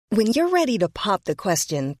When you're ready to pop the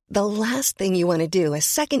question, the last thing you want to do is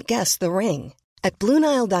second-guess the ring. At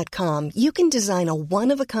BlueNile.com, you can design a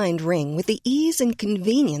one-of-a-kind ring with the ease and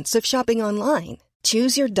convenience of shopping online.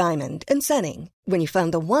 Choose your diamond and setting. When you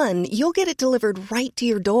find the one, you'll get it delivered right to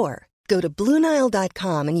your door. Go to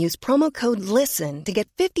BlueNile.com and use promo code LISTEN to get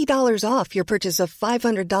 $50 off your purchase of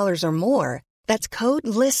 $500 or more. That's code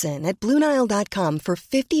LISTEN at BlueNile.com for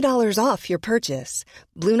 $50 off your purchase.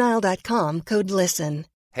 BlueNile.com, code LISTEN.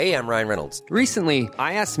 Hey, I'm Ryan Reynolds. Recently,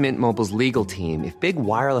 I asked Mint Mobile's legal team if big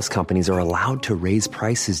wireless companies are allowed to raise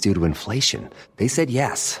prices due to inflation. They said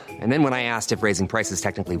yes. And then when I asked if raising prices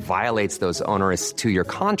technically violates those onerous two-year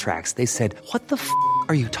contracts, they said, "What the f***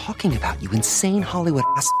 are you talking about, you insane Hollywood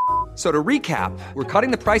ass?" So to recap, we're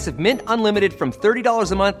cutting the price of Mint Unlimited from $30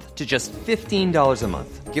 a month to just $15 a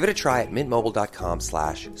month. Give it a try at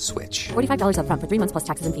mintmobile.com/switch. $45 up front for 3 months plus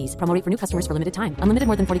taxes and fees. Promo rate for new customers for limited time. Unlimited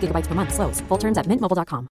more than 40 gigabytes per month. Slows full terms at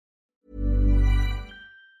mintmobile.com.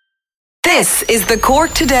 This is the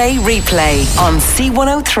Cork Today replay on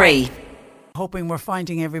C103. Hoping we're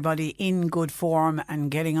finding everybody in good form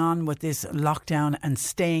and getting on with this lockdown and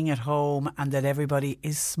staying at home, and that everybody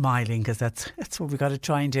is smiling, because that's what we've got to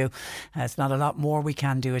try and do. It's not a lot more we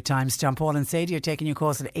can do at times. John Paul and Sadie are taking your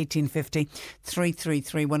calls at 1850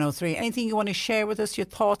 333 103. Anything you want to share with us, your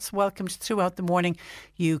thoughts, welcomed throughout the morning.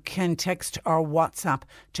 You can text or WhatsApp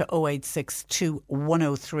to 0862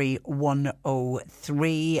 103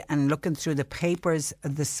 103. And looking through the papers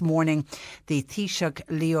this morning, the Taoiseach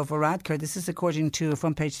Leo Varadkar, this is according to a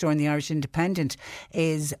front page story in the Irish Independent,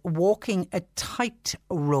 is walking a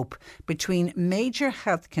tightrope between major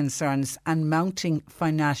health concerns and mounting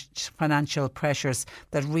financial pressures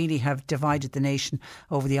that really have divided the nation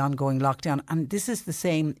over the ongoing lockdown. And this is the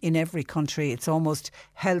same in every country. It's almost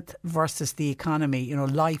health versus the economy,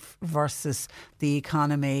 life versus the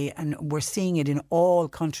economy. And we're seeing it in all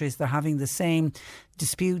countries. They're having the same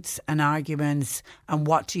disputes and arguments. And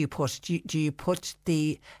what do you put? Do you put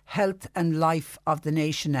the health and life of the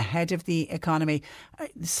nation ahead of the economy?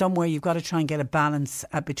 Somewhere you've got to try and get a balance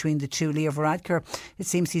between the two. Leo Varadkar, it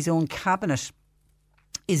seems his own cabinet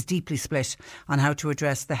is deeply split on how to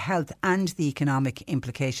address the health and the economic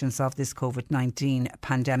implications of this COVID-19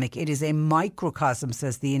 pandemic. It is a microcosm,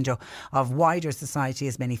 says the Indo, of wider society,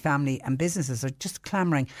 as many family and businesses are just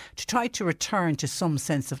clamouring to try to return to some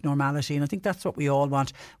sense of normality. And I think that's what we all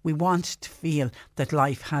want. We want to feel that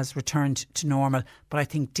life has returned to normal. But I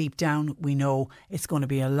think deep down we know it's going to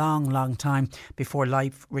be a long, long time before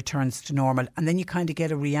life returns to normal. And then you kind of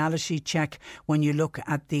get a reality check when you look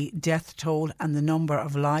at the death toll and the number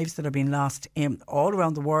of lives that are being lost all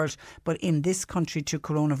around the world, but in this country to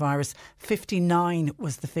coronavirus. 59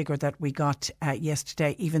 was the figure that we got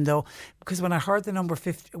yesterday, even though, because when I heard the number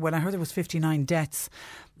when I heard there was 59 deaths,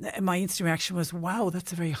 my instant reaction was, wow,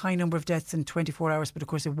 that's a very high number of deaths in 24 hours. But of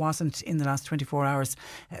course it wasn't in the last 24 hours.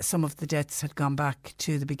 Some of the deaths had gone back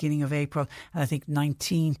to the beginning of April, and I think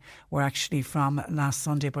 19 were actually from last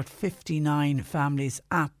Sunday. But 59 families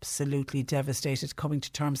absolutely devastated, coming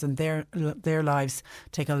to terms, and their lives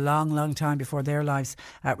take a long, long time before their lives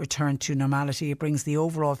return to normality. It brings the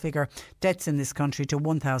overall figure, deaths in this country, to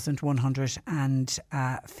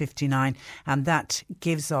 1,159, and that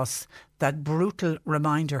gives us that brutal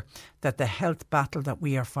reminder that the health battle that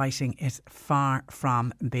we are fighting is far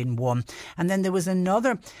from being won. And then there was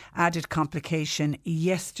another added complication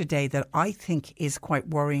yesterday that I think is quite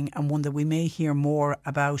worrying, and one that we may hear more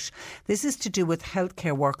about. This is to do with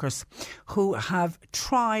healthcare workers who have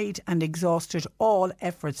tried and exhausted all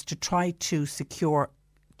efforts to try to secure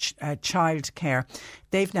childcare.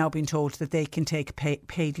 They've now been told that they can take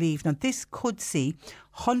paid leave. Now, this could see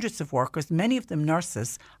hundreds of workers, many of them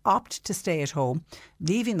nurses, opt to stay at home,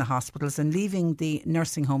 leaving the hospitals and leaving the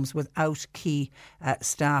nursing homes without key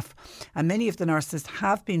staff. And many of the nurses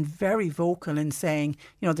have been very vocal in saying,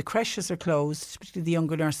 the creches are closed, particularly the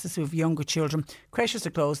younger nurses who have younger children. Creches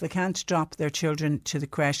are closed, they can't drop their children to the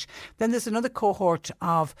creche. Then there's another cohort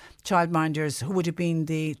of childminders who would have been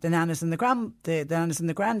the nanas and the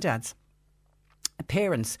granddads.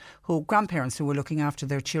 Grandparents who were looking after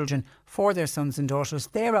their children for their sons and daughters.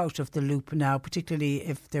 They're out of the loop now, particularly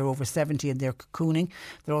if they're over 70 and they're cocooning.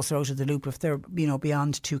 They're also out of the loop if they're,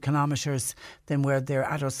 beyond 2 kilometres than where their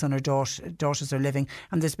adult son or daughters are living.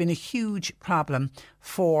 And there's been a huge problem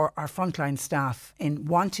for our frontline staff in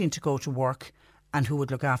wanting to go to work and who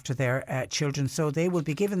would look after their children. So they will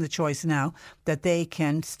be given the choice now that they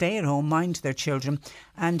can stay at home, mind their children,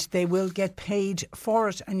 and they will get paid for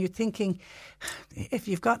it. And you're thinking, if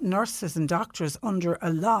you've got nurses and doctors under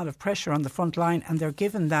a lot of pressure on the front line and they're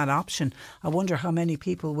given that option, I wonder how many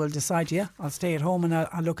people will decide, yeah, I'll stay at home and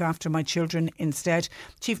I'll look after my children instead.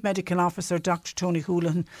 Chief Medical Officer Dr. Tony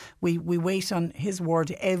Holohan, we wait on his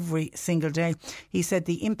word every single day. He said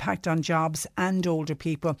the impact on jobs and older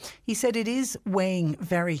people, he said it is weighing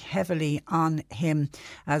very heavily on him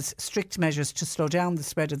as strict measures to slow down the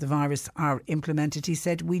spread of the virus are implemented. He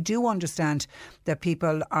said, we do understand that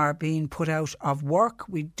people are being put out of work.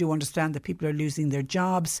 We do understand that people are losing their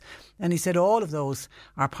jobs. And he said all of those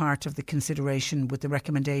are part of the consideration with the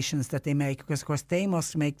recommendations that they make, because of course they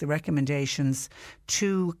must make the recommendations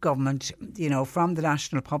to government, you know, from the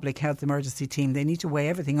National Public Health Emergency Team. They need to weigh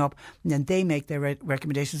everything up and then they make their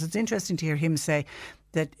recommendations. It's interesting to hear him say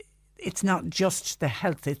that it's not just the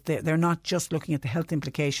health. They're not just looking at the health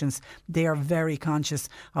implications. They are very conscious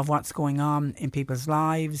of what's going on in people's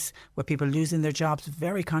lives, with people losing their jobs,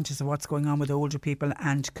 very conscious of what's going on with older people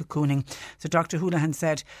and cocooning. So Dr. Holohan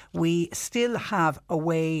said, we still have a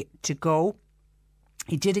way to go.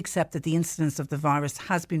 He did accept that the incidence of the virus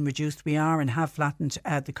has been reduced. We are and have flattened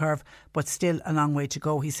the curve, but still a long way to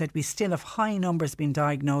go. He said we still have high numbers being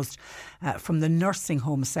diagnosed from the nursing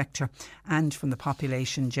home sector and from the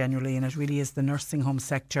population generally. And it really is the nursing home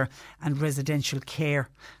sector and residential care,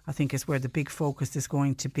 I think, is where the big focus is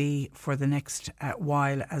going to be for the next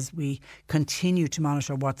while as we continue to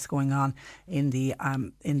monitor what's going on in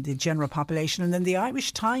the general population. And then the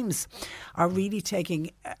Irish Times are really taking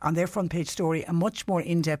on their front page story a much more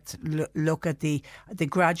in-depth look at the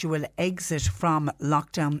gradual exit from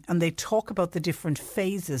lockdown, and they talk about the different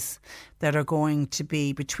phases that are going to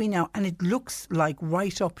be between now and it looks like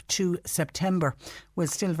right up to September. We'll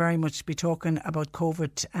still very much be talking about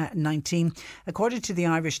COVID-19. According to the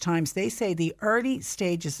Irish Times, they say the early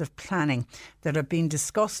stages of planning that are being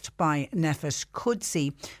discussed by NPHET could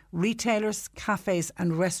see retailers, cafes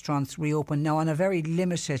and restaurants reopen now on a very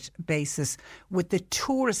limited basis, with the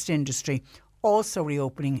tourist industry also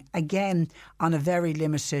reopening again on a very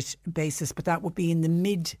limited basis, but that would be in the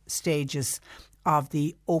mid stages of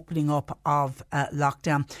the opening up of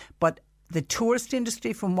lockdown. But the tourist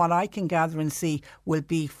industry, from what I can gather and see, will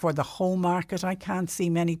be for the home market. I can't see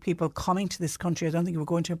many people coming to this country. I don't think we're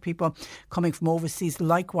going to have people coming from overseas.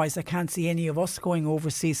 Likewise, I can't see any of us going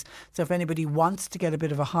overseas. So if anybody wants to get a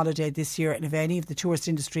bit of a holiday this year, and if any of the tourist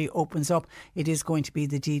industry opens up, it is going to be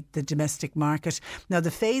the domestic market. Now,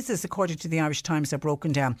 the phases, according to the Irish Times, are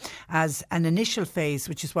broken down as an initial phase,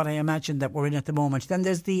 which is what I imagine that we're in at the moment. Then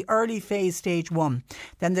there's the early phase, stage 1.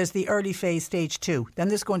 Then there's the early phase, stage 2. Then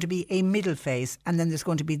there's going to be a middle phase, and then there's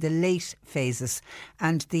going to be the late phases,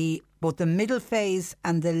 and both the middle phase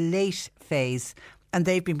and the late phase, and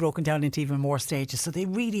they've been broken down into even more stages. So they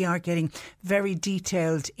really are getting very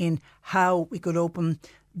detailed in how we could open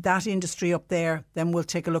that industry up there. Then we'll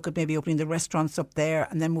take a look at maybe opening the restaurants up there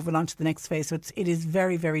and then moving on to the next phase. So it is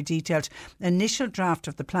very, very detailed. Initial draft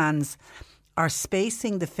of the plans are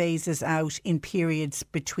spacing the phases out in periods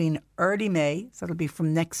between early May, so it'll be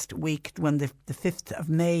from next week when the 5th of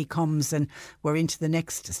May comes and we're into the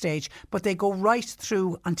next stage, but they go right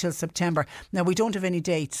through until September. Now, we don't have any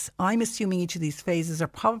dates. I'm assuming each of these phases are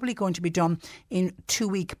probably going to be done in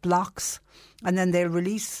 2-week blocks, and then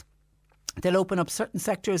they'll open up certain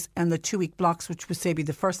sectors and the 2-week blocks, which would say be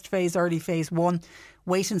the first phase, early phase 1.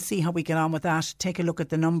 Wait and see how we get on with that, take a look at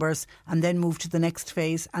the numbers and then move to the next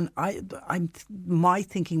phase. And my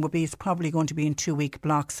thinking would be it's probably going to be in 2-week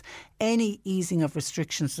blocks. Any easing of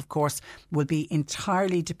restrictions, of course, will be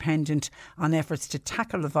entirely dependent on efforts to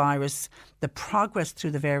tackle the virus, the progress through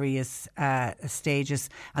the various stages,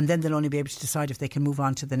 and then they'll only be able to decide if they can move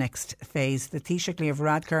on to the next phase. The Taoiseach Leo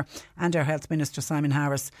Varadkar and our Health Minister Simon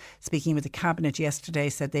Harris, speaking with the Cabinet yesterday,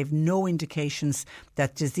 said they've no indications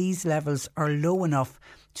that disease levels are low enough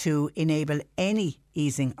to enable any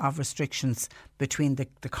easing of restrictions between the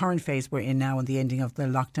current phase we're in now and the ending of the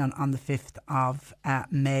lockdown on the 5th of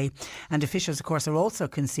May. And officials, of course, are also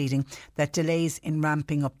conceding that delays in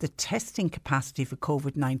ramping up the testing capacity for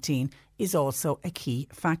COVID-19 is also a key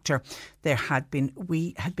factor.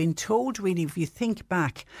 We had been told, really, if you think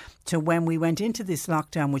back to when we went into this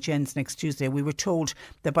lockdown, which ends next Tuesday, we were told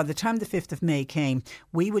that by the time the 5th of May came,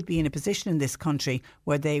 we would be in a position in this country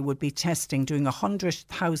where they would be doing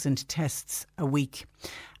 100,000 tests a week.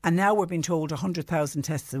 And now we're being told 100,000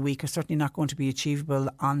 tests a week are certainly not going to be achievable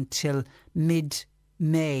until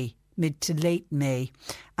mid-May mid to late May,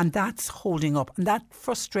 and that's holding up, and that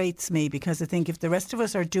frustrates me, because I think if the rest of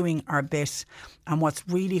us are doing our bit, and what's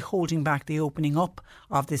really holding back the opening up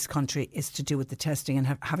of this country is to do with the testing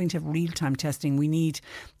and having to have real-time testing. We need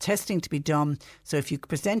testing to be done, so if you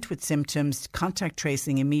present with symptoms, contact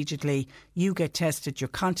tracing immediately, you get tested, your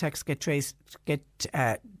contacts get traced, get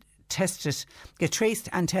traced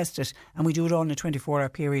and tested, and we do it all in a 24-hour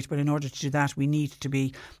period. But in order to do that, we need to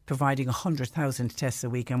be providing 100,000 tests a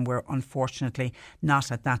week, and we're unfortunately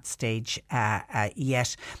not at that stage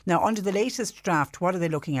yet. Now, under the latest draft, what are they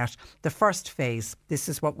looking at? The first phase, this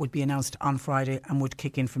is what would be announced on Friday and would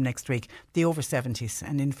kick in from next week, the over 70s.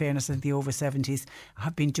 And in fairness, I think the over 70s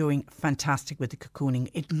have been doing fantastic with the cocooning.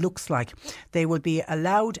 It looks like they will be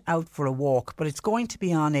allowed out for a walk, but it's going to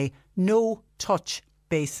be on a no-touch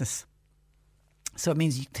basis. So it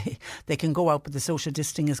means they can go out, but the social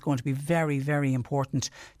distancing is going to be very, very important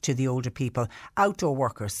to the older people. Outdoor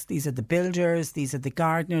workers, these are the builders, these are the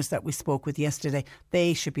gardeners that we spoke with yesterday.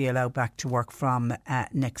 They should be allowed back to work from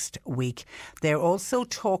next week. They're also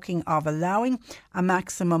talking of allowing a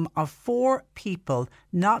maximum of 4 people,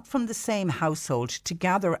 not from the same household, to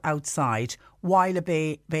gather outside while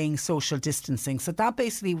obeying social distancing. So that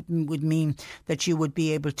basically would mean that you would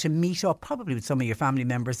be able to meet up, probably with some of your family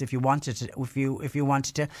members if you wanted to, if you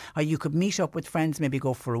wanted to, or you could meet up with friends, maybe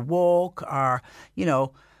go for a walk, or, you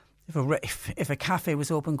know, if a cafe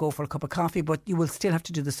was open, go for a cup of coffee, but you will still have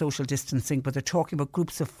to do the social distancing. But they're talking about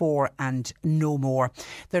groups of 4 and no more.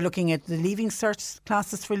 They're looking at the Leaving Cert,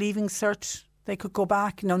 classes for Leaving Cert. They could go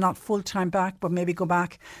back, not full-time back, but maybe go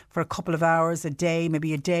back for a couple of hours a day,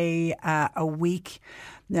 maybe a day a week.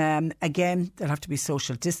 Again, there'll have to be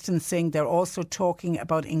social distancing. They're also talking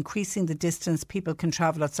about increasing the distance people can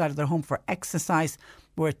travel outside of their home for exercise.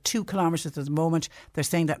 We're at 2 kilometres at the moment. They're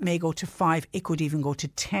saying that may go to 5. It could even go to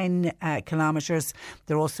 10 kilometres.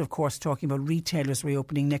 They're also, of course, talking about retailers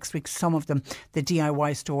reopening next week. Some of them, the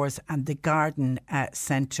DIY stores and the garden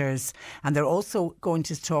centres. And they're also going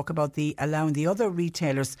to talk about allowing the other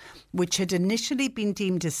retailers, which had initially been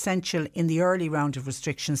deemed essential in the early round of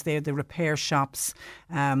restrictions. They're the repair shops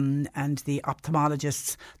and the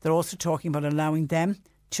ophthalmologists. They're also talking about allowing them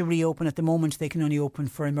to reopen. At the moment, they can only open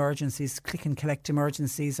for emergencies, click and collect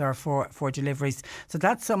emergencies, or for deliveries. So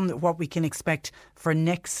that's what we can expect for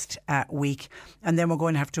next week. And then we're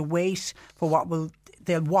going to have to wait for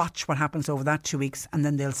they'll watch what happens over that 2 weeks, and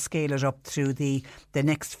then they'll scale it up through the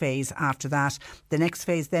next phase after that. The next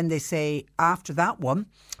phase, then they say after that one,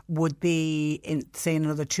 would be in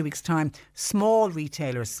another 2 weeks' time, small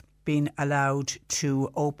retailers being allowed to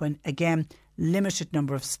open again. Limited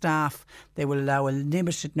number of staff. They will allow a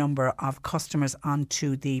limited number of customers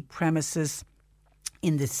onto the premises.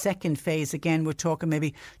 In the second phase, again, we're talking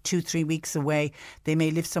maybe 2-3 weeks away. They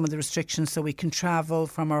may lift some of the restrictions so we can travel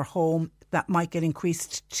from our home. That might get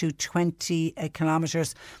increased to 20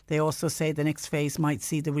 kilometres. They also say the next phase might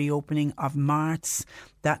see the reopening of Marts.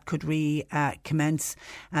 That could recommence.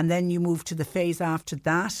 And then you move to the phase after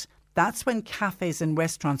that. That's when cafes and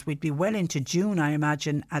restaurants, we'd be well into June, I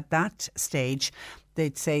imagine, at that stage.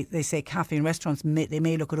 They say cafe and restaurants, they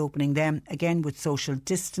may look at opening them, again with social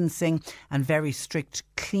distancing and very strict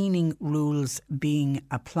cleaning rules being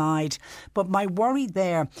applied. But my worry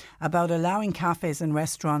there about allowing cafes and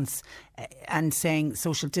restaurants and saying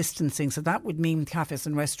social distancing, so that would mean cafes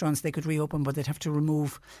and restaurants, they could reopen, but they'd have to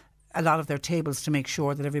remove a lot of their tables to make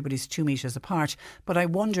sure that everybody's 2 metres apart. But I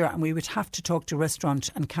wonder, and we would have to talk to restaurant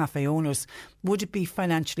and cafe owners, would it be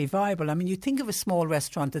financially viable? I mean, you think of a small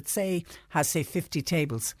restaurant that has 50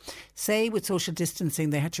 tables. Say with social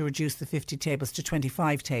distancing they had to reduce the 50 tables to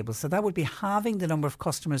 25 tables. So that would be halving the number of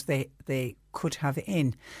customers they could have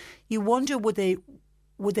in. You wonder, would they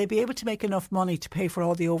be able to make enough money to pay for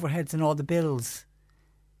all the overheads and all the bills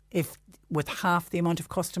if with half the amount of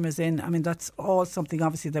customers in? I mean, that's all something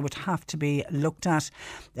obviously that would have to be looked at.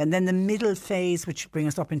 And then the middle phase, which would bring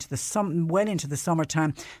us up into the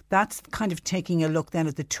summertime, that's kind of taking a look then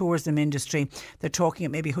at the tourism industry. They're talking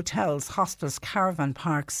at maybe hotels, hostels, caravan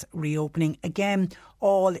parks reopening. Again,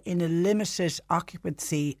 all in a limited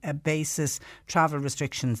occupancy basis. Travel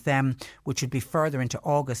restrictions then, which would be further into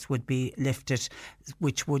August, would be lifted,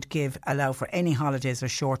 which would allow for any holidays or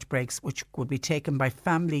short breaks, which would be taken by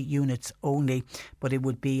family units only, but it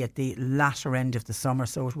would be at the latter end of the summer,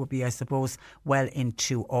 so it would be, I suppose, well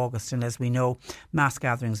into August. And as we know, mass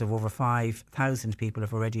gatherings of over 5,000 people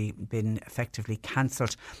have already been effectively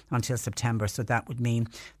cancelled until September, so that would mean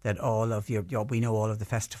that we know all of the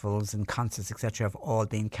festivals and concerts, etc., have all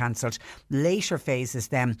been cancelled. Later phases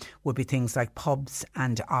then would be things like pubs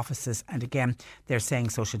and offices, and again they're saying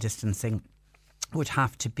social distancing would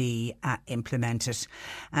have to be implemented.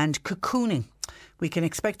 And cocooning. We can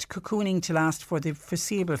expect cocooning to last for the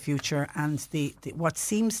foreseeable future, and the what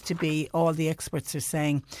seems to be, all the experts are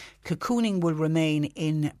saying, cocooning will remain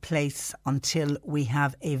in place until we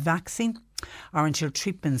have a vaccine or until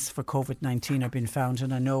treatments for COVID-19 are being found.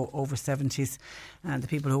 And I know over 70s and the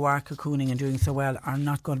people who are cocooning and doing so well are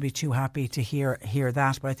not going to be too happy to hear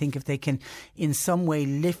that. But I think if they can in some way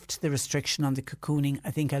lift the restriction on the cocooning,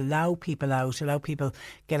 I think allow people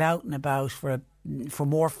get out and about for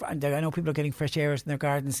more. I know people are getting fresh air in their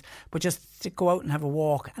gardens, but just to go out and have a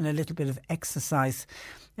walk and a little bit of exercise.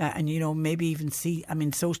 And maybe even see,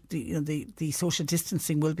 the social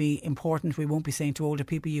distancing will be important. We won't be saying to older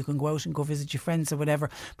people you can go out and go visit your friends or whatever,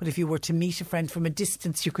 but if you were to meet a friend from a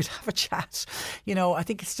distance, you could have a chat. I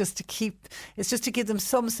think it's just to give them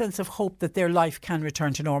some sense of hope that their life can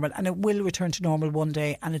return to normal, and it will return to normal one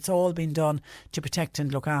day, and it's all been done to protect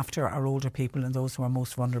and look after our older people and those who are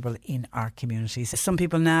most vulnerable in our communities. Some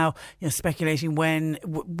people now speculating when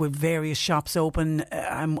with various shops open.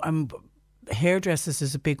 Hairdressers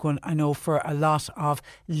is a big one. I know for a lot of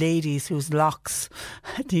ladies whose locks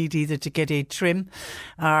need either to get a trim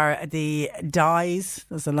or the dyes.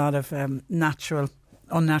 There's a lot of unnatural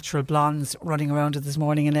blondes running around it this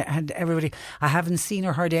morning, and everybody, I haven't seen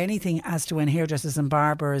or heard anything as to when hairdressers and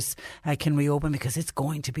barbers can reopen, because it's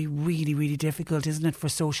going to be really, really difficult, isn't it, for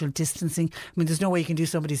social distancing? There's no way you can do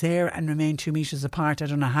somebody's hair and remain 2 metres apart. I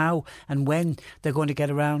don't know how and when they're going to get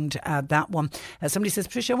around that one. Somebody says,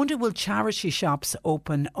 Patricia, I wonder will charity shops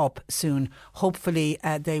open up soon? Hopefully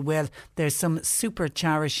they will. There's some super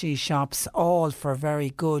charity shops, all for very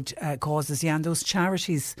good causes. Yeah, and those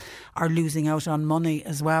charities are losing out on money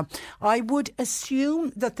as well. I would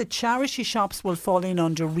assume that the charity shops will fall in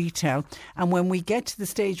under retail, and when we get to the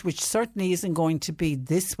stage, which certainly isn't going to be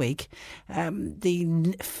this week,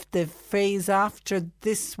 the phase after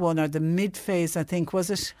this one, or the mid phase, I think, was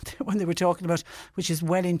it, when they were talking about, which is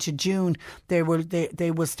well into June, they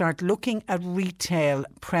will start looking at retail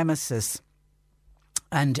premises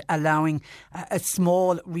and allowing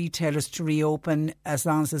small retailers to reopen as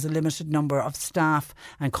long as there's a limited number of staff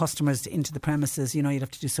and customers into the premises. You'd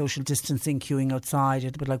have to do social distancing, queuing outside,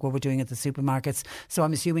 a bit like what we're doing at the supermarkets. So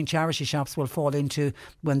I'm assuming charity shops will fall into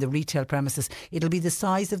when the retail premises. It'll be the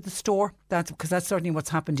size of the store, because that's certainly what's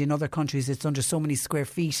happened in other countries. It's under so many square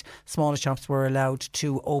feet. Smaller shops were allowed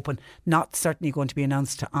to open. Not certainly going to be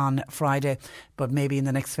announced on Friday, but maybe in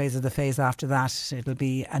the next phase of the phase after that, it'll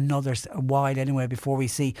be a while anyway before we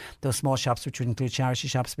see those small shops, which would include charity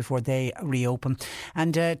shops, before they reopen.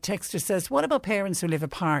 And Texter says, what about parents who live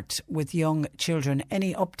apart with young children?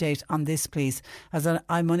 Any update on this, please? As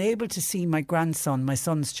I'm unable to see my grandson, my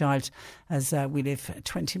son's child, as we live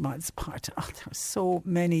 20 miles apart. There are so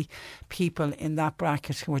many people in that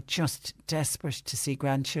bracket who are just desperate to see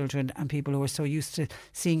grandchildren, and people who are so used to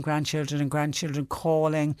seeing grandchildren and grandchildren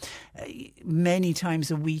calling many times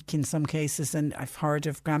a week in some cases. And I've heard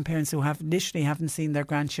of grandparents who literally haven't seen their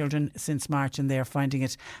grandchildren since March, and they're finding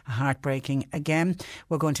it heartbreaking. Again,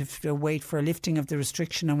 we're going to wait for a lifting of the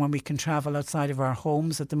restriction on when we can travel outside of our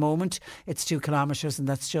homes. At the moment, it's 2 kilometres, and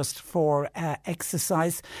that's just for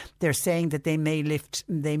exercise. They're saying that they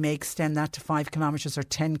may extend that to 5 kilometres or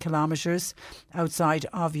 10 kilometres outside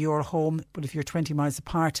of your home. But if you're 20 miles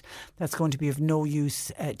apart, that's going to be of no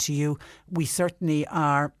use to you. We certainly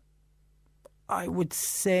are, I would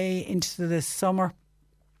say, into the summer,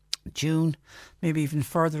 June, maybe even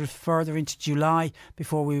further into July,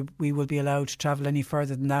 before we will be allowed to travel any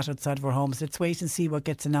further than that outside of our homes. Let's wait and see what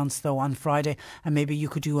gets announced though on Friday, and maybe you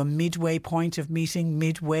could do a midway point of meeting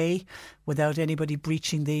midway without anybody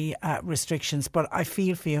breaching the restrictions. But I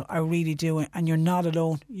feel for you, I really do, and you're not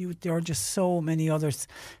alone. There are just so many others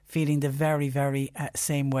feeling the very, very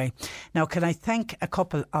same way. Now, can I thank a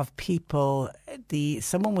couple of people?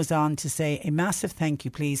 Someone was on to say a massive thank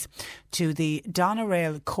you, please, to the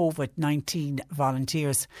Doneraile COVID-19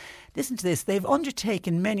 volunteers. Listen to this. They've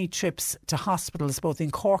undertaken many trips to hospitals both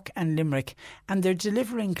in Cork and Limerick, and they're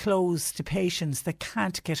delivering clothes to patients that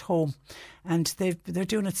can't get home, and they're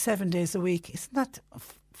doing it 7 days a week. Isn't that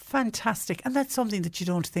fantastic? And that's something that you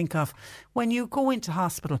don't think of when you go into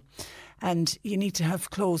hospital and you need to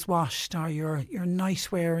have clothes washed, or your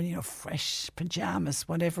nightwear, fresh pyjamas,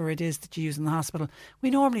 whatever it is that you use in the hospital.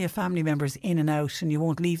 We normally have family members in and out, and you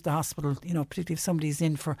won't leave the hospital, particularly if somebody's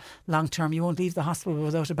in for long term, you won't leave the hospital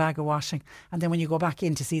without a bag of washing. And then when you go back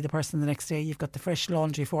in to see the person the next day, you've got the fresh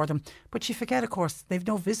laundry for them. But you forget, of course, they've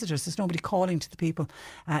no visitors. There's nobody calling to the people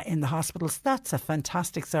in the hospitals. That's a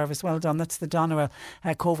fantastic service. Well done. That's the Doneraile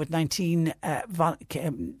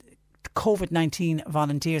COVID-19 COVID-19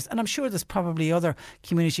 volunteers. And I'm sure there's probably other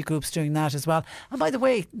community groups doing that as well. And by the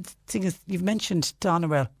way, the thing is, you've mentioned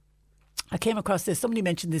Doneraile. I came across this, somebody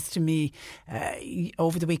mentioned this to me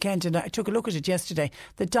over the weekend, and I took a look at it yesterday.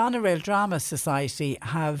 The Doneraile Drama Society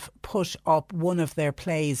have put up one of their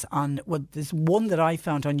plays on, well, there's one that I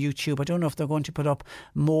found on YouTube. I don't know if they're going to put up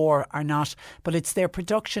more or not, but it's their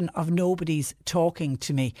production of Nobody's Talking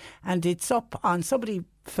to Me. And it's up on, somebody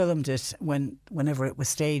filmed it whenever it was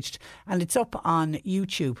staged, and it's up on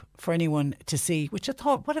YouTube for anyone to see, which I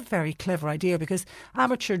thought, what a very clever idea, because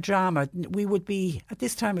amateur drama, we would be at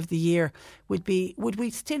this time of the year, would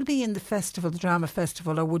we still be in the festival, the drama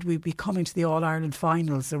festival, or would we be coming to the All-Ireland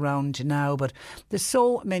finals around now? But there's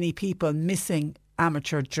so many people missing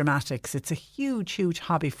amateur dramatics. It's a huge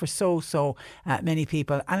hobby for so many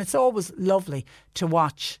people, and it's always lovely to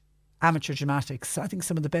watch amateur dramatics. I think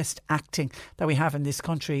some of the best acting that we have in this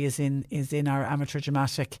country is in our amateur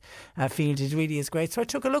dramatic field. It really is great. So I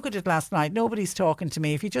took a look at it last night. Nobody's Talking to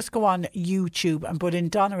Me. If you just go on YouTube and put in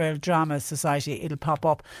Doneraile Drama Society, it'll pop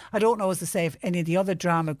up. I don't know, as I say, if any of the other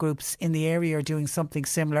drama groups in the area are doing something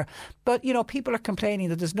similar. But, you know, people are complaining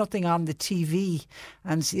that there's nothing on the TV,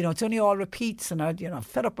 and, you know, it's only all repeats, and I'm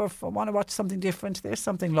fed up, or I want to watch something different. There's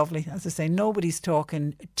something lovely. As I say, Nobody's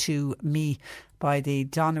Talking to Me by the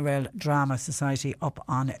Doneraile Drama Society up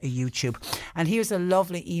on YouTube. And here's a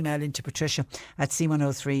lovely email into Patricia at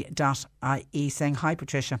c103.ie saying, "Hi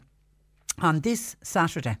Patricia, on this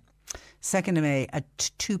Saturday, 2nd of May at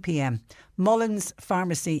 2 p.m, Mullins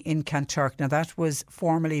Pharmacy in Kanturk, now that was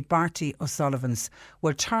formerly Barty O'Sullivan's,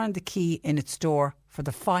 will turn the key in its door for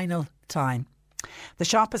the final time. The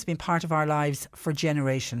shop has been part of our lives for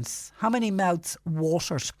generations. How many mouths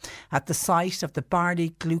watered at the sight of the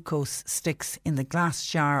barley glucose sticks in the glass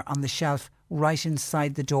jar on the shelf right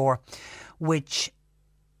inside the door, which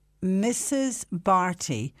Mrs.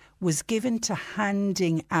 Barty was given to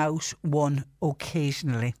handing out one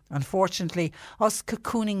occasionally. Unfortunately, us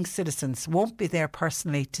cocooning citizens won't be there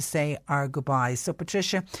personally to say our goodbyes. So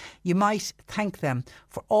Patricia, you might thank them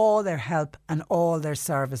for all their help and all their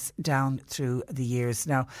service down through the years."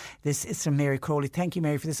 Now, this is from Mary Crowley. Thank you,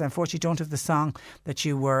 Mary, for this. I unfortunately don't have the song that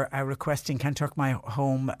you were requesting, Kanturk, my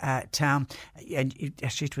home town. And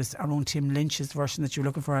actually, it was our own Tim Lynch's version that you were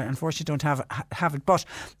looking for. I unfortunately don't have it, but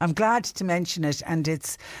I'm glad to mention it, and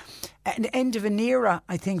it's an end of an era,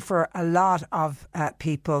 I think, for a lot of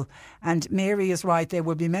people. And Mary is right, there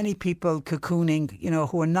will be many people cocooning, you know,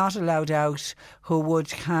 who are not allowed out, who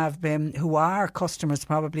are customers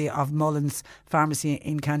probably of Mullins Pharmacy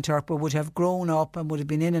in Kanturk, but would have grown up and would have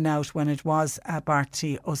been in and out when it was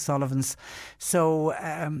Barty O'Sullivan's. So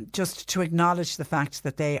just to acknowledge the fact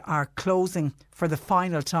that they are closing for the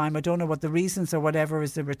final time. I don't know what the reasons or whatever,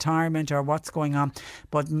 is the retirement or what's going on,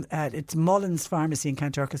 but it's Mullins Pharmacy in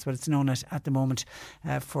Kanturk is what it's known at the moment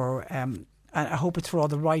I hope it's for all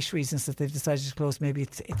the right reasons that they've decided to close. Maybe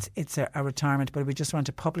it's a retirement, but we just want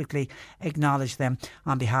to publicly acknowledge them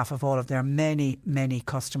on behalf of all of their many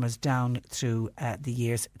customers down through the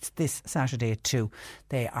years. It's this Saturday at 2.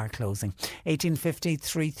 They are closing. 1850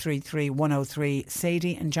 333 103.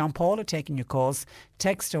 Sadie and John Paul are taking your calls.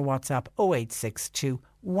 Text or WhatsApp 0862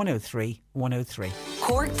 103 103.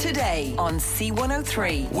 Cork Today on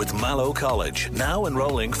C103. With Mallow College, now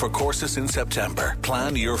enrolling for courses in September.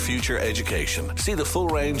 Plan your future education. See the full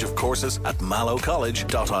range of courses at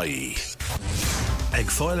mallowcollege.ie. Ag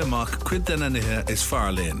foiile amach cuid den anithe is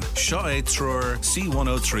Farlane. Seo é trúr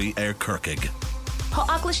C103 ar Kirkig. Tá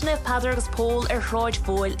aglis nef Padar agus Pól ráid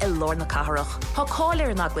fóil I Lorna Caharach. Tá cáil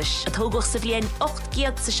an aglis a tógach sa bhíon 8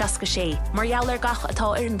 giad sa 66. Marall gach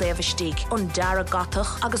atá an Davistíg, an dara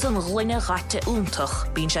gatach agus an gluine gaite úntach.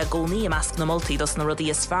 Bín sé gcónaí measc na multídos na rudí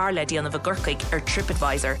is fear le díanamh Gurcaig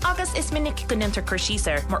TripAdvisor. Agus is minic go nintar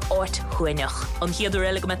chuirsíar mar áit chuineach. An chiadú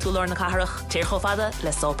eile go me tú Lorna Caharach, tír chofada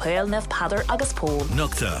le sópéil nef Padar agus Pól.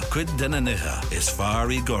 Nukta, cuid den anithe is far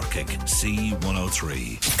I Gurcaig,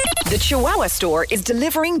 C103. The Chihuahua store is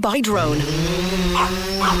delivering by drone.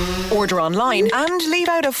 Order online and leave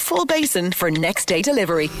out a full basin for next day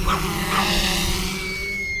delivery.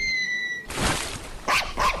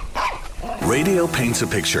 Radio paints a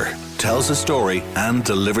picture, tells a story and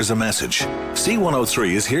delivers a message.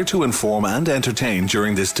 C103 is here to inform and entertain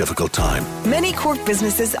during this difficult time. Many Cork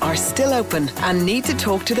businesses are still open and need to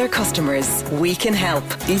talk to their customers. We can help.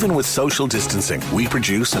 Even with social distancing, we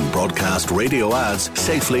produce and broadcast radio ads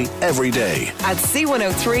safely every day. At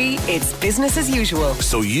C103, it's business as usual.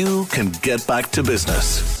 So you can get back to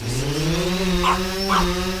business.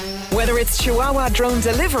 Whether it's Chihuahua drone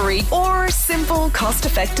delivery or simple,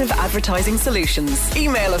 cost-effective advertising solutions.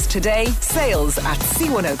 Email us today,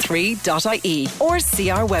 sales@c103.ie or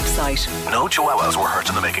see our website. No chihuahuas were hurt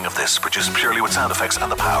in the making of this, produced purely with sound effects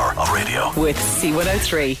and the power of radio. With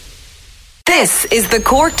C103. This is the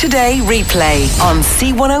Cork Today replay on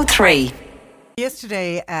C103.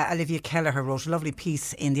 Yesterday, Olivia Kelleher wrote a lovely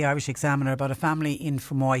piece in the Irish Examiner about a family in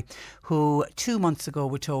Fermoy who 2 months ago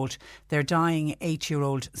were told their dying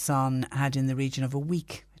 8-year-old son had in the region of a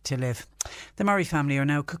week to live. The Murray family are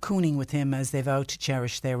now cocooning with him as they vow to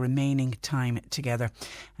cherish their remaining time together.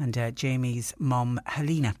 And Jamie's mum,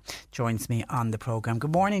 Helena, joins me on the programme.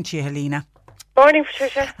 Good morning to you, Helena. Morning,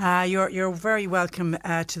 Patricia. You're very welcome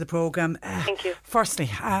to the programme. Thank you. Firstly,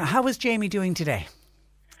 how is Jamie doing today?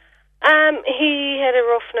 He had a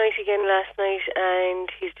rough night again last night, and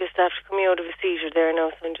he's just after coming out of a seizure there now,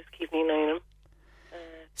 so I'm just keeping an eye on him.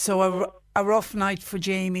 So a rough night for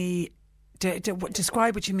Jamie.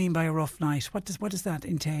 Describe what you mean by a rough night. What does that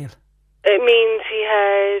entail? It means he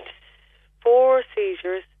had 4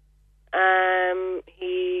 seizures.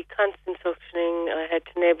 He constant suctioning. I had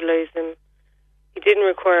to nebulise him. He didn't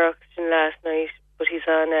require oxygen last night, but he's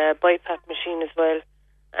on a BiPAP machine as well,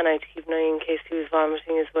 and I had to keep an eye in case he was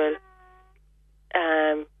vomiting as well.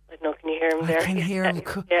 I don't know, can you hear him there? I can hear him.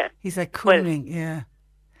 Yeah. He's like cooling, yeah.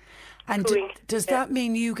 And does yeah. that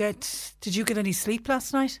mean did you get any sleep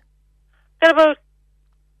last night? Got about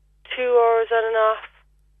 2 hours on and off.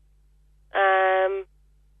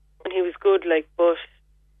 And he was good, but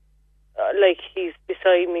he's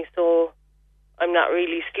beside me, so I'm not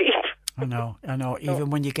really asleep. I know. Even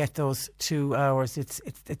when you get those 2 hours, it's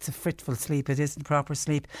a fitful sleep. It isn't proper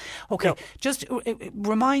sleep. Okay, no. Just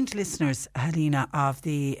remind listeners, Helena, of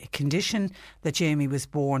the condition that Jamie was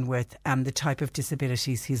born with and the type of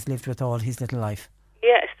disabilities he's lived with all his little life.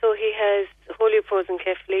 Yeah, so he has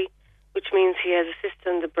holioprosencephaly, which means he has a cyst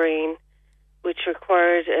on the brain, which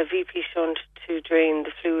required a VP shunt to drain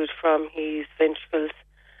the fluid from his ventricles.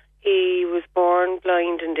 He was born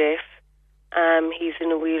blind and deaf. He's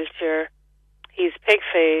in a wheelchair. He's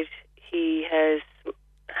peg-fed. He has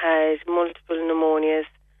had multiple pneumonias.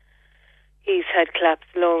 He's had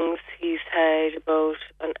collapsed lungs. He's had about,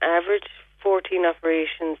 on average, 14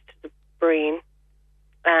 operations to the brain.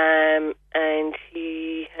 And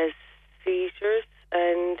he has seizures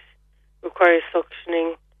and requires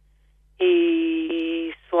suctioning.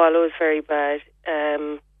 He swallows very bad.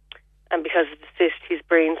 And because of the cyst, his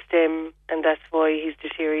brain stem, and that's why he's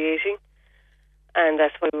deteriorating. And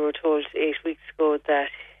that's why we were told 8 weeks ago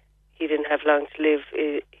that he didn't have long to live.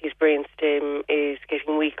 His brain stem is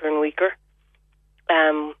getting weaker and weaker,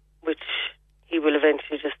 which he will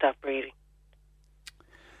eventually just stop breathing.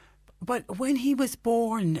 But when he was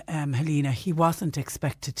born, Helena, he wasn't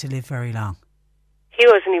expected to live very long. He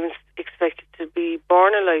wasn't even expected to be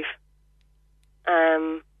born alive.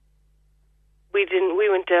 We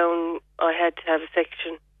went down. I had to have a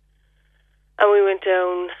section, and we went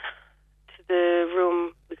down to the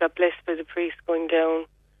room. We got blessed by the priest going down.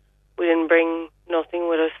 We didn't bring nothing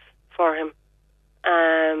with us for him.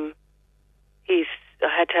 I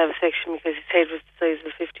had to have a section because his head was the size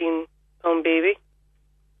of a 15-pound baby.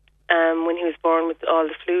 When he was born with all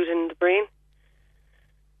the fluid in the brain.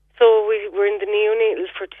 So we were in the neonatal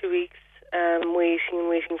for 2 weeks,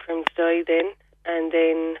 waiting for him to die then. And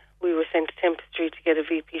then we were sent to Tempestry to get a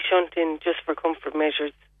VP shunt in just for comfort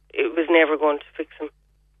measures. It was never going to fix him.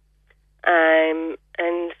 And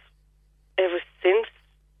ever since,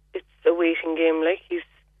 it's a waiting game. He's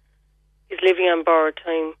living on borrowed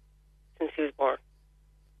time since he was born.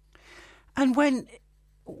 And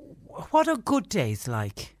what are good days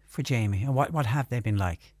like for Jamie, and what have they been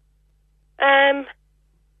like?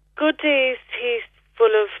 Good days, he's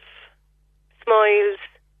full of smiles.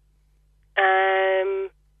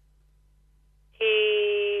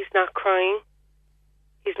 He's not crying.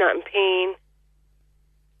 He's not in pain.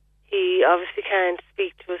 He obviously can't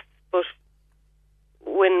speak to us, but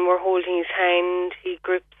when we're holding his hand, he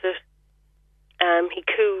grips it. He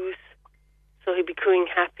coos, so he'd be cooing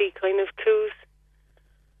happy kind of coos.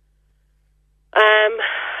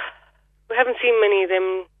 We haven't seen many of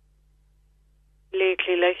them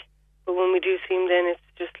lately, but when we do see him, then it's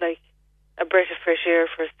just like a breath of fresh air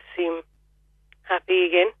for us to see him happy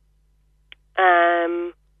again.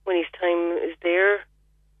 When his time is there,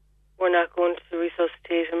 we're not going to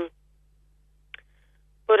resuscitate him.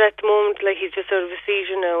 But at the moment, he's just out of a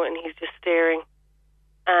seizure now, and he's just staring.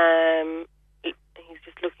 He's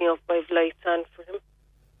just looking up. I have lights on for him,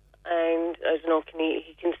 and I don't know.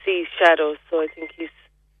 He can see shadows, so I think he's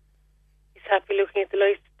happy looking at the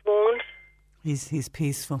lights at the moment. He's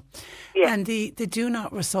peaceful. Yeah. And the do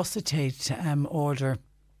not resuscitate order,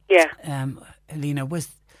 Alina,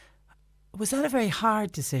 was that a very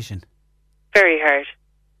hard decision? Very hard.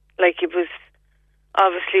 Like, it was,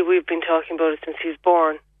 obviously we've been talking about it since he was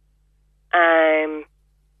born.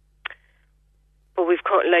 But we've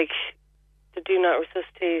got, like, the do not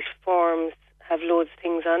resuscitate forms have loads of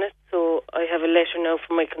things on it. So I have a letter now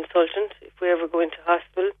from my consultant if we ever go into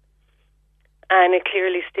hospital. And it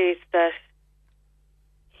clearly states that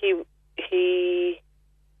we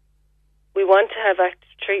want to have active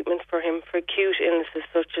treatment for him for acute illnesses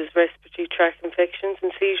such as respiratory tract infections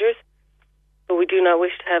and seizures, but we do not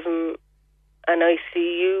wish to have him an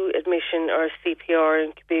ICU admission or CPR,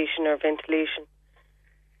 incubation or ventilation.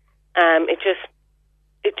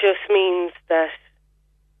 It just means that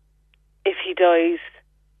if he dies,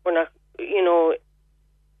 we're not,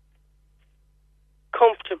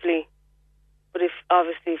 comfortably. But if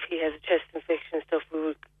he has a chest infection and stuff, we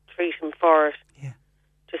would treat him for it,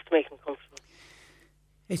 just to make him comfortable.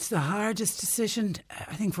 It's the hardest decision,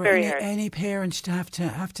 I think, for any parent to have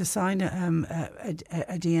to sign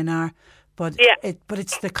a DNR. But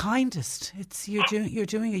it's the kindest. It's you're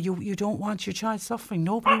doing it. You don't want your child suffering.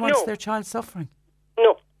 Nobody wants their child suffering.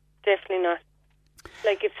 No, definitely not.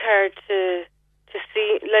 Like, it's hard to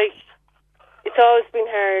see. Like, it's always been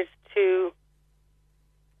hard to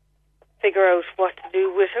figure out what to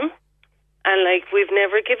do with him, and like, we've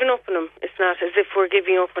never given up on him. It's not as if we're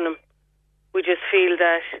giving up on him. We just feel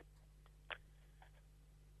that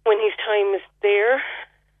when his time is there,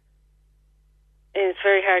 it's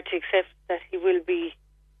very hard to accept that he will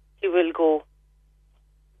go.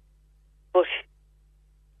 But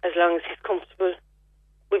as long as he's comfortable,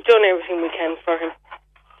 we've done everything we can for him.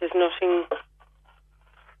 There's nothing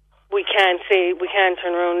we can't say. We can't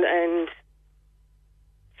turn around and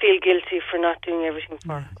feel guilty for not doing everything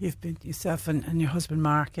for him. You've been yourself and your husband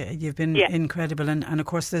Mark. You've been incredible, and of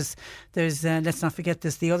course there's let's not forget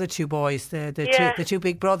there's the other two boys, the two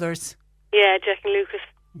big brothers. Yeah, Jack and Lucas.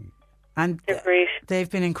 And they're great. They've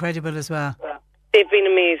been incredible as well. They've been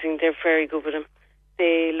amazing. They're very good with him.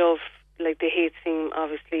 They love, like, they hate seeing,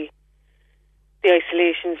 obviously, the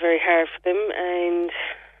isolation is very hard for them, and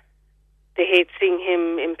they hate seeing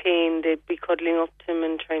him in pain. They'd be cuddling up to him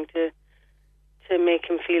and trying to make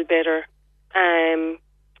him feel better.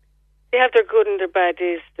 They have their good and their bad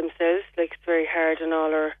days themselves. Like, it's very hard on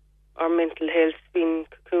all our mental health being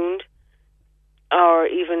cocooned. Or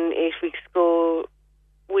even 8 weeks ago,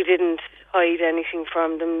 we didn't hide anything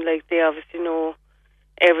from them. Like, they obviously know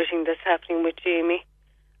everything that's happening with Jamie,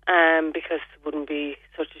 because it wouldn't be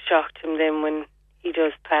such a shock to them then when he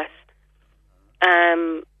does pass.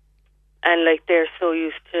 And like, they're so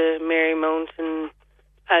used to Marymount and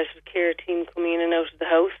palliative care team coming in and out of the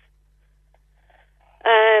house.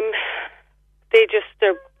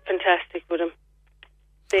 They're fantastic with him.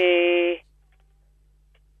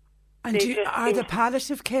 Are the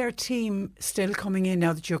palliative care team still coming in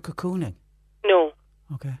now that you're cocooning? No.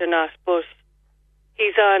 Okay. They're not, but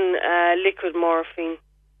he's on liquid morphine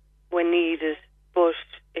when needed, but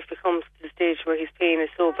if it comes to the stage where his pain is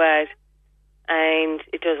so bad and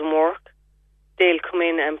it doesn't work, they'll come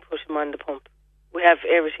in and put him on the pump. We have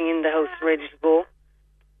everything in the house ready to go,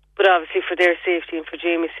 but obviously for their safety and for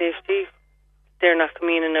Jamie's safety, they're not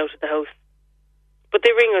coming in and out of the house. But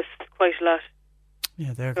they ring us quite a lot.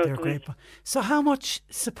 Yeah, they're great. So how much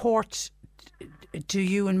support do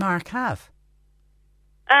you and Mark have?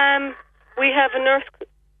 We have a nurse.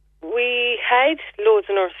 We had loads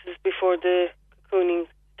of nurses before the cocooning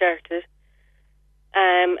started,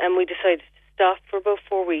 and we decided to stop for about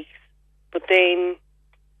 4 weeks. But then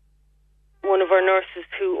one of our nurses,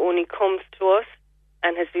 who only comes to us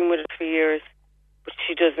and has been with us for years, but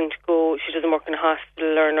she doesn't work in a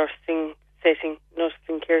hospital or nursing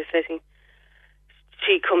care setting.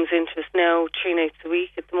 She comes into us now 3 nights a week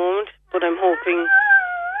at the moment, but I'm hoping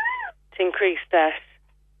to increase that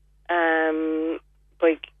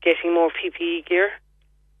by getting more PPE gear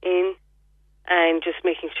in and just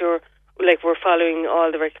making sure, like, we're following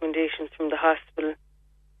all the recommendations from the hospital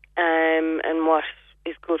and what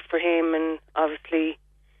is good for him. And obviously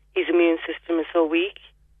his immune system is so weak.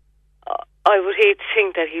 I would hate to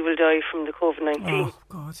think that he will die from the COVID-19. Oh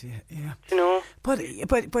God, yeah. You know,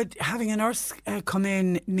 but having a nurse come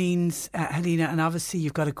in means, Helena, and obviously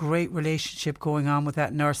you've got a great relationship going on with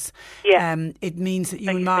that nurse. Yeah. It means that you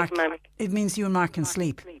and Mark. It means you and Mark can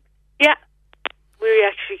sleep. Yeah, we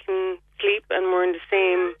actually can sleep, and we're in the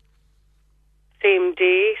same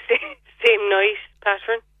day, same night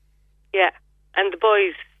pattern. Yeah, and the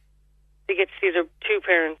boys, they get to see their two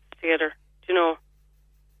parents together. You know,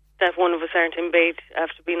 that one of us aren't in bed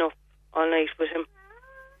after being up all night with him.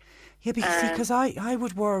 Yeah, because I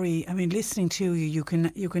would worry. I mean, listening to you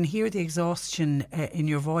can hear the exhaustion in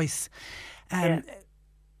your voice.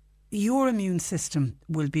 Your immune system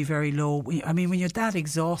will be very low. I mean, when you're that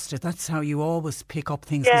exhausted, that's how you always pick up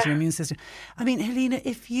things with your immune system. I mean, Helena,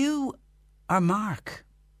 if you or Mark,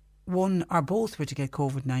 one or both were to get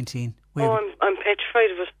COVID-19, I'm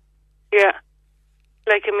petrified of it. Yeah,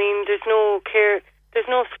 like, I mean, there's no care, there's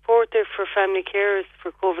no support there for family carers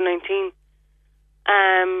for COVID-19.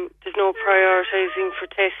 There's no prioritising for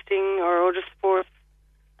testing or other support,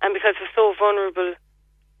 and because we're so vulnerable.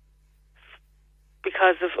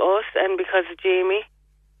 Because of us and because of Jamie,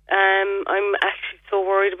 I'm actually so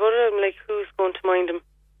worried about it. I'm like, who's going to mind him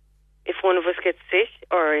if one of us gets sick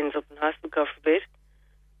or ends up in hospital, God forbid?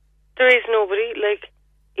 There is nobody. Like,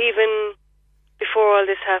 even before all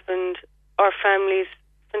this happened, our families,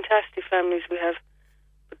 fantastic families we have,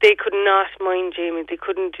 but they could not mind Jamie. They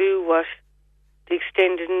couldn't do what the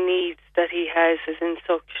extended needs that he has, as in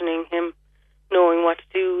suctioning him, knowing what to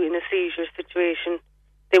do in a seizure situation.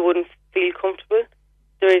 They wouldn't feel comfortable.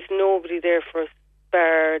 There is nobody there for us,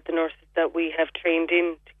 bar the nurses that we have trained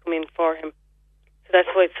in to come in for him. So that's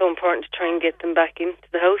why it's so important to try and get them back into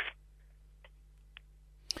the house.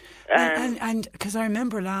 And because I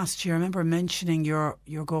remember last year, I remember mentioning you have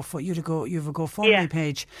a GoFundMe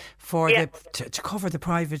page for to cover the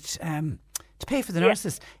private to pay for the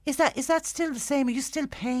nurses. Is that still the same? Are you still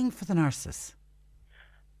paying for the nurses?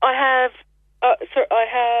 I have, sir. I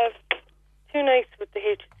have 2 nights with the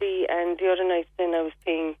HSE, and the other nights then I was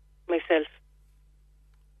paying myself.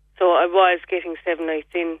 So I was getting 7 nights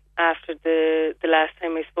in after the last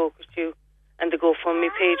time I spoke with you, and the GoFundMe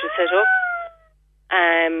page was set up.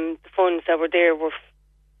 The funds that were there were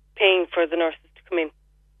paying for the nurses to come in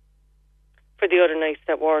for the other nights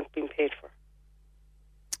that weren't being paid for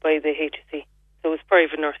by the HSE. So it was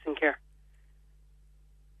private nursing care.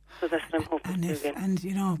 So that's what I'm hoping to do again. And,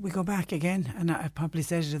 you know, we go back again, and I probably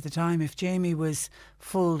said it at the time, if Jamie was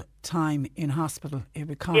full-time in hospital, it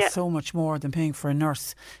would cost so much more than paying for a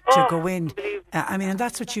nurse to go in. I mean, and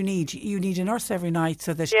that's what you need. You need a nurse every night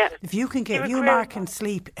so that if you can get, you, Mark, can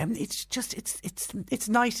sleep, it's just, it's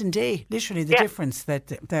night and day, literally, the difference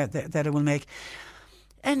that it will make.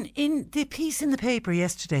 And in the piece in the paper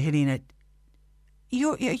yesterday, Helena,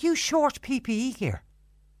 are you short PPE gear?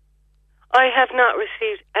 I have not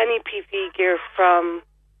received any PPE gear from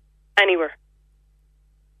anywhere.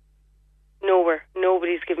 Nowhere.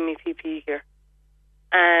 Nobody's given me PPE gear.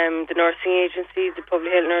 The nursing agency, the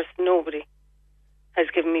public health nurse, nobody has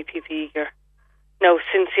given me PPE gear. Now,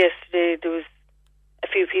 since yesterday, there was a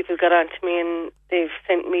few people got on to me and they've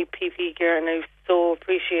sent me PPE gear, and I'm so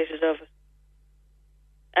appreciative of it.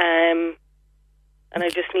 And I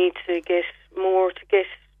just need to get more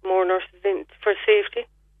nurses in for safety.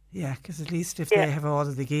 Yeah, because at least if they have all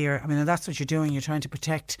of the gear, I mean, and that's what you're doing. You're trying to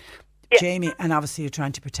protect Jamie, and obviously you're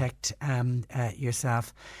trying to protect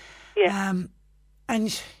yourself. Yeah.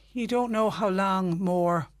 And you don't know how long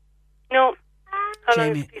more. No. How Jamie,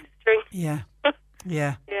 long is a piece of string? Yeah.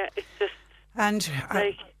 Yeah, it's just. And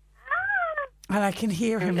I can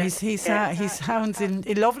hear him. He sounds in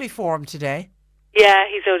lovely form today. Yeah,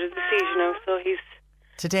 he's out of the seizure now, so he's.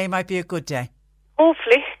 Today might be a good day.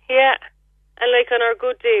 Hopefully, yeah. And like on our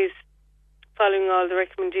good days, following all the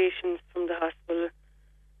recommendations from the hospital,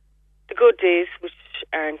 the good days, which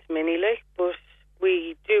aren't many, but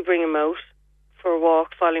we do bring him out for a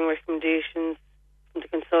walk following recommendations from the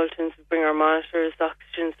consultants. We bring our monitors,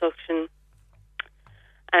 oxygen, suction,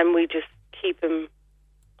 and we just keep him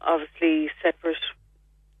obviously separate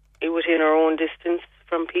within our own distance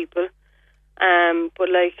from people. But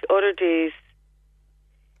like other days,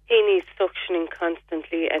 he needs suctioning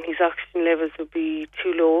constantly, and his oxygen levels would be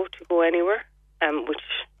too low to go anywhere. Which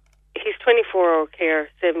he's 24-hour care,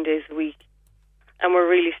 7 days a week, and we're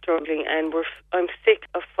really struggling. And I'm sick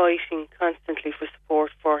of fighting constantly for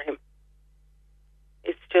support for him.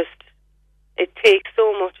 It's just, it takes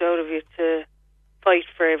so much out of you to fight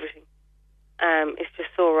for everything. It's just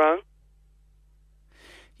so wrong.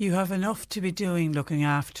 You have enough to be doing looking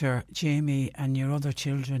after Jamie and your other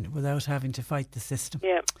children without having to fight the system.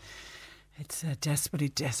 Yeah. It's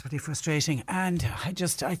desperately frustrating. And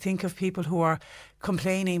I think of people who are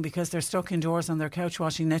complaining because they're stuck indoors on their couch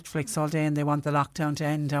watching Netflix all day and they want the lockdown to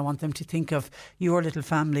end. I want them to think of your little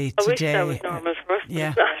family today. I wish that was normal for us.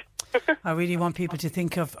 Yeah. I really want people to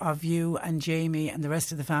think of you and Jamie and the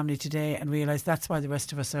rest of the family today and realise that's why the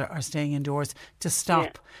rest of us are staying indoors, to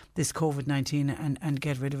stop this COVID-19 and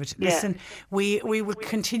get rid of it. Yeah. Listen, we will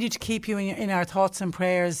continue to keep you in our thoughts and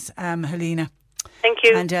prayers, Helena. Thank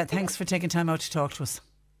you. And thanks for taking time out to talk to us.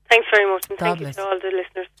 Thanks very much, and thank you to all the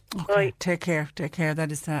listeners. Okay, take care.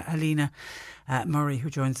 That is Helena Murray, who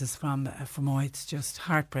joins us from Moy. It's just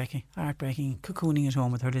heartbreaking, cocooning at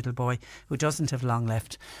home with her little boy who doesn't have long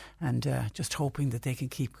left, and just hoping that they can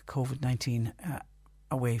keep COVID-19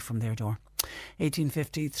 away from their door.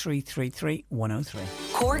 1850 333 103.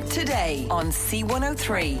 Cork Today on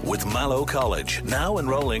C103. With Mallow College, now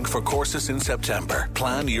enrolling for courses in September.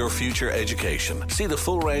 Plan your future education. See the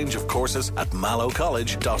full range of courses at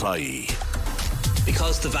mallowcollege.ie.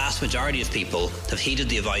 Because the vast majority of people have heeded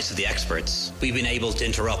the advice of the experts, we've been able to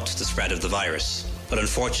interrupt the spread of the virus. But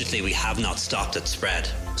unfortunately, we have not stopped its spread.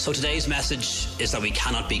 So today's message is that we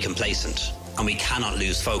cannot be complacent and we cannot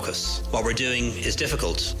lose focus. What we're doing is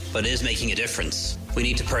difficult, but it is making a difference. We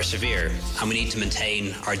need to persevere and we need to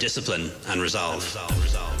maintain our discipline and resolve.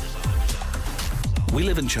 We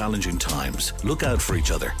live in challenging times. Look out for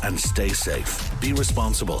each other and stay safe. Be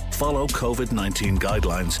responsible. Follow COVID-19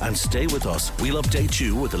 guidelines and stay with us. We'll update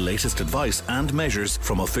you with the latest advice and measures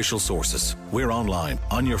from official sources. We're online,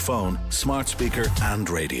 on your phone, smart speaker and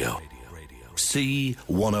radio.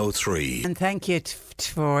 C103. And thank you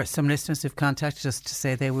for some listeners who've contacted us to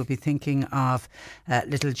say they will be thinking of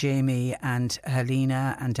little Jamie and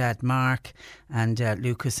Helena and Dad Mark and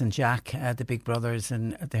Lucas and Jack, the big brothers,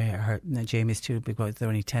 and Jamie's two big brothers. They're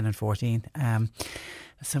only 10 and 14.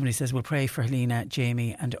 Somebody says, we'll pray for Helena,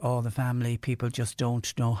 Jamie and all the family. People just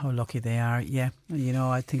don't know how lucky they are. Yeah,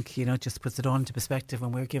 I think, it just puts it all into perspective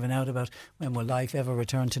when we're giving out about when will life ever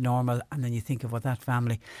return to normal, and then you think of what that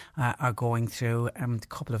family are going through. A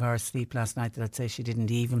couple of hours sleep last night that I'd say she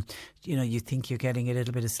didn't even, you think you're getting a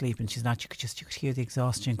little bit of sleep and she's not. You could hear the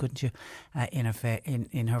exhaustion, couldn't you,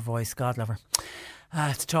 in her voice. God love her.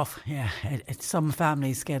 It's tough, yeah. Some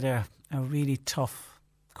families get a really tough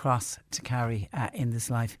cross to carry in this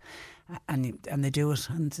life, and they do it,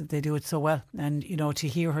 and they do it so well. And to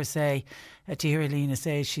hear her say, to hear Helena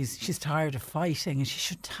say she's tired of fighting, and she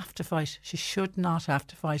shouldn't have to fight. She should not have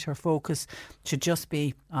to fight. Her focus should just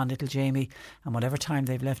be on little Jamie and whatever time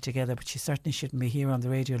they've left together. But she certainly shouldn't be here on the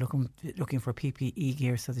radio looking for PPE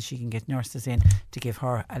gear so that she can get nurses in to give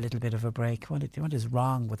her a little bit of a break. What is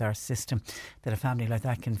wrong with our system that a family like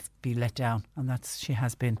that can be let down? And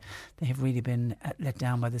they have really been let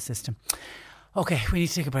down by the system. Okay, we need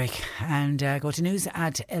to take a break and go to news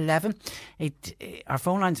at 11. Our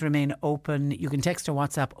phone lines remain open. You can text or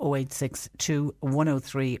WhatsApp 0862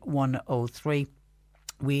 103 103.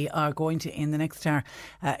 We are going to, in the next hour,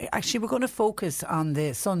 we're going to focus on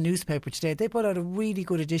the Sun newspaper today. They put out a really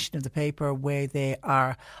good edition of the paper where they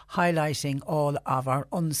are highlighting all of our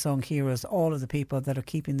unsung heroes, all of the people that are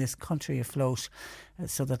keeping this country afloat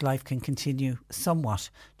so that life can continue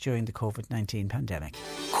somewhat during the COVID-19 pandemic.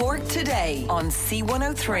 Cork Today on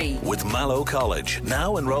C103. With Mallow College,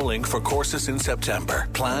 now enrolling for courses in September.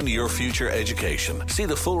 Plan your future education. See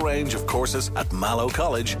the full range of courses at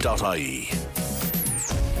mallowcollege.ie.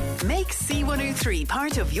 Make C103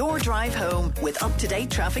 part of your drive home with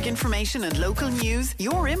up-to-date traffic information and local news,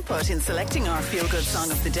 your input in selecting our feel-good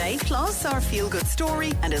song of the day, plus our feel-good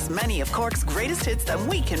story, and as many of Cork's greatest hits that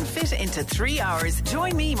we can fit into 3 hours.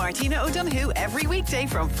 Join me, Martina O'Donoghue, every weekday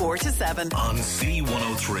from 4 to 7 on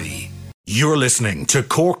C103. You're listening to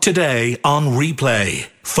Cork Today on replay.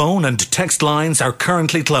 Phone and text lines are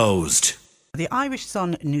currently closed. The Irish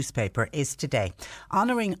Sun newspaper is today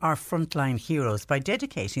honouring our frontline heroes by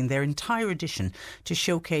dedicating their entire edition to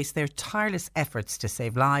showcase their tireless efforts to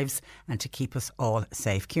save lives and to keep us all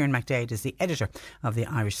safe. Kieran McDade is the editor of the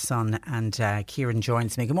Irish Sun, and Kieran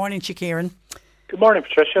joins me. Good morning to you, Kieran. Good morning,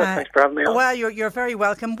 Patricia. Thanks for having me on. Well, you're very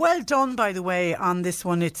welcome. Well done, by the way, on this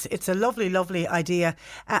one. It's a lovely, lovely idea.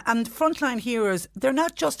 And frontline heroes, they're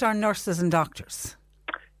not just our nurses and doctors.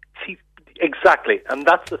 Exactly, and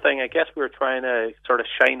that's the thing. I guess we're trying to sort of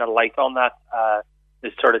shine a light on that,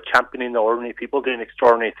 is sort of championing the ordinary people doing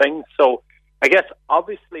extraordinary things. So I guess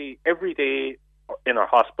obviously every day in our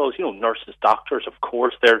hospitals, nurses, doctors, of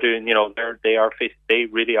course, they're doing, they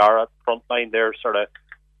really are at the front line. They're sort of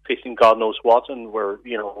facing God knows what, and we're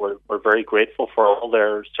very grateful for all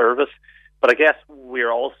their service. But I guess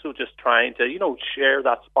we're also just trying to, share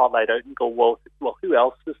that spotlight out and go, well, who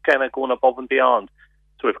else is kind of going above and beyond?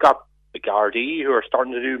 So we've got the Gardaí who are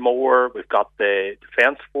starting to do more. We've got the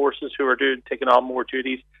Defence Forces who are taking on more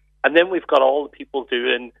duties. And then we've got all the people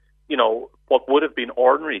doing, what would have been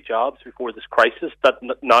ordinary jobs before this crisis that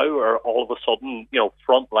now are all of a sudden,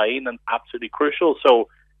 front line and absolutely crucial. So,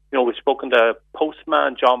 we've spoken to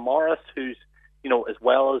postman John Morris, who's, as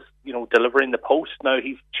well as, delivering the post, now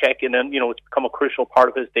he's checking in, it's become a crucial part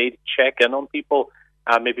of his day to check in on people,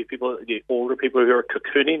 maybe the older people who are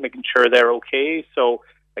cocooning, making sure they're okay. So,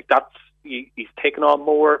 that's he's taken on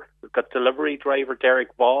more. We've got delivery driver Derek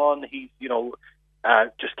Vaughan. He's,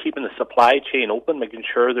 just keeping the supply chain open, making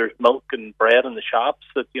sure there's milk and bread in the shops.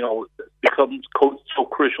 That becomes so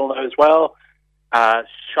crucial now as well.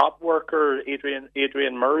 Shop worker Adrian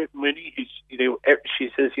Mooney. She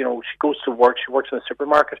says she goes to work. She works in a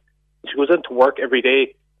supermarket. She goes into work every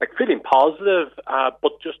day, like feeling positive,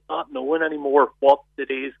 but just not knowing anymore what the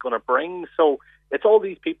day is going to bring. So it's all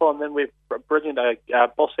these people, and then we've brilliant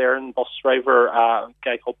bus driver, a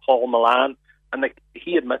guy called Paul Milan. And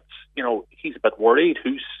he admits, he's a bit worried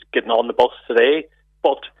who's getting on the bus today,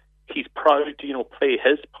 but he's proud to, play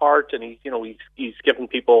his part, and he's giving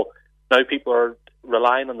people. Now people are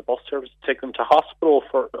relying on the bus service to take them to hospitals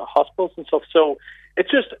and stuff. So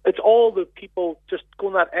it's all the people just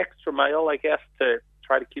going that extra mile, I guess, to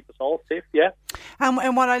try to keep us all safe. Yeah.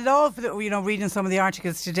 And what I love, reading some of the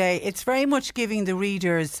articles today, it's very much giving the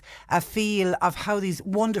readers a feel of how these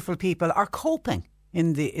wonderful people are coping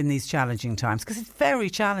in these challenging times, because it's very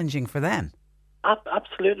challenging for them.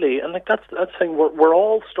 Absolutely, and that's the thing. We're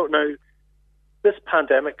all starting now. This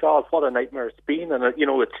pandemic, God, what a nightmare it's been, and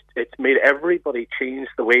it's made everybody change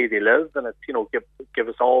the way they live, and it's give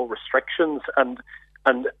us all restrictions, and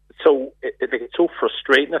so it's so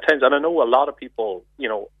frustrating at times. And I know a lot of people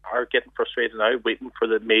are getting frustrated now, waiting for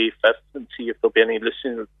the May 5th and see if there'll be any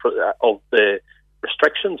loosening of the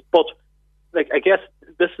restrictions, but. I guess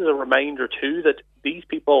this is a reminder too that these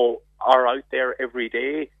people are out there every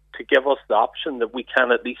day to give us the option that we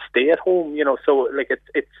can at least stay at home. So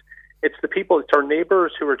it's the people, it's our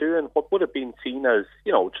neighbours who are doing what would have been seen as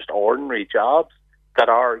just ordinary jobs that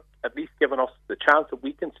are at least giving us the chance that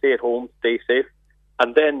we can stay at home, stay safe,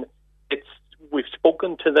 and then we've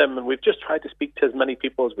spoken to them and we've just tried to speak to as many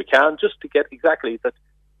people as we can just to get exactly that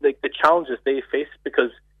the challenges they face,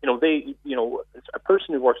 because. A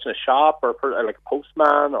person who works in a shop, or like a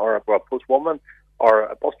postman, or a postwoman, or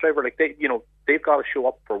a bus driver, they've got to show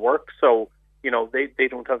up for work. So they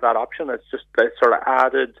don't have that option. It's just the sort of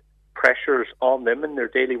added pressures on them in their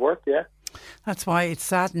daily work. Yeah. That's why it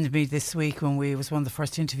saddened me this week when it was one of the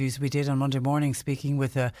first interviews we did on Monday morning, speaking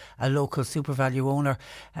with a local SuperValu owner,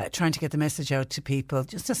 trying to get the message out to people,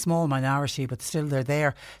 just a small minority, but still they're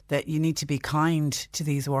there, that you need to be kind to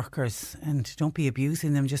these workers and don't be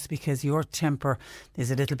abusing them just because your temper is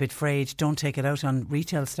a little bit frayed. Don't take it out on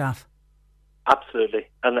retail staff. Absolutely.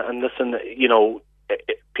 And listen,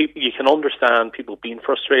 people, you can understand people being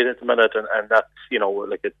frustrated at the minute, and that's,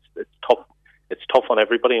 it's tough. It's tough on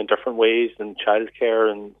everybody in different ways, in childcare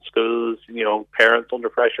and schools, parents under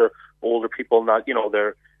pressure, older people not,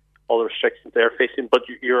 they're all the restrictions they're facing. But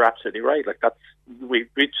you're absolutely right. We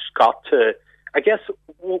just got to, I guess,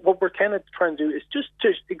 what we're kind of trying to do is just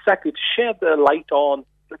to shed the light on,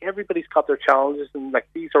 everybody's got their challenges, and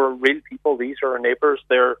these are real people. These are our neighbours.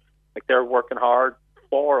 They're working hard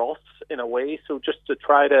for us in a way. So just to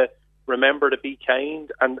try to remember to be kind,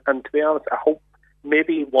 and to be honest, I hope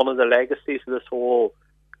maybe one of the legacies of this whole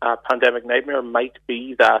pandemic nightmare might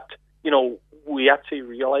be that, we actually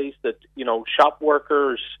realise that, shop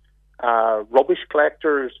workers, rubbish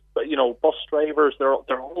collectors, bus drivers, they're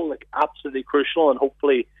all absolutely crucial, and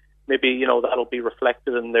hopefully maybe, that'll be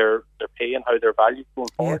reflected in their pay and how they're valued going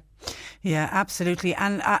forward. Yeah, absolutely.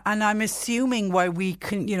 And I'm assuming why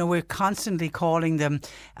we're constantly calling them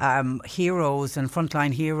heroes and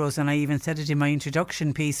frontline heroes, and I even said it in my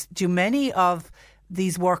introduction piece. Do many of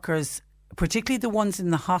these workers, particularly the ones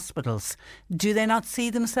in the hospitals, do they not see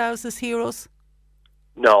themselves as heroes?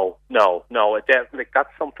 No. That's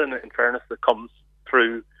something, in fairness, that comes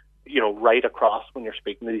through, right across when you're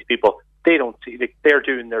speaking to these people. They don't see, they're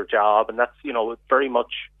doing their job, and that's, very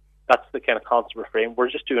much, that's the kind of constant refrain. We're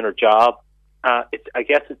just doing our job. I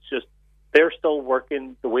guess it's just, they're still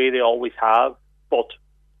working the way they always have, but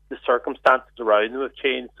the circumstances around them have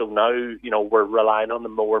changed. So now, we're relying on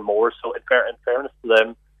them more and more. So in fairness to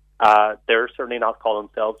them, they're certainly not calling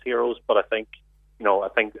themselves heroes, but I think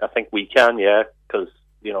we can, yeah, because,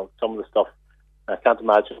 some of the stuff, I can't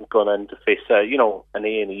imagine going in to face, an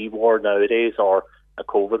A&E ward nowadays, or a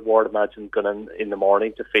COVID ward. Imagine going in the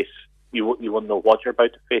morning to face, you wouldn't know what you're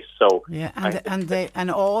about to face. So yeah,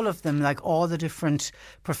 and all of them, like all the different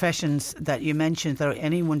professions that you mentioned, that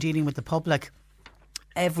anyone dealing with the public,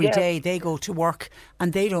 every day they go to work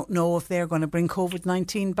and they don't know if they're going to bring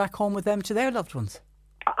COVID-19 back home with them to their loved ones.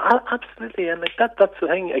 Absolutely, and that's the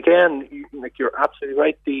thing. Again, you're absolutely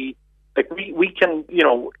right. We can,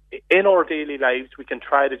 in our daily lives, we can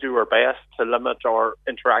try to do our best to limit our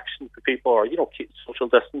interactions with people, or keep social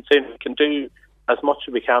distancing. We can do as much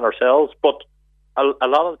as we can ourselves, but a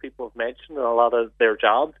lot of the people have mentioned in a lot of their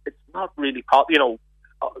jobs, it's not really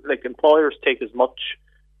employers take as much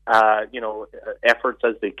efforts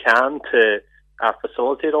as they can to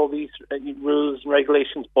facilitate all these rules and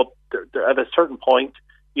regulations. But they're at a certain point,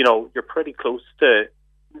 you're pretty close to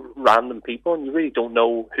random people, and you really don't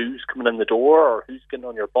know who's coming in the door or who's getting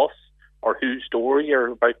on your bus or whose door you're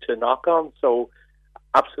about to knock on. So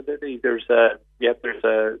absolutely, there's an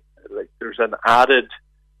added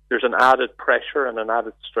pressure and an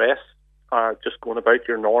added stress just going about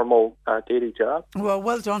your normal daily job.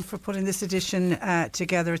 Well done for putting this edition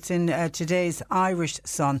together. It's in today's Irish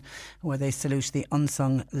Sun, where they salute the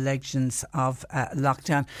unsung legends of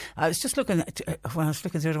lockdown. I was just looking when I was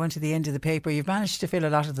flicking through it, I went to the end of the paper. You've managed to fill a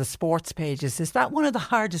lot of the sports pages. Is that one of the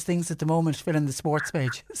hardest things at the moment, filling the sports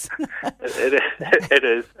pages? It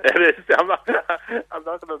is. I'm not going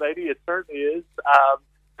to lie to you. It certainly is.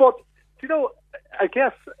 But I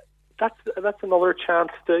guess that's another chance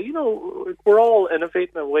to, we're all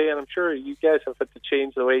innovating in a way, and I'm sure you guys have had to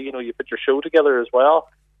change the way, you put your show together as well.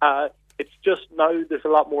 It's just now there's a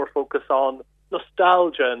lot more focus on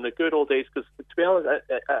nostalgia and the good old days, because to be honest,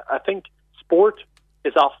 I think sport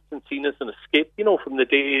is often seen as an escape, from the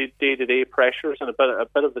day-to-day pressures, and a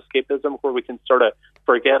bit of escapism where we can sort of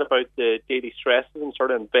forget about the daily stresses and sort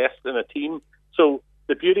of invest in a team. So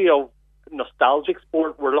the beauty of nostalgic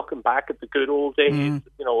sport, we're looking back at the good old days,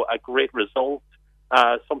 a great result.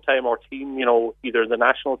 Sometime our team, either the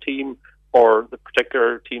national team or the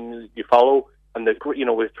particular team you follow, and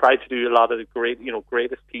we've tried to do a lot of the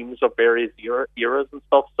greatest teams of various eras and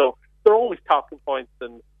stuff. So they're always talking points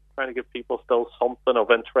and trying to give people still something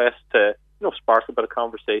of interest to, spark a bit of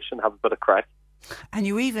conversation, have a bit of crack. And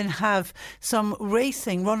you even have some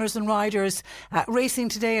racing runners and riders racing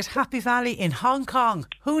today at Happy Valley in Hong Kong.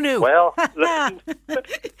 Who knew? Well, listen,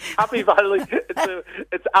 Happy Valley,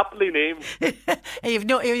 it's aptly named.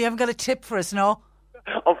 You haven't got a tip for us, no?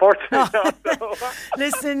 Unfortunately, no.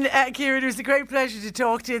 Listen, Kieran, it was a great pleasure to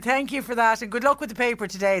talk to you. Thank you for that, and good luck with the paper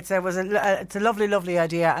today. It's a lovely, lovely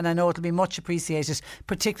idea, and I know it'll be much appreciated,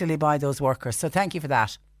 particularly by those workers. So thank you for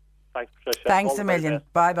that. Thanks, Patricia. Thanks a million.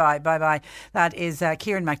 Bye-bye. That is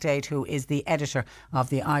Kieran McDade, who is the editor of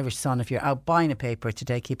the Irish Sun. If you're out buying a paper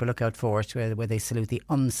today, keep a lookout for it, where they salute the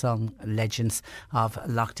unsung legends of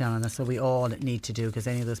lockdown. And that's what we all need to do, because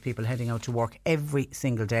any of those people heading out to work every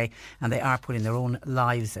single day, and they are putting their own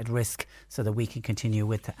lives at risk so that we can continue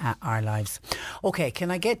with our lives. OK,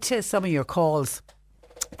 can I get to some of your calls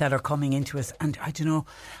that are coming into us? And I don't know,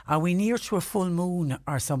 are we near to a full moon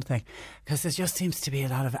or something? Because there just seems to be a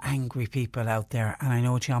lot of angry people out there, and I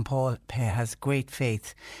know John Paul has great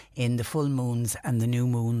faith in the full moons and the new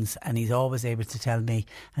moons, and he's always able to tell me,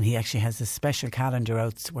 and he actually has a special calendar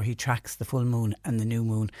out where he tracks the full moon and the new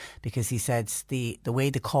moon, because he says the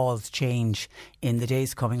way the calls change in the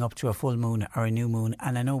days coming up to a full moon or a new moon.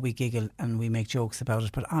 And I know we giggle and we make jokes about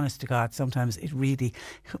it, but honest to God, sometimes it really,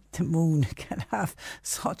 the moon can have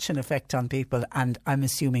such an effect on people, and I'm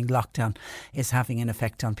assuming lockdown is having an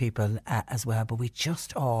effect on people as well. But we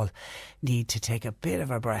just all need to take a bit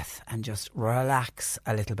of a breath and just relax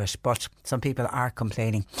a little bit. But some people are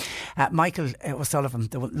complaining. Michael O'Sullivan,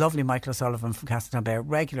 the lovely Michael O'Sullivan from Castletownbere,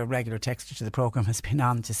 regular texter to the programme, has been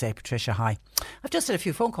on to say, Patricia, hi. I've just had a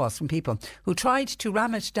few phone calls from people who tried to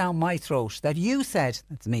ram it down my throat that you said,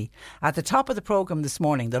 that's me, at the top of the programme this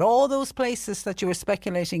morning, that all those places that you were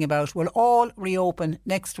speculating about will all reopen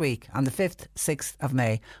next week on the 5th, 6th of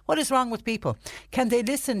May. What is wrong with people? Can they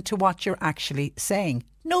listen to what you're actually saying?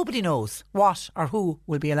 Nobody knows what or who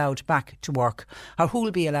will be allowed back to work, or who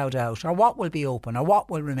will be allowed out, or what will be open, or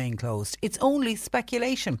what will remain closed. It's only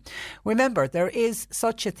speculation. Remember, there is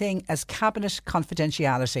such a thing as cabinet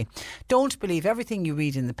confidentiality. Don't believe everything you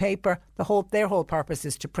read in the paper. Their whole purpose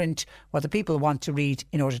is to print what the people want to read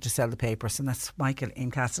in order to sell the papers. And that's Michael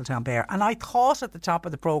in Castletownbere. And I thought at the top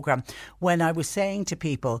of the programme, when I was saying to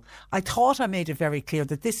people, I thought I made it very clear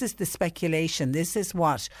that this is the speculation. This is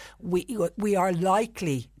what we are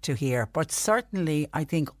likely to hear. But certainly I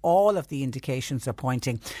think all of the indications are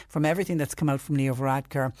pointing, from everything that's come out from Leo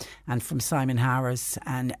Varadkar and from Simon Harris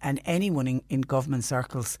and anyone in government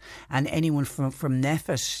circles, and anyone from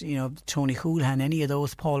NEFIT, Tony Houlihan, any of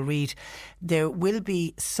those, Paul Reid, there will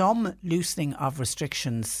be some loosening of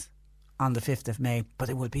restrictions on the 5th of May, but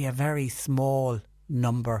it will be a very small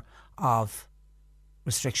number of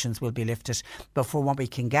restrictions will be lifted. But for what we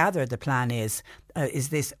can gather, the plan is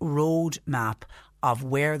this roadmap of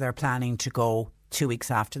where they're planning to go 2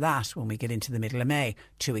 weeks after that, when we get into the middle of May,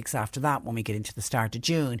 2 weeks after that, when we get into the start of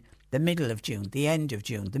June, the middle of June, the end of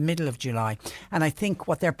June, the middle of July. And I think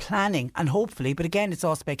what they're planning, and hopefully, but again, it's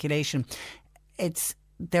all speculation, it's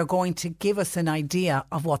they're going to give us an idea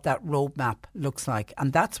of what that roadmap looks like.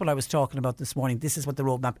 And that's what I was talking about this morning. This is what the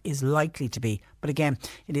roadmap is likely to be. But again,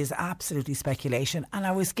 it is absolutely speculation. And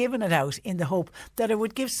I was giving it out in the hope that it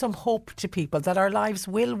would give some hope to people that our lives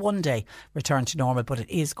will one day return to normal, but it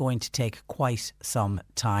is going to take quite some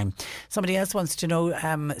time. Somebody else wants to know,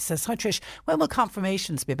 says, hi Trish, when will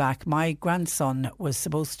confirmations be back? My grandson was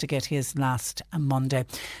supposed to get his last Monday.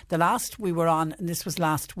 The last we were on, and this was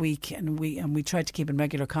last week, and we tried to keep in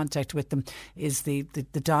regular contact with them, is the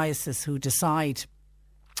diocese who decide,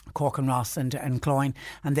 Cork and Ross and Cloyne,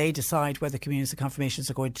 and they decide whether communions and confirmations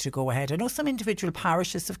are going to go ahead. I know some individual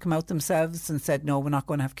parishes have come out themselves and said, no, we're not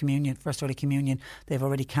going to have communion, First Holy Communion. They've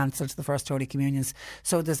already cancelled the First Holy Communions.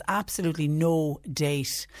 So there's absolutely no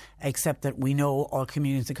date, except that we know all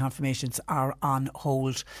communions and confirmations are on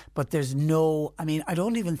hold. But there's no, I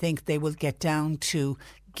don't even think they will get down to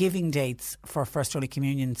giving dates for First Holy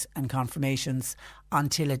Communions and confirmations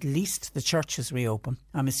until at least the churches reopen.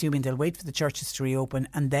 I'm assuming they'll wait for the churches to reopen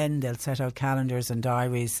and then they'll set out calendars and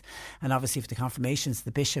diaries. And obviously for the confirmations,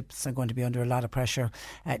 the bishops are going to be under a lot of pressure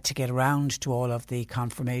to get around to all of the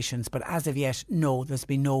confirmations. But as of yet, no, there's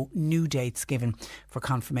been no new dates given for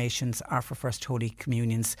confirmations or for First Holy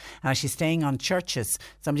Communions. And actually staying on churches,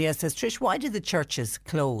 somebody else says, Trish, why did the churches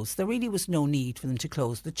close? There really was no need for them to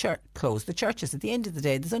close the churches. At the end of the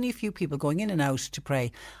day, there's only a few people going in and out to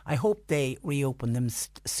pray. I hope they reopen them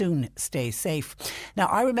soon. Stay safe. Now,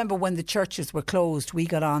 I remember when the churches were closed, we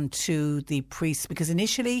got on to the priests, because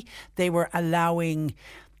initially they were allowing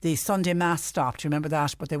the Sunday Mass stopped, remember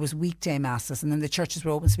that, but there was weekday Masses, and then the churches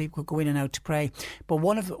were open so people could go in and out to pray.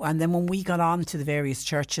 And then when we got on to the various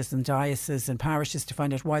churches and dioceses and parishes to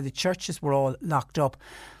find out why the churches were all locked up,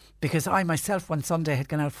 because I myself one Sunday had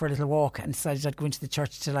gone out for a little walk and decided I'd go into the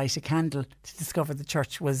church to light a candle to discover the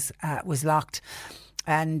church was locked.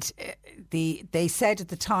 And they said at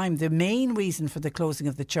the time the main reason for the closing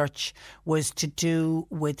of the church was to do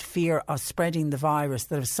with fear of spreading the virus,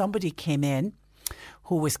 that if somebody came in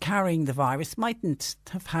who was carrying the virus, mightn't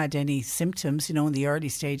have had any symptoms, in the early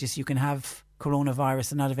stages you can have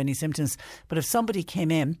coronavirus and not have any symptoms, but if somebody came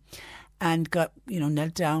in and got,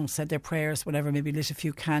 knelt down, said their prayers, whatever, maybe lit a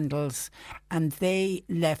few candles, and they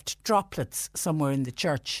left droplets somewhere in the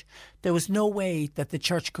church, there was no way that the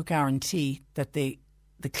church could guarantee that the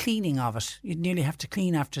cleaning of it, you'd nearly have to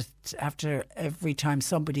clean after every time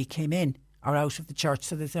somebody came in or out of the church.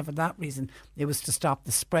 So they said for that reason, it was to stop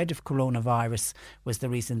the spread of coronavirus, was the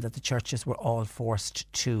reason that the churches were all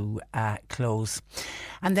forced to close.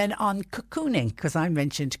 And then on cocooning, because I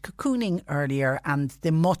mentioned cocooning earlier, and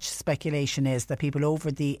the much speculation is that people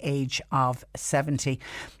over the age of 70,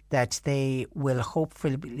 that they will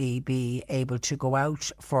hopefully be able to go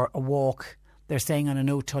out for a walk. They're saying on a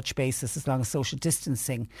no-touch basis as long as social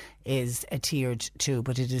distancing is adhered to.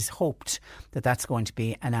 But it is hoped that that's going to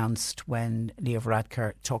be announced when Leo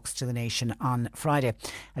Varadkar talks to the nation on Friday.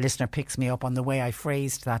 A listener picks me up on the way I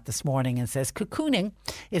phrased that this morning and says, cocooning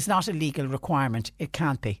is not a legal requirement. It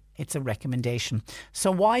can't be. It's a recommendation. So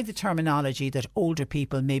why the terminology that older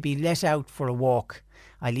people may be let out for a walk?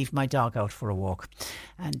 I leave my dog out for a walk.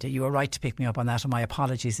 And you were right to pick me up on that. And my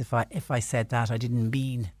apologies if I said that. I didn't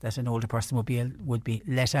mean that an older person would be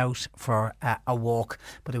let out for a walk,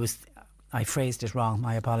 but I phrased it wrong.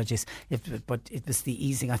 My apologies. But it was the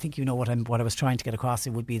easing. I think you know what I was trying to get across.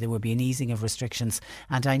 There would be an easing of restrictions.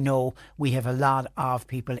 And I know we have a lot of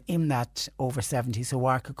people in that over 70s who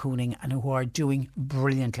are cocooning and who are doing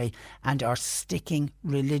brilliantly and are sticking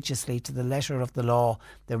religiously to the letter of the law.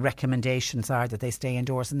 The recommendations are that they stay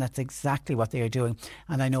indoors, and that's exactly what they are doing.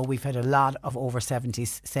 And I know we've had a lot of over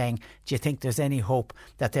 70s saying, do you think there's any hope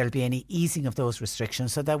that there'll be any easing of those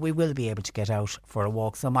restrictions so that we will be able to get out for a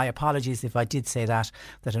walk? So my apologies if I did say that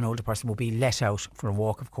an older person will be let out for a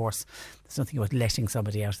walk. Of course, there's nothing about letting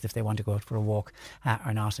somebody out if they want to go out for a walk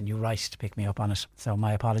or not, and you're right to pick me up on it. So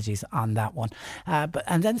my apologies on that one.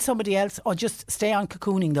 And then somebody else, just stay on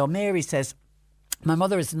cocooning though. Mary says, my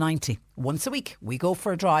mother is 90. Once a week we go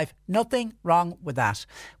for a drive. Nothing wrong with that.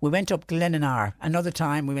 We went up Glenannar. Another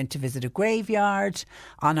time we went to visit a graveyard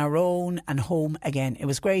on our own and home again. It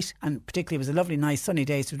was great, and particularly it was a lovely nice sunny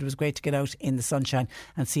day, so it was great to get out in the sunshine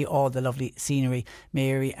and see all the lovely scenery.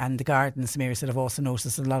 Mary, and the gardens, Mary said, I've also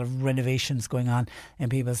noticed a lot of renovations going on in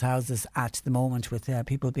people's houses at the moment, with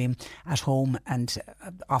people being at home and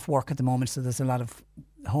off work at the moment, so there's a lot of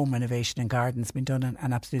home renovation and gardens been done,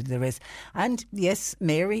 and absolutely there is. And yes,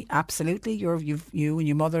 Mary, absolutely, you and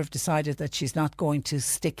your mother have decided that she's not going to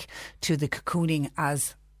stick to the cocooning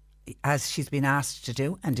as as she's been asked to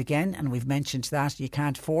do. And again, and we've mentioned that, you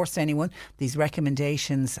can't force anyone. These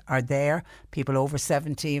recommendations are there. People over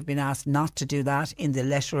 70 have been asked not to do that in the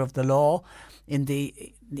letter of the law,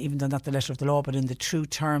 even though not the letter of the law, but in the true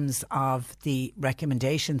terms of the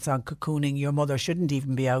recommendations on cocooning. Your mother shouldn't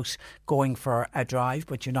even be out going for a drive,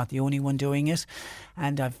 but you're not the only one doing it.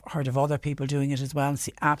 And I've heard of other people doing it as well and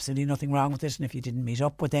see absolutely nothing wrong with it. And if you didn't meet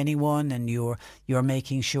up with anyone and you're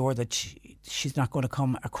making sure that she's not going to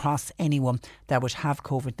come across anyone that would have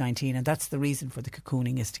COVID-19, and that's the reason for the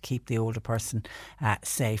cocooning, is to keep the older person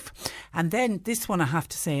safe. And then this one, I have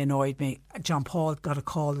to say, annoyed me. John Paul got a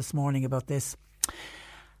call this morning about this.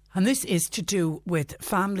 And this is to do with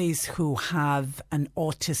families who have an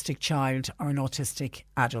autistic child or an autistic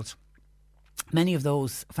adult. Many of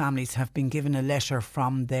those families have been given a letter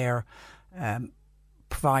from their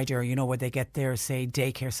provider, you know, where they get their, say,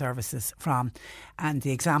 daycare services from. And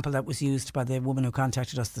the example that was used by the woman who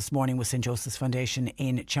contacted us this morning was St Joseph's Foundation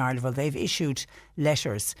in Charleville. They've issued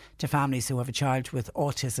letters to families who have a child with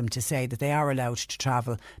autism to say that they are allowed to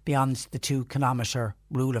travel beyond the 2 kilometre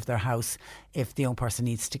rule of their house if the young person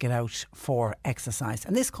needs to get out for exercise.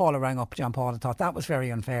 And this caller rang up John Paul and thought that was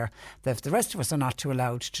very unfair, that if the rest of us are not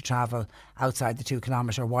allowed to travel outside the 2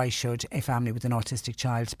 kilometre, why should a family with an autistic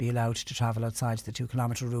child be allowed to travel outside the 2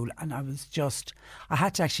 kilometre rule? And I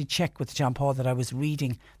had to actually check with John Paul that I was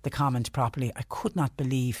reading the comment properly. I could not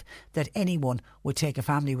believe that anyone would take a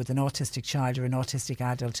family with an autistic child or an autistic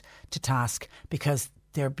adult to task because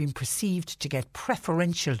they're being perceived to get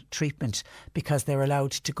preferential treatment because they're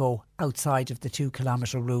allowed to go outside of the 2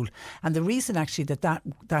 kilometre rule. And the reason actually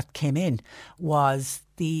that came in was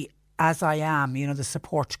the As I Am, you know, the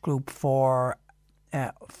support group for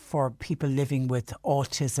people living with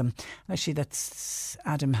autism. Actually, that's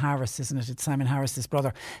Adam Harris, isn't it? It's Simon Harris's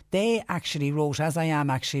brother. They actually wrote, As I Am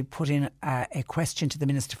actually put in a question to the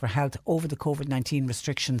Minister for Health over the COVID-19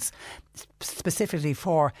 restrictions, specifically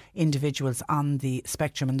for individuals on the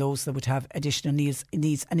spectrum and those that would have additional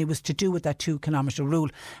needs. And it was to do with that 2 kilometre rule.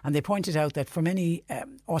 And they pointed out that for many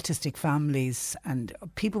autistic families and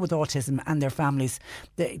people with autism and their families,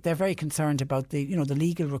 they're very concerned about the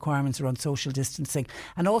legal requirements around social distancing,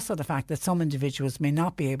 and also the fact that some individuals may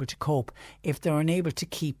not be able to cope if they're unable to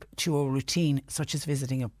keep to a routine such as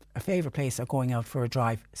visiting a favourite place or going out for a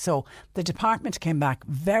drive. So the department came back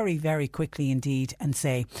very, very quickly indeed and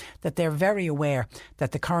say that they're very aware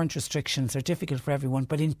that the current restrictions are difficult for everyone,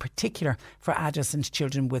 but in particular for adults and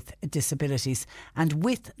children with disabilities. And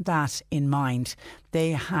with that in mind,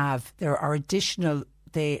 they have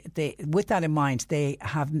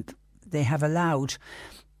allowed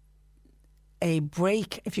a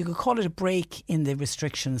break, if you could call it a break in the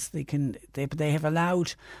restrictions. They have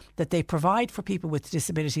allowed that they provide for people with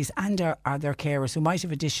disabilities and are their carers who might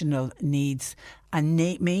have additional needs and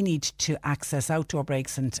may need to access outdoor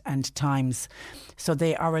breaks and times. So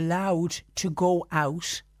they are allowed to go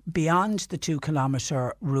out beyond the 2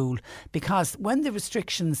 kilometre rule, because when the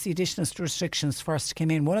additional restrictions first came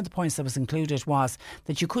in, one of the points that was included was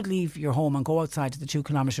that you could leave your home and go outside the 2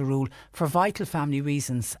 kilometre rule for vital family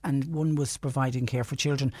reasons, and one was providing care for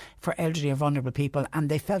children, for elderly and vulnerable people, and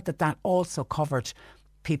they felt that also covered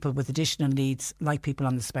people with additional needs, like people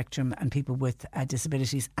on the spectrum and people with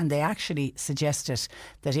disabilities. And they actually suggested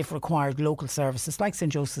that if required, local services like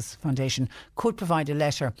St Joseph's Foundation could provide a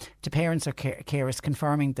letter to parents or carers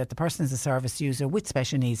confirming that the person is a service user with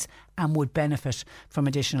special needs and would benefit from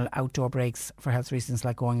additional outdoor breaks for health reasons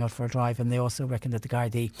like going out for a drive. And they also reckon that the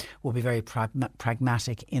Gardaí will be very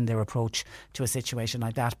pragmatic in their approach to a situation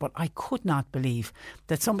like that. But I could not believe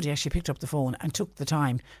that somebody actually picked up the phone and took the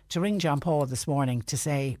time to ring John Paul this morning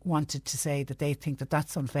to wanted to say that they think that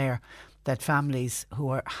that's unfair, that families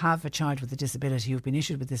who have a child with a disability who've been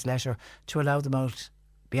issued with this letter to allow them out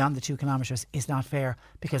beyond the 2 kilometres is not fair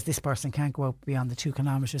because this person can't go out beyond the 2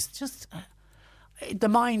 kilometres. Just the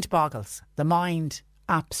mind boggles. The mind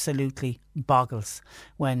absolutely boggles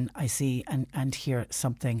when I see and hear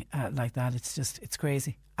something like that. It's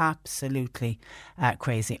crazy. Absolutely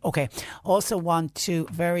crazy. Okay, also want to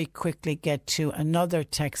very quickly get to another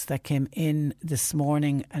text that came in this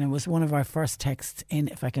morning, and it was one of our first texts in,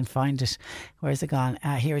 if I can find it. Where's it gone?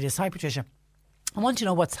 Here it is. Hi Patricia. I want to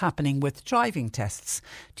know what's happening with driving tests.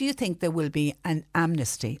 Do you think there will be an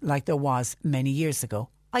amnesty like there was many years ago?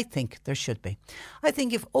 I think there should be. I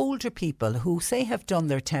think if older people who say have done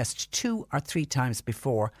their test 2 or 3 times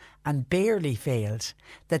before and barely failed,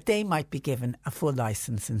 that they might be given a full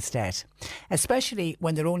licence instead, especially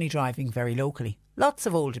when they're only driving very locally. Lots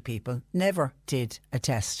of older people never did a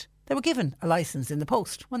test They were given a licence in the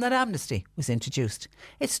post when that amnesty was introduced.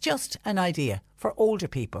 It's just an idea for older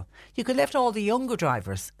people. You could let all the younger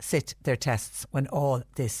drivers sit their tests when all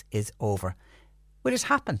this is over. Will it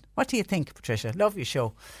happen? What do you think, Patricia? Love your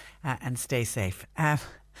show and stay safe.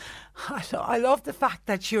 I love the fact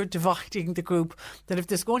that you're dividing the group, that if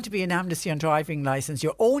there's going to be an amnesty on driving licence,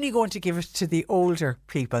 you're only going to give it to the older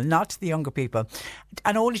people, not to the younger people,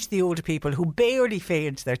 and only to the older people who barely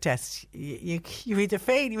failed their tests. You either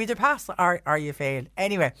fail, you either pass or you fail.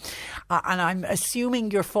 Anyway, and I'm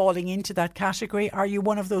assuming you're falling into that category. Are you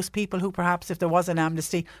one of those people who perhaps, if there was an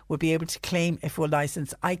amnesty, would be able to claim a full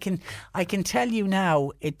licence? I can tell you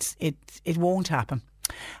now it won't happen.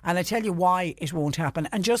 And I tell you why it won't happen.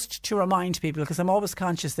 And just to remind people, because I'm always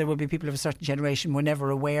conscious there will be people of a certain generation who were never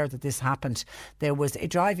aware that this happened. There was a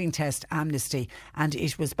driving test amnesty, and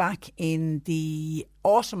it was back in the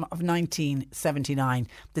autumn of 1979.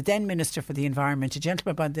 The then Minister for the Environment, a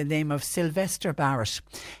gentleman by the name of Sylvester Barrett,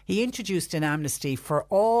 he introduced an amnesty for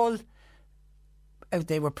all.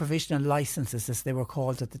 They were provisional licences, as they were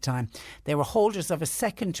called at the time. They were holders of a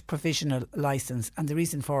second provisional licence, and the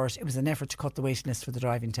reason for it was an effort to cut the waiting list for the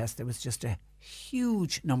driving test. There was just a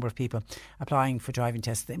huge number of people applying for driving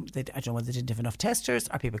tests. I don't know whether they didn't have enough testers,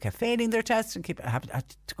 or people kept failing their tests and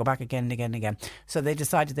had to go back again and again and again. So they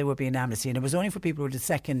decided there would be an amnesty, and it was only for people who did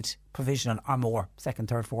second provisional or more, second,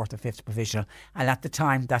 third, fourth or fifth provisional. And at the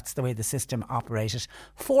time, that's the way the system operated.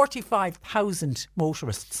 45,000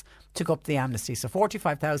 motorists took up the amnesty. So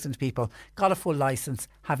 45,000 people got a full licence,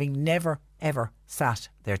 having never ever sat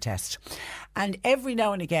their test. And every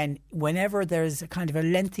now and again, whenever there's a kind of a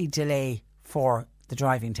lengthy delay for the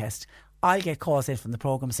driving test, I'll get calls in from the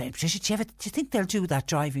programme saying, Patricia, do you think they'll do that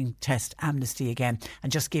driving test amnesty again and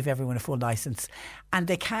just give everyone a full licence? And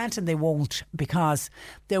they can't and they won't, because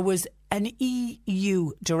there was an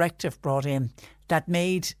EU directive brought in that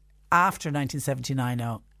made, after 1979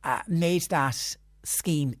 now, made that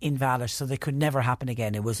scheme invalid, so they could never happen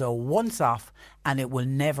again. It was a once off, and it will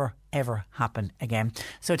never ever happen again.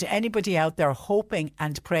 So to anybody out there hoping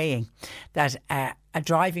and praying that a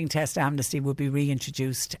driving test amnesty will be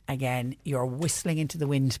reintroduced again, you're whistling into the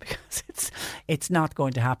wind, because it's not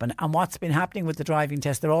going to happen. And what's been happening with the driving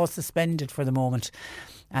test, they're all suspended for the moment.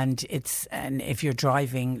 And if your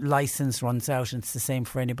driving licence runs out, and it's the same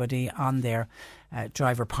for anybody on their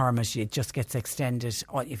driver permit, it just gets extended.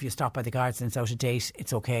 If you stop by the guards and it's out of date,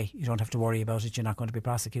 it's okay. You don't have to worry about it. You're not going to be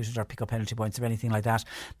prosecuted or pick up penalty points or anything like that,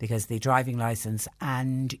 because the driving licence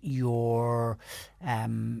and your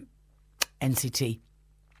NCT,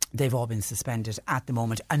 they've all been suspended at the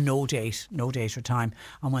moment, and no date or time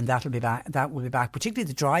on when that will be back, particularly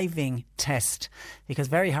the driving test, because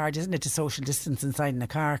very hard, isn't it, to social distance inside in a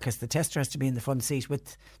car, because the tester has to be in the front seat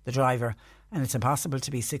with the driver, and it's impossible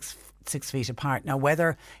to be six feet apart. Now,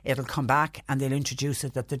 whether it'll come back and they'll introduce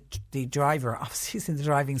it that the driver obviously is in the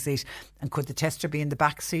driving seat, and could the tester be in the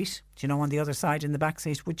back seat, do you know, on the other side in the back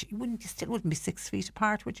seat, you still wouldn't be 6 feet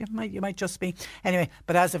apart, would you? You might just be. Anyway,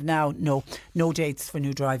 but as of now, no dates for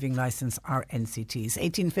new driving licence or NCTs.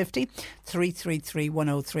 1850 333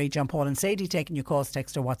 103. John Paul and Sadie taking your calls,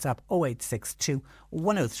 text or WhatsApp 0862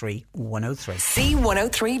 103 103.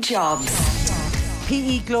 C103 Jobs.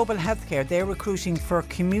 PE Global Healthcare, they're recruiting for a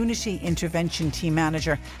community intervention team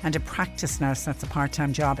manager and a practice nurse. That's a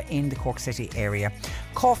part-time job in the Cork City area.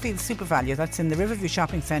 Caulfield SuperValu, that's in the Riverview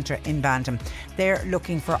Shopping Centre in Bandon. They're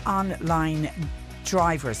looking for online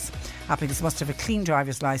drivers. Applicants must have a clean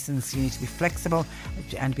driver's licence. You need to be flexible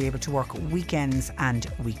and be able to work weekends and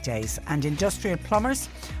weekdays. And industrial plumbers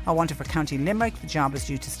are wanted for County Limerick. The job is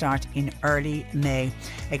due to start in early May.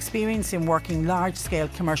 Experience in working large-scale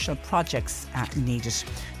commercial projects needed.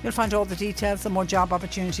 You'll find all the details and more job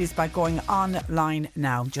opportunities by going online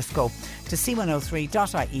now. Just go to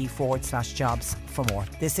c103.ie/jobs for more.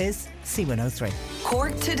 This is C103.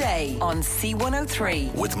 Cork Today on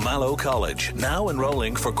C103. With Mallow College, now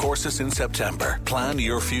enrolling for courses in September. Plan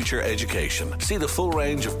your future education. See the full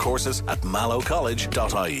range of courses at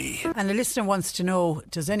mallowcollege.ie. And a listener wants to know,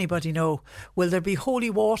 does anybody know, will there be holy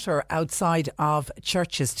water outside of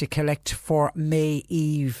churches to collect for May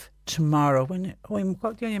Eve tomorrow? May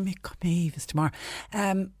Eve is tomorrow.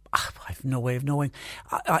 I've no way of knowing.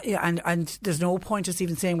 And there's no point us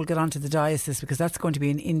even saying we'll get onto the diocese, because that's going to be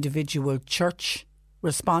an individual church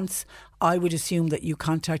response. I would assume that you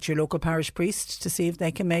contact your local parish priest to see if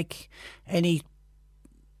they can make any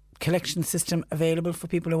collection system available for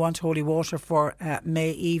people who want holy water for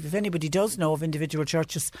May Eve. If anybody does know of individual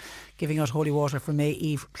churches giving out holy water for May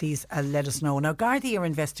Eve, please let us know. Now, Gardaí are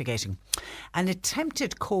investigating an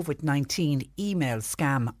attempted COVID-19 email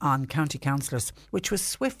scam on county councillors, which was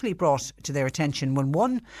swiftly brought to their attention when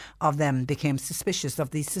one of them became suspicious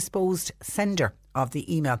of the supposed sender of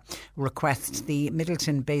the email request. The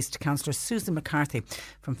Middleton-based councillor Susan McCarthy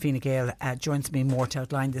from Fine Gael joins me more to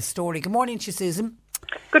outline this story. Good morning to you, Susan.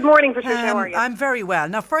 Good morning, Patricia. How are you? I'm very well.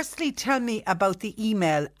 Now, firstly, tell me about the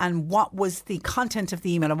email and what was the content of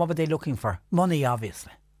the email and what were they looking for? Money,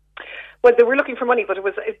 obviously. Well, they were looking for money, but it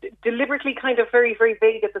was deliberately kind of very, very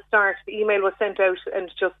vague at the start. The email was sent out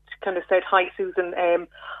and just kind of said, "Hi, Susan,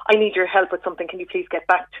 I need your help with something. Can you please get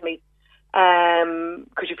back to me?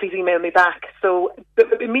 Could you please email me back?" So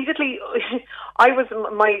immediately,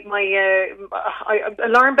 alarm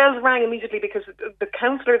bells rang immediately, because the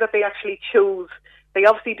councillor that they actually chose, they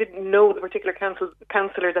obviously didn't know the particular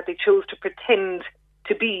councillor that they chose to pretend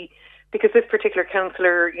to be, because this particular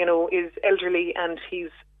councillor, is elderly and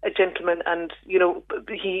he's a gentleman, and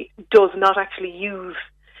he does not actually use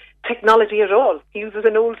technology at all. He uses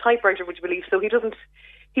an old typewriter, would you believe? So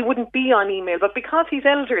he wouldn't be on email, but because he's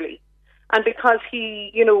elderly, and because he,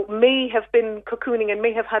 may have been cocooning and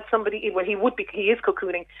may have had somebody, well, he is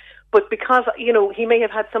cocooning, but because, he may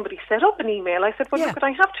have had somebody set up an email, I said, well, look,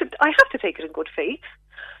 I have to take it in good faith.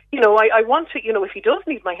 I want to, if he does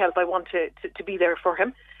need my help, I want to be there for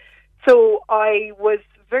him. So I was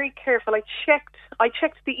very careful. I checked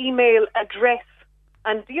the email address,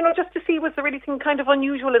 and, just to see was there anything kind of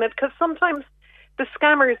unusual in it, because sometimes the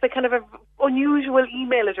scammers, they kind of have unusual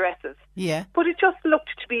email addresses. Yeah. But it just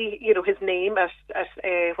looked to be, his name at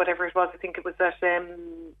whatever it was. I think it was at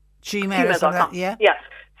gmail.com. Yeah. Yeah.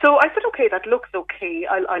 So I said, okay, that looks okay.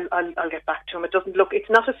 I'll get back to him. It's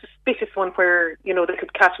not a suspicious one where, they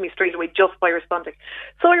could catch me straight away just by responding.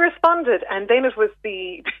 So I responded, and then it was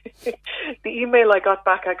the email I got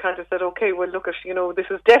back. I kind of said, okay, well, look, this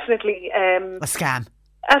is definitely a scam.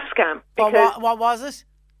 A scam. What was it?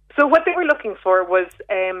 So what they were looking for was,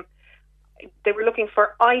 they were looking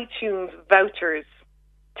for iTunes vouchers,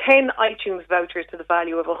 10 iTunes vouchers to the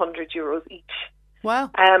value of €100 each.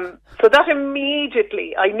 Wow. So that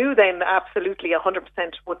immediately, I knew then absolutely 100%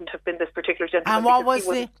 wouldn't have been this particular gentleman. And what was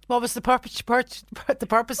the purpose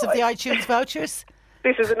of the iTunes vouchers?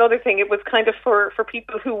 This is another thing. It was kind of for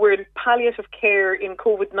people who were in palliative care in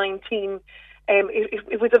COVID-19.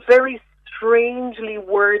 It was a very strangely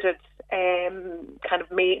worded kind of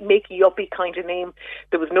makey-uppy kind of name.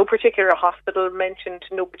 There was no particular hospital mentioned,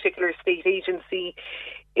 no particular state agency.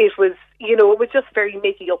 It was, it was just very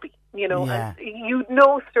makey-uppy, and you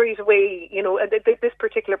know straight away, this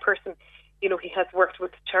particular person, he has worked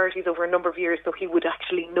with charities over a number of years, so he would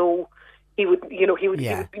actually know, he would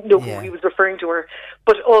know who he was referring to her.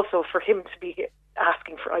 But also for him to be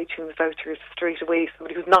asking for iTunes vouchers straight away,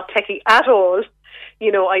 somebody who's not techie at all,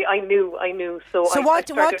 I knew. So what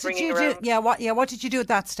did you do? What did you do at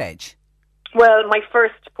that stage? Well, my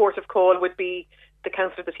first port of call would be the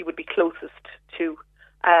councillor that he would be closest to.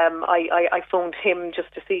 I phoned him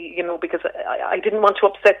just to see, because I didn't want to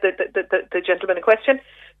upset the gentleman in question.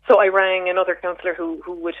 So I rang another councillor who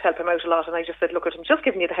would help him out a lot, and I just said, look, I'm just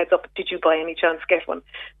giving you the heads up. Did you by any chance get one?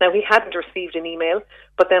 Now, he hadn't received an email,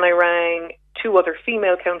 but then I rang 2 other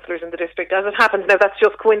female councillors in the district. As it happens, now that's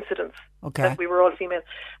just coincidence. Okay. That we were all female.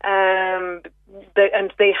 And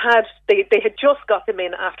they had just got them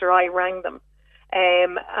in after I rang them.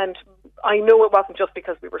 And I know it wasn't just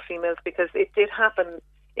because we were females, because it did happen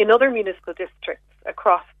in other municipal districts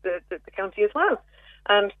across the county as well.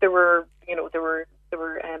 And there were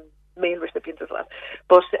male recipients as well.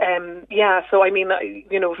 But so I mean,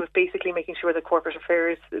 it was basically making sure that corporate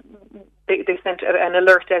affairs, they sent an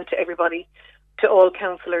alert out to everybody, to all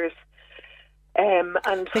councillors.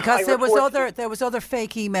 And because there was other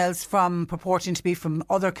fake emails purporting to be from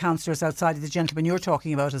other councillors outside of the gentleman you're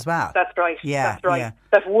talking about as well. That's right. Yeah, that's right. Yeah.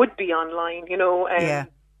 That would be online, yeah.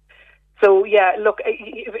 So look,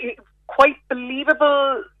 quite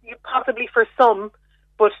believable, possibly for some,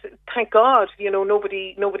 but thank God,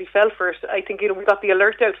 nobody fell for it. I think we got the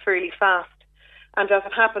alert out fairly fast. And as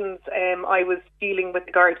it happens, I was dealing with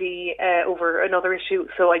the Gardaí over another issue,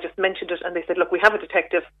 so I just mentioned it, and they said, "Look, we have a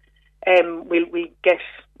detective.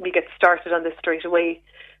 We'll get started on this straight away."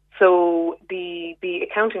 So the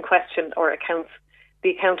account in question, or accounts,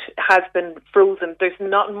 the account has been frozen. There's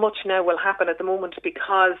not much now will happen at the moment,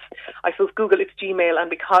 because I suppose Google, it's Gmail, and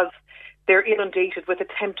because they're inundated with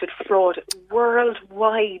attempted fraud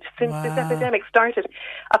worldwide since this epidemic started.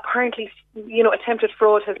 Apparently, attempted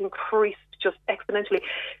fraud has increased just exponentially.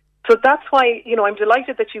 So that's why, I'm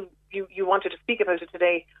delighted that you wanted to speak about it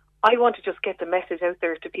today. I want to just get the message out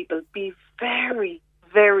there to people. Be very,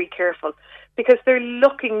 very careful, because they're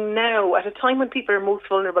looking now at a time when people are most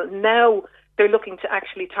vulnerable. Now they're looking to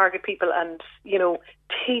actually target people and,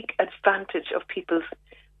 take advantage of people's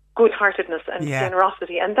good-heartedness and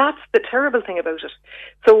generosity. And that's the terrible thing about it.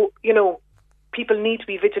 So, people need to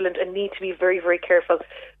be vigilant and need to be very, very careful.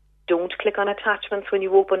 Don't click on attachments when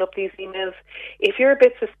you open up these emails. If you're a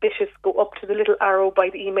bit suspicious, go up to the little arrow by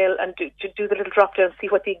the email and do the little drop down, see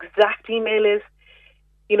what the exact email is.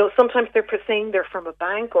 Sometimes they're saying they're from a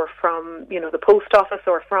bank or from, the post office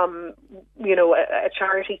or from, a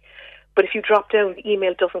charity. But if you drop down, the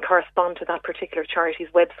email doesn't correspond to that particular charity's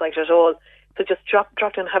website at all. So just drop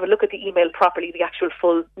down, have a look at the email properly, the actual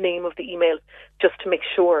full name of the email, just to make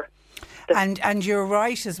sure. And you're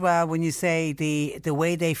right as well when you say the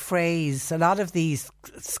way they phrase a lot of these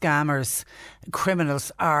scammers,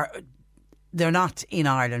 criminals they're not in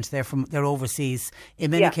Ireland, they're overseas.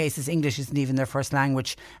 In many cases English isn't even their first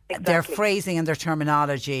language. Exactly. Their phrasing and their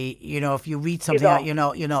terminology, if you read something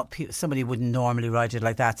out, somebody wouldn't normally write it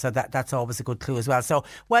like that, so that's always a good clue as well. So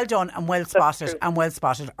well done and well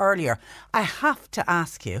spotted earlier. I have to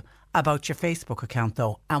ask you about your Facebook account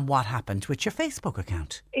though, and what happened with your Facebook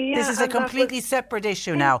account. This is a completely separate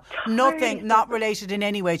issue now. Nothing, not related in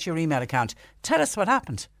any way to your email account. Tell us what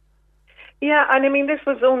happened. Yeah, and this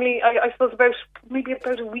was only, I suppose, about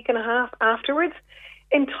a week and a half afterwards.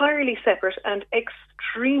 Entirely separate and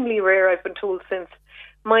extremely rare, I've been told since.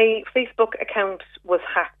 My Facebook account was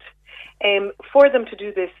hacked. For them to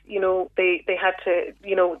do this, they had to.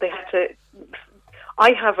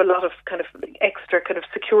 I have a lot of kind of extra kind of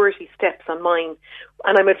security steps on mine,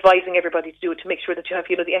 and I'm advising everybody to do it, to make sure that you have,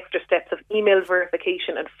 the extra steps of email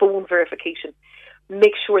verification and phone verification.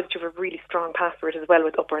 Make sure that you have a really strong password as well,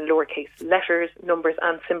 with upper and lowercase letters, numbers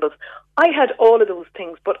and symbols. I had all of those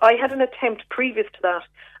things, but I had an attempt previous to that,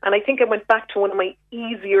 and I think I went back to one of my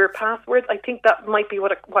easier passwords. I think that might be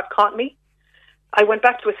what caught me. I went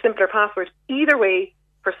back to a simpler password. Either way,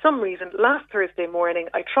 for some reason, last Thursday morning,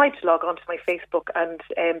 I tried to log on to my Facebook, and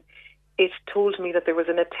it told me that there was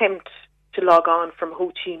an attempt to log on from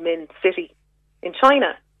Ho Chi Minh City in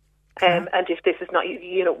China. And if this is not,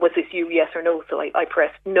 was this you, yes or no? So I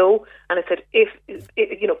pressed no, and it said,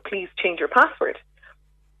 please change your password.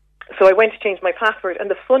 So I went to change my password, and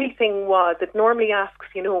the funny thing was, it normally asks,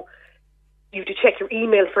 you have to check your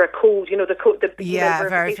email for a code, the code, the email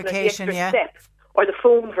verification, the extra step, or the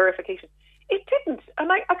phone verification. It didn't,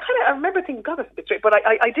 and I remember thinking, God, that's a bit straight, but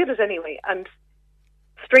I did it anyway, and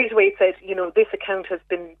straight away it said, this account has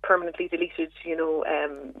been permanently deleted,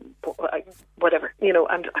 whatever,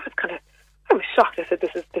 and I was shocked. I said,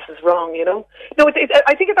 this is wrong, No,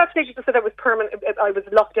 I think at that stage it just said I was I was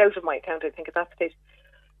locked out of my account, I think, at that stage.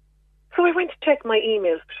 So I went to check my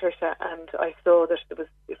emails, Patricia, and I saw that there was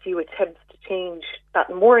a few attempts to change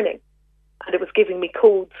that morning, and it was giving me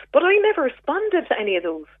codes, but I never responded to any of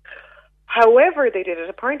those. However they did it,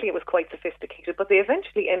 apparently it was quite sophisticated, but they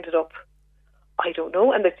eventually ended up, I don't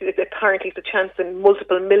know, and apparently it's a chance in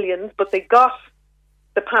multiple millions, but they got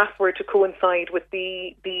the password to coincide with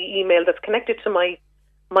the email that's connected to my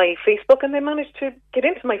Facebook, and they managed to get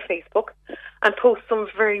into my Facebook and post some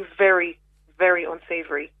very, very, very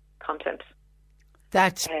unsavoury content.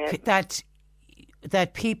 That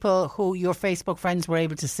people who your Facebook friends were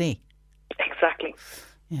able to see. Exactly.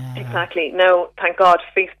 Yeah. Exactly. Now, thank God,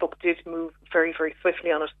 Facebook did move very, very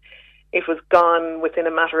swiftly on it. It was gone within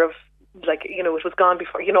a matter of, it was gone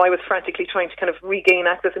before. I was frantically trying to kind of regain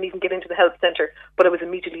access and even get into the help centre, but I was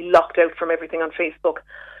immediately locked out from everything on Facebook.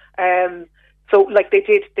 So, they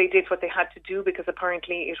did what they had to do, because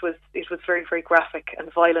apparently it was very, very graphic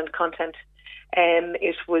and violent content.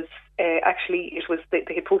 They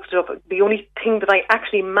had posted up. The only thing that I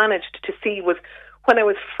actually managed to see was, when I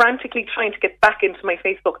was frantically trying to get back into my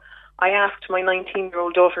Facebook, I asked my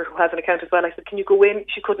 19-year-old daughter, who has an account as well, I said, can you go in?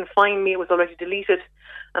 She couldn't find me, it was already deleted.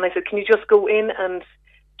 And I said, can you just go in and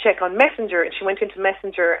check on Messenger? And she went into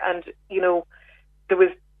Messenger, and, there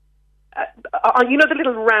was, the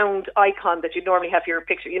little round icon that you normally have your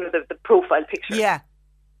picture, the profile picture. Yeah.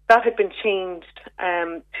 That had been changed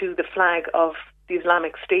to the flag of the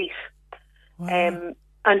Islamic State. Wow.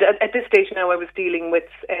 And at this stage now, I was dealing with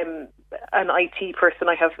an IT person.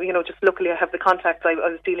 I have, just luckily I have the contacts. I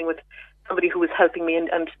was dealing with somebody who was helping me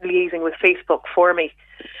and liaising with Facebook for me.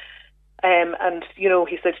 And,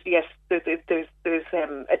 he said, yes, there's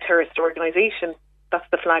a terrorist organisation. That's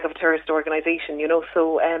the flag of a terrorist organisation,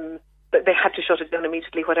 they had to shut it down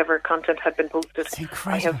immediately, whatever content had been posted. It's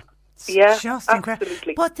incredible. Yeah, just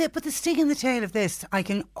absolutely. Incredible. But the sting in the tail of this, I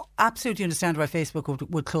can absolutely understand why Facebook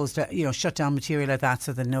would close down, shut down material like that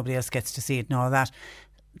so that nobody else gets to see it and all that.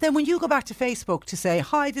 Then when you go back to Facebook to say,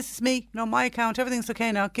 hi, this is me, my account, everything's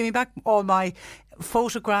okay now, give me back all my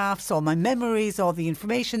photographs, all my memories, all the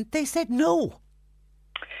information, they said no.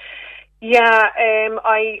 Yeah,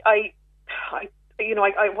 I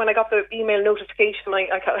when I got the email notification,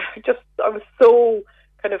 I was so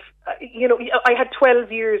kind of, I had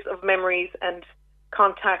 12 years of memories and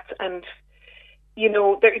contacts, and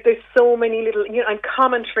there's so many little, and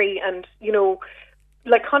commentary, and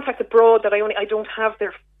like contacts abroad that I don't have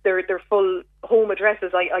their full home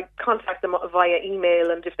addresses. I contact them via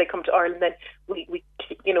email, and if they come to Ireland, then we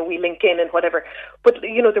link in and whatever. But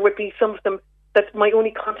there would be some of them that my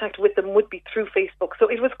only contact with them would be through Facebook. So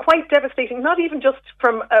it was quite devastating, not even just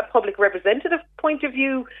from a public representative point of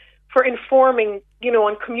view, for informing,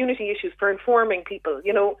 on community issues, for informing people,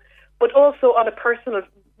 but also on a personal,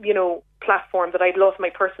 platform, that I'd lost my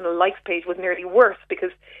personal likes page was nearly worse,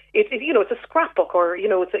 because it's a scrapbook, or,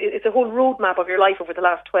 it's a whole roadmap of your life over the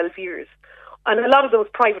last 12 years. And a lot of those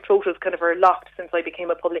private photos kind of are locked since I became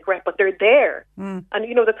a public rep, but they're there. And,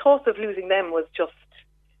 the thought of losing them was just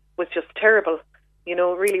terrible,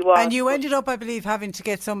 really was. And you ended up, I believe, having to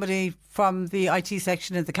get somebody from the IT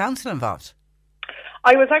section of the council involved.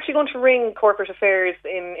 I was actually going to ring Corporate Affairs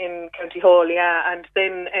in County Hall, and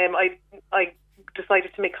then I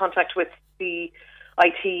decided to make contact with the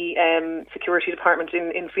IT security department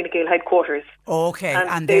in Fine Gael headquarters. Okay,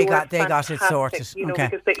 and they got it sorted.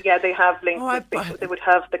 Because they have links. They would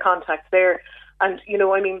have the contacts there. And,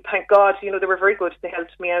 thank God, they were very good. They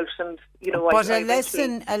helped me out. And, But a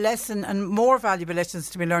lesson and more valuable lessons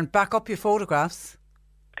to be learned. Back up your photographs.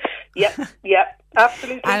 Yeah,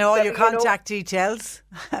 absolutely. And all your contact details.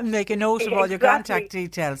 Make a note of all your contact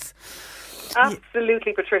details.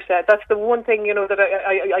 Absolutely, Patricia. That's the one thing, that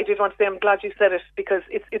I did want to say. I'm glad you said it, because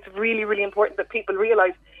it's really, really important that people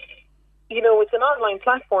realise, it's an online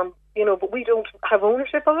platform, but we don't have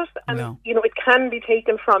ownership of it. And, it can be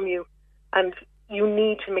taken from you. And you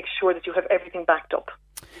need to make sure that you have everything backed up.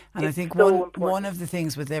 And I think one of the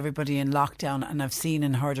things with everybody in lockdown, and I've seen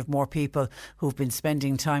and heard of more people who've been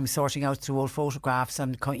spending time sorting out through old photographs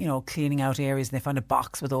and, cleaning out areas, and they found a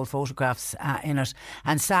box with old photographs in it.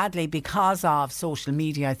 And sadly, because of social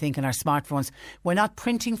media, I think, and our smartphones, we're not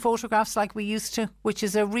printing photographs like we used to, which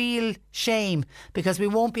is a real shame, because we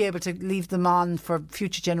won't be able to leave them on for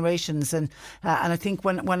future generations. And I think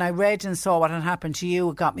when I read and saw what had happened to you,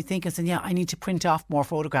 it got me thinking, saying, I need to print off more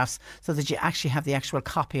photographs so that you actually have the actual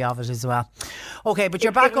copy of it as well. Okay, but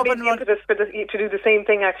you're back up and running. To do the same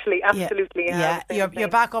thing, actually, absolutely. You're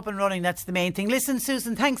back up and running. That's the main thing. Listen,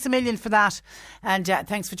 Susan, thanks a million for that, and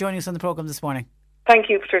thanks for joining us on the programme this morning.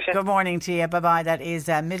 Thank you, Patricia. Good morning to you. Bye-bye. That is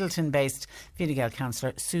Middleton-based Fine Gael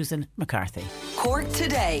councillor Susan McCarthy. Cork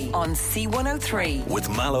Today on C103. With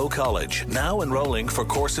Mallow College, now enrolling for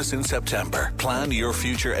courses in September. Plan your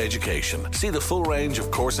future education. See the full range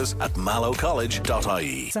of courses at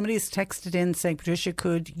mallowcollege.ie. Somebody's texted in saying, Patricia,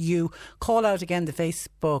 could you call out again the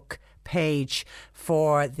Facebook page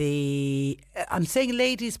for the, I'm saying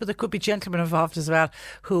ladies, but there could be gentlemen involved as well,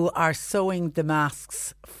 who are sewing the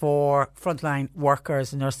masks for frontline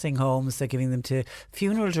workers in nursing homes. They're giving them to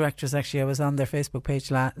funeral directors. Actually, I was on their Facebook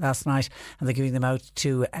page last night, and they're giving them out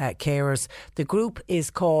to carers. The group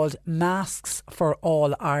is called Masks for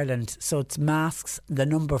All Ireland. So it's masks, the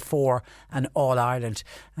number 4, and All Ireland.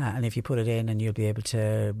 And if you put it in, and you'll be able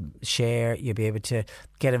to share, you'll be able to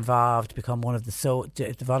get involved, become one of the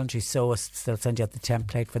voluntary sewists. They'll send you out the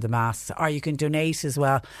template for the masks, or you can donate as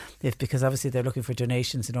well, because obviously they're looking for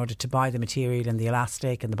donations in order to buy the material and the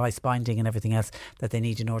elastic and the bice binding and everything else that they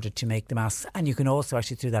need in order to make the masks. And you can also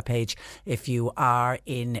actually, through that page, if you are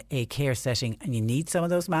in a care setting and you need some of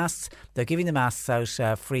those masks, they're giving the masks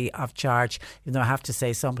out free of charge. Even though I have to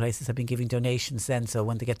say some places have been giving donations then, so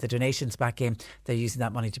when they get the donations back in, they're using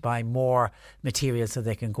that money to buy more material so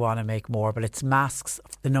they can go on and make more. But it's masks,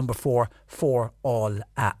 the number 4, for all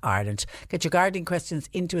Ireland. Get your gardening questions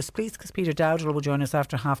into us, please, because Peter Dowdall will join us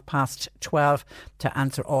after 12:30 to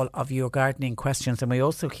answer all of your gardening questions. And we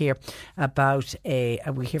also hear about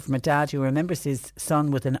we hear from a dad who remembers his son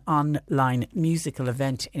with an online musical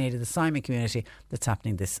event in aid of the Simon community that's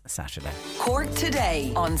happening this Saturday. Cork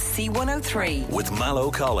Today on C103. With Mallow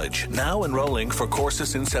College, now enrolling for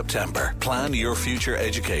courses in September. Plan your future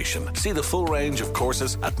education. See the full range of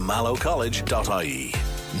courses at mallowcollege.ie.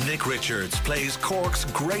 Nick Richards plays Cork's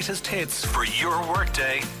greatest hits for your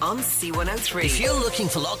workday on C103. If you're looking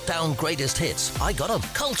for lockdown greatest hits, I got 'em.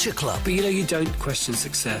 Culture Club. But you don't question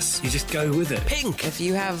success. You just go with it. Pink. If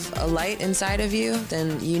you have a light inside of you,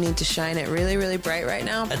 then you need to shine it really, really bright right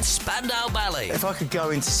now. And Spandau Ballet. If I could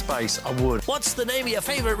go into space, I would. What's the name of your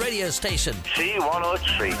favourite radio station?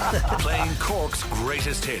 C103. Playing Cork's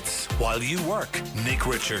greatest hits while you work. Nick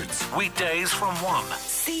Richards. Weekdays from 1.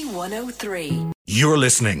 C103. You're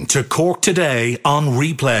listening to Cork Today on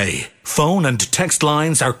replay. Phone and text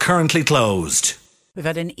lines are currently closed. We've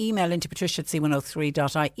had an email into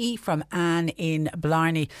patricia@c103.ie from Anne in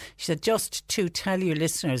Blarney. She said, just to tell you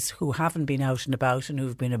listeners who haven't been out and about and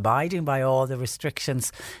who've been abiding by all the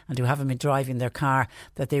restrictions and who haven't been driving their car,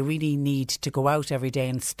 that they really need to go out every day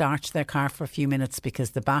and start their car for a few minutes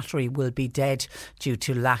because the battery will be dead due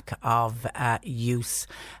to lack of use.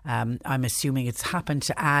 I'm assuming it's happened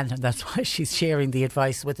to Anne and that's why she's sharing the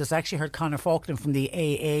advice with us. I actually heard Conor Falkland from the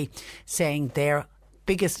AA saying their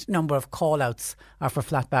biggest number of call-outs are for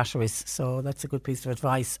flat batteries, so that's a good piece of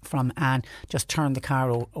advice from Anne. Just turn the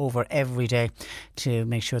car over every day to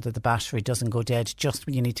make sure that the battery doesn't go dead just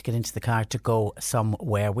when you need to get into the car to go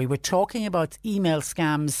somewhere. We were talking about email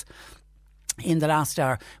scams in the last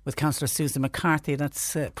hour with Councillor Susan McCarthy.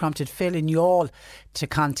 That's prompted Phil in Youghal to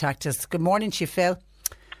contact us. Good morning to you, Phil.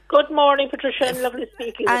 Good morning, Patricia, and lovely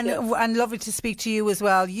speaking with you. And lovely to speak to you as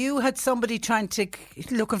well. You had somebody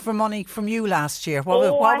looking for money from you last year.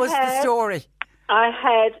 What was the story? I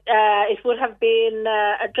had, it would have been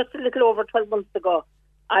just a little over 12 months ago.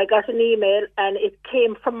 I got an email and it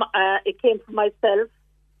came from myself,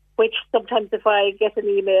 which sometimes if I get an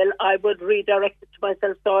email, I would redirect it to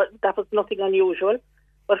myself, so that was nothing unusual.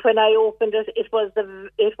 But when I opened it, it was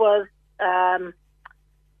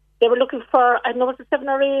they were looking for, I don't know, was it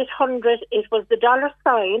 700 or 800? It was the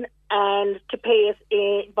 $sign and to pay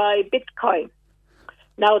it by Bitcoin.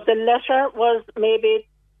 Now, the letter was maybe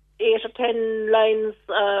 8 or 10 lines,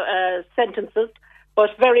 sentences,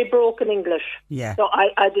 but very broken English. Yeah. So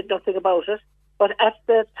I did nothing about it. But at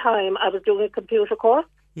the time, I was doing a computer course.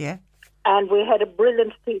 Yeah. And we had a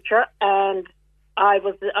brilliant teacher, and I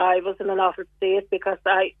was in an awful state because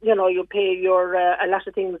you pay your a lot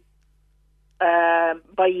of things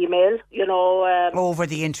by email, over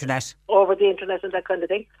the internet and that kind of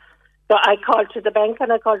thing. So I called to the bank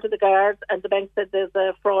and I called to the guards, and the bank said there's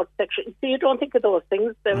a fraud section. So you don't think of those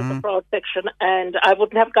things. There was a fraud section, and I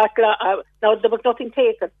wouldn't have got. Now there was nothing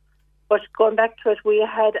taken, but going back to it,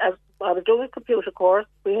 I was doing a computer course.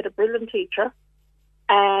 We had a brilliant teacher,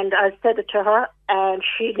 and I said it to her, and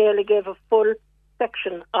she nearly gave a full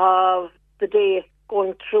section of the day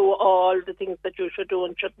going through all the things that you should do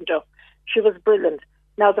and shouldn't do. She was brilliant.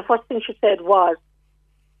 Now, the first thing she said was,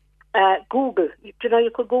 Google. You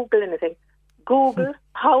could Google anything. Google,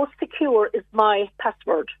 how secure is my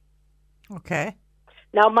password? Okay.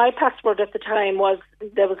 Now, my password at the time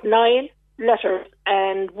there was 9 letters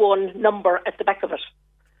and 1 number at the back of it.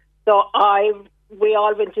 So we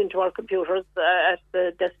all went into our computers at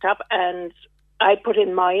the desktop, and I put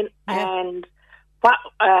in mine, and what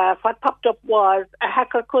popped up was a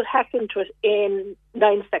hacker could hack into it in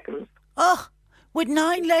 9 seconds. Oh, with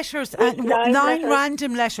 9 letters and 9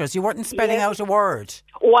 random letters. You weren't spelling out a word.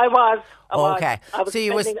 Oh, I was. Okay. So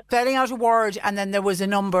you were spelling out a word and then there was a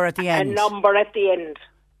number at the end. A number at the end.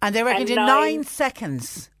 And they reckoned in 9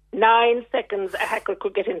 seconds. 9 seconds a hacker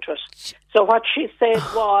could get into it. So what she said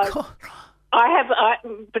was,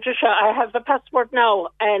 Patricia, I have a password now,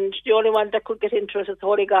 and the only one that could get into it is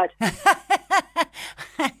Holy God.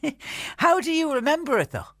 How do you remember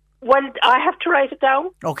it, though? Well, I have to write it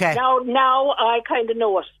down. Okay. Now I kind of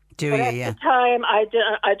know it. At the time, I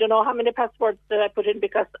don't know how many passwords that I put in,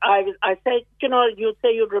 because I said, you'd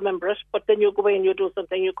say you'd remember it, but then you go away and you do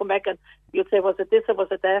something, you come back and you'd say, was it this or was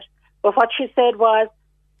it that? But what she said was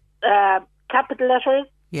capital letters,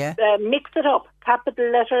 mix it up,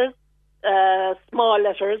 capital letters, small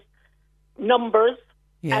letters, numbers,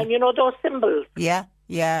 and those symbols.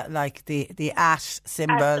 Yeah, like the at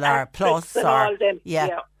symbol or plus or all them.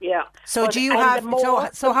 Yeah. So do you have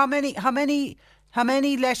so how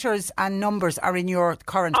many letters and numbers are in your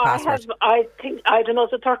current password? I don't know,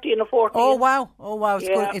 it's a 13 or 14. Oh wow,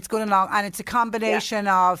 it's good and long, and it's a combination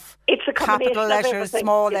of capital letters,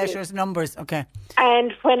 small letters, numbers. Okay.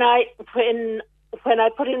 And when I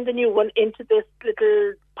put in the new one into this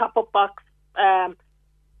little pop-up box,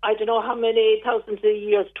 I don't know how many thousands of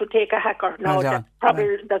years to take a hacker. No, that's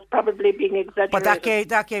probably being exaggerated. But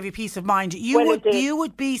that gave you peace of mind. You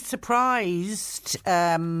would be surprised,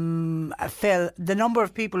 Phil, the number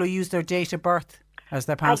of people who use their date of birth. as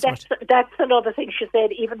their password. That's another thing she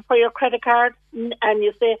said, even for your credit card, and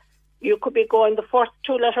you say you could be going the first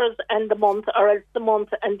 2 letters and the month, or else the month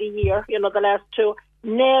and the year, the last 2.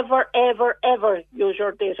 Never, ever, ever use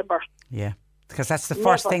your date of birth. Yeah, because that's the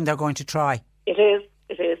first thing they're going to try. It is.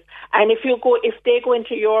 And if they go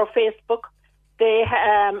into your Facebook, they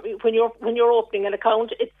when you're opening an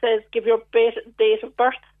account, it says give your date of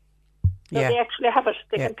birth. So they actually have it.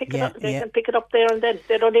 They can pick it up. They can pick it up there and then.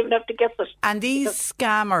 They don't even have to guess it. And these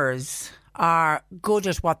scammers are good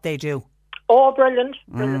at what they do. Oh, brilliant.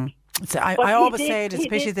 So I always say it's a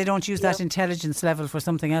pity they don't use that intelligence level for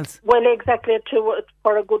something else. Well, exactly,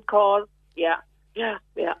 for a good cause. Yeah.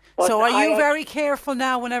 But so are you very careful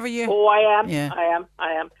now whenever you... Oh, I am. Yeah. I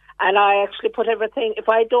am. And I actually put everything... If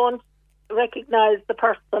I don't recognise the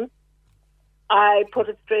person, I put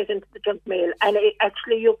it straight into the junk mail. And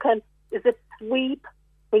you can... Is it sweep?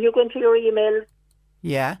 When you go into your emails...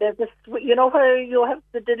 Yeah. There's where you have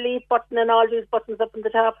the delete button and all these buttons up in the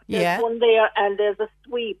top? There's one there, and there's a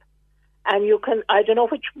sweep. And you can... I don't know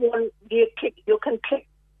which one you click. You can click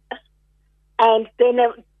it, and then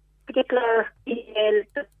a particular email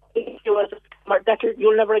that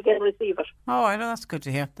you'll never again receive it. Oh, I know. That's good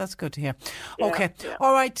to hear. Okay.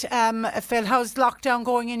 All right, Phil, how's lockdown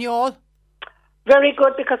going in Youghal? Very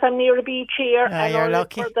good, because I'm near a beach here. You're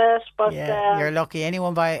lucky. For that, but, you're lucky.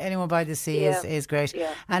 Anyone by the sea is great.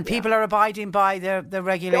 Yeah. And people are abiding by the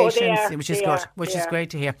regulations, which is good. Which is great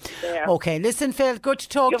to hear. Okay, listen, Phil, good to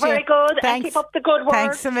talk to you. You're very good. Thanks. And keep up the good work.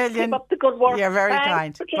 Thanks a million. Keep up the good work. You're very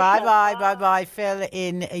kind. Bye. Phil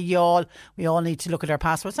in Youghal. We all need to look at our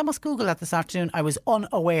passwords. I must Google that this afternoon. I was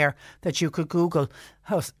unaware that you could Google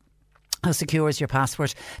how secure is your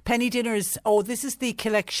password? Penny dinners. Oh, this is the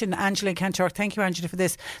collection. Angela in Kanturk. Thank you, Angela, for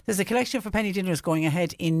this. There's a collection for penny dinners going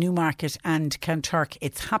ahead in Newmarket and Kanturk.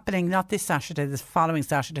 It's happening not this Saturday, the following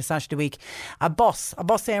Saturday week. A Bus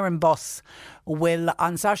Éireann bus will,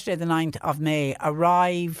 on Saturday the 9th of May,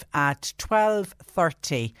 arrive at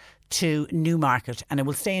 12:30 to Newmarket, and it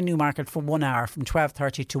will stay in Newmarket for 1 hour from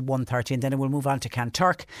 12:30 to 1:30, and then it will move on to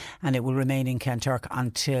Kanturk, and it will remain in Kanturk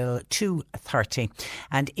until 2:30.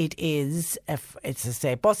 And it is, it's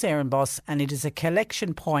a Bus Éireann bus, and it is a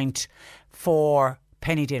collection point for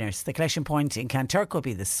penny dinners. The collection point in Kanturk will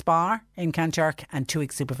be the Spar in Kanturk and 2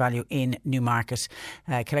 Weeks Supervalue in Newmarket.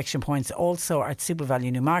 Collection points also are at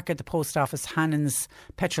Supervalue Newmarket, the Post Office, Hannon's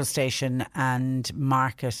Petrol Station and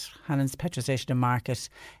Market. Hannon's Petrol Station and Market,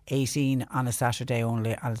 18 on a Saturday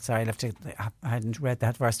only. I hadn't read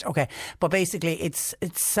that first. Okay, but basically it's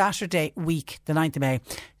Saturday week, the 9th of May.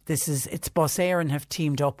 It's Bus Éireann have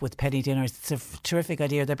teamed up with Penny Dinners. It's a terrific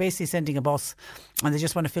idea. They're basically sending a bus, and they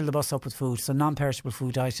just want to fill the bus up with food, so non-perishable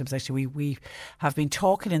food items. Actually, we have been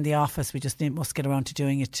talking in the office. We just must get around to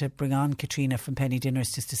doing it, to bring on Katrina from Penny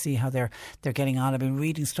Dinners just to see how they're getting on. I've been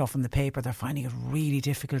reading stuff in the paper. They're finding it really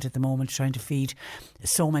difficult at the moment, trying to feed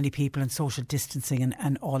so many people, and social distancing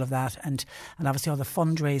and all of that. And obviously all the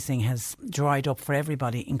fundraising has dried up for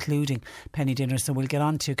everybody, including Penny Dinners. So we'll get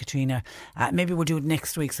on to Katrina. Maybe we'll do it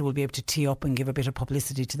next week, so we'll be able to tee up and give a bit of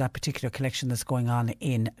publicity to that particular collection that's going on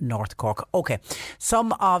in North Cork. Okay,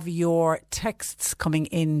 some of your texts coming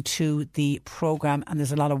into the programme, and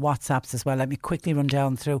there's a lot of WhatsApps as well. Let me quickly run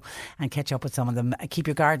down through and catch up with some of them. Keep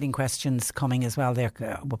your gardening questions coming as well there.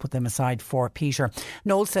 We'll put them aside for Peter.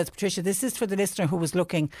 Noel says, Patricia, this is for the listener who was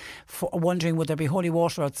wondering would there be holy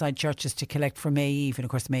water outside churches to collect for May Eve, and of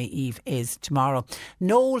course May Eve is tomorrow.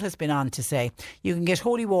 Noel has been on to say you can get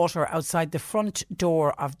holy water outside the front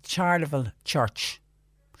door of Charleville Church.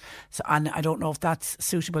 So, and I don't know if that's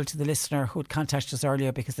suitable to the listener who had contacted us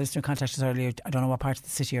earlier, because the listener contacted us earlier, I don't know what part of the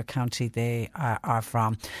city or county they are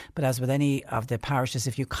from, but as with any of the parishes,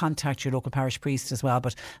 if you contact your local parish priest as well.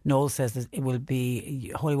 But Noel says that it will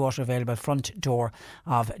be holy water available front door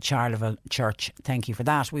of Charleville Church. Thank you for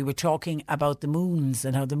that. We were talking about the moons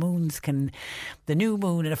and how the moons can, the new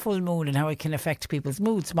moon and a full moon, and how it can affect people's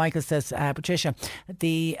moods. Michael says, Patricia,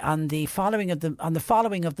 on the following of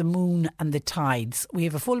the moon and the tides, we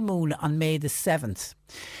have a full moon on May the 7th.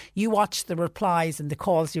 You watch the replies and the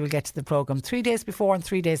calls you will get to the programme 3 days before and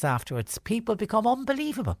 3 days afterwards. People become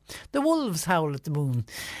unbelievable. The wolves howl at the moon.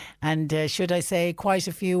 And should I say, quite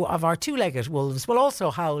a few of our two-legged wolves will also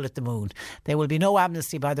howl at the moon. There will be no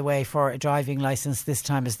amnesty, by the way, for a driving licence. This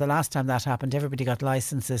time is the last time that happened. Everybody got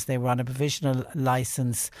licences. They were on a provisional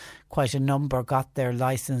licence. Quite a number got their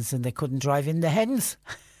licence and they couldn't drive in the hens.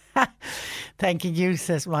 Thanking you,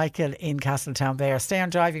 says Michael in Castletownbere. Stay on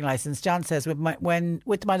driving licence. John says, with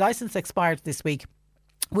my licence expired this week,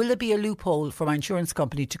 Will there be a loophole for my insurance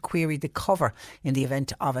company to query the cover in the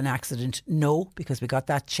event of an accident? No, because we got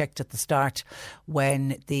that checked at the start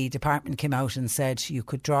when the department came out and said you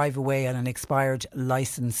could drive away on an expired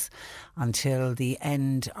licence until they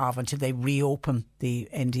reopen the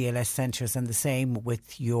NDLS centres, and the same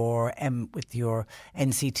with your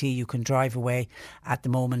NCT. You can drive away at the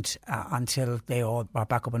moment until they all are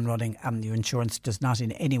back up and running, and your insurance does not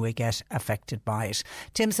in any way get affected by it.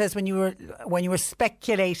 Tim says when you were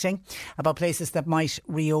speculating about places that might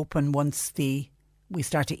reopen once we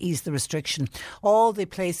start to ease the restriction, all the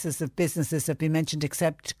places of businesses have been mentioned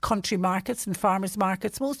except country markets and farmers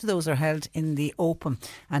markets. Most of those are held in the open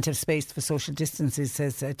and have space for social distances,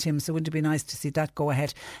 says Tim. So wouldn't it be nice to see that go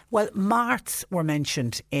ahead? Well, marts were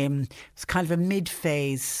mentioned. It's kind of a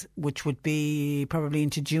mid-phase, which would be probably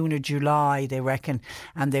into June or July, they reckon.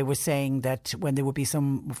 And they were saying that when there would be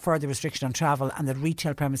some further restriction on travel and that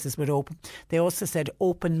retail premises would open. They also said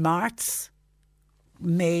open marts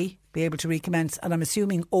may be able to recommence, and I'm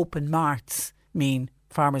assuming open marts mean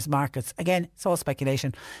farmers markets. Again, it's all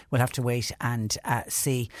speculation. We'll have to wait and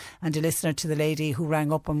see. And a listener to the lady who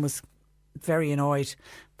rang up and was very annoyed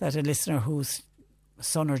that a listener whose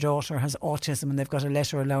son or daughter has autism and they've got a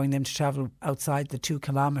letter allowing them to travel outside the 2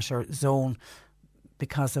 kilometre zone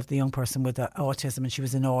because of the young person with autism, and she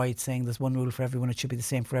was annoyed, saying there's one rule for everyone, it should be the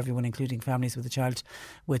same for everyone, including families with a child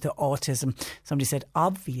with autism. Somebody said,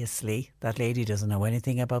 obviously that lady doesn't know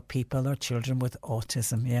anything about people or children with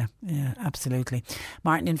autism. Yeah, absolutely.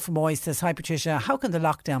 Martin in Fermoy says, hi Patricia, how can the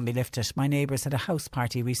lockdown be lifted? My neighbours had a house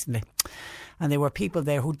party recently and there were people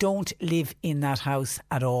there who don't live in that house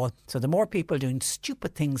at all. So the more people doing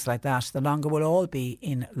stupid things like that, the longer we'll all be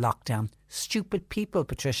in lockdown. Stupid people,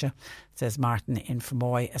 Patricia, says Martin in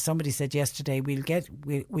Fermoy. As somebody said yesterday,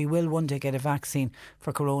 we will one day get a vaccine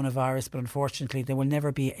for coronavirus, but unfortunately there will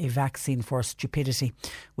never be a vaccine for stupidity.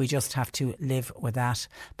 We just have to live with that.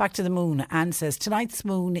 Back to the moon. Anne says, tonight's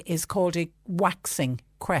moon is called a waxing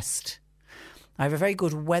crest. I have a very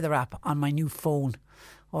good weather app on my new phone.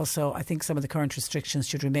 Also, I think some of the current restrictions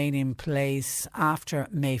should remain in place after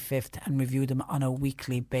May 5th and review them on a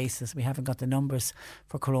weekly basis. We haven't got the numbers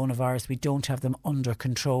for coronavirus. We don't have them under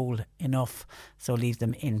control enough, so leave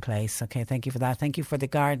them in place. Okay, thank you for that. Thank you for the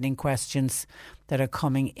gardening questions that are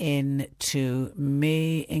coming in to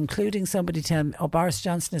me, including somebody telling me, Boris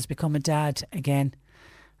Johnson has become a dad again.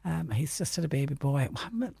 He's just had a baby boy.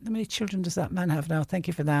 How many children does that man have now? Thank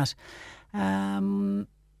you for that.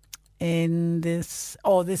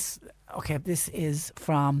 This is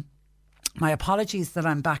from, my apologies that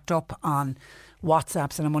I'm backed up on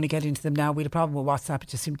WhatsApps and I'm only getting to them now. We had a problem with WhatsApp. It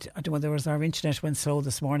just seemed, I don't know, there was our internet went slow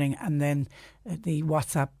this morning and then the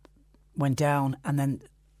WhatsApp went down and then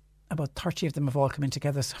about 30 of them have all come in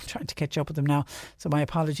together, so I'm trying to catch up with them now. So my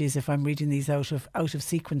apologies if I'm reading these out of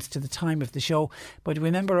sequence to the time of the show. But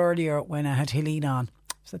remember earlier when I had Helene on,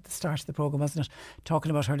 it was at the start of the programme, wasn't it, talking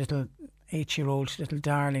about her little 8-year-old little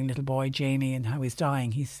darling little boy Jamie and how he's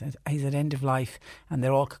dying. He's at end of life and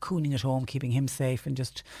they're all cocooning at home, keeping him safe and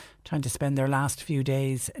just trying to spend their last few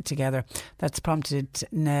days together. That's prompted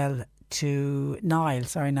Niall to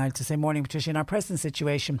say, morning Patricia, in our present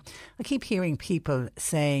situation I keep hearing people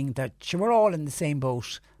saying that we're all in the same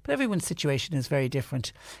boat, but everyone's situation is very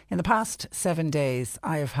different. In the past 7 days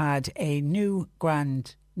I have had a new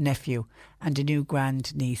grand nephew and a new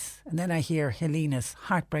grand niece, and then I hear Helena's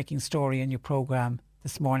heartbreaking story in your programme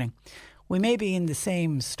this morning. We may be in the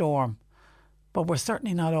same storm, but we're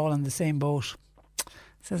certainly not all in the same boat,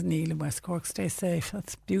 says Neil in West Cork. Stay safe.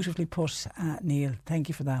 That's beautifully put, Neil. Thank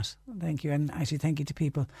you for that. Thank you. And actually thank you to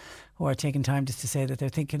people who are taking time just to say that they're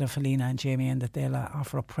thinking of Helena and Jamie and that they'll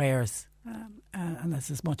offer up prayers. And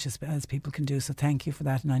that's as much as people can do. So thank you for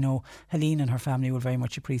that. And I know Helene and her family will very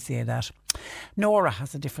much appreciate that. Nora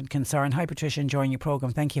has a different concern. Hi Patricia, enjoying your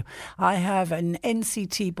programme. Thank you. I have an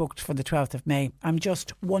NCT booked for the 12th of May. I'm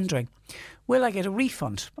just wondering, will I get a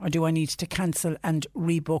refund or do I need to cancel and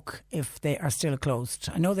rebook if they are still closed?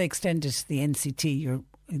 I know they extended the NCT, your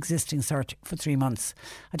existing cert, for 3 months.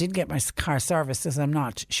 I didn't get my car serviced, as I'm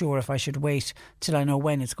not sure if I should wait till I know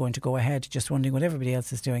when it's going to go ahead. Just wondering what everybody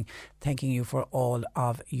else is doing. Thanking you for all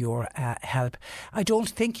of your help. I don't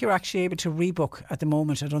think you're actually able to rebook at the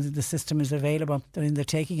moment. I don't think the system is available. I don't think they're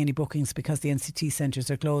taking any bookings because the NCT centres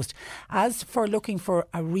are closed. As for looking for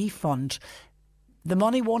a refund, the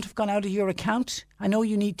money won't have gone out of your account. I know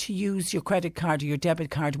you need to use your credit card or your debit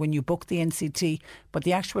card when you book the NCT, but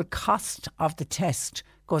the actual cost of the test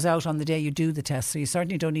goes out on the day you do the test, so you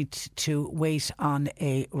certainly don't need to wait on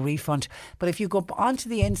a refund. But if you go onto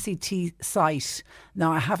the NCT site,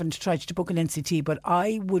 now I haven't tried to book an NCT, but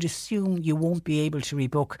I would assume you won't be able to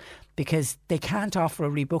rebook, because they can't offer a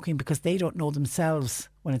rebooking because they don't know themselves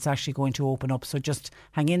when it's actually going to open up. So just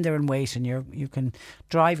hang in there and wait, and you can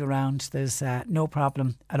drive around. There's no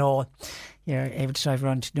problem at all. You're able to drive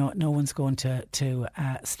around. No one's going to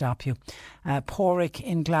stop you. Porrick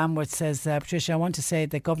in Glamworth says, Patricia, I want to say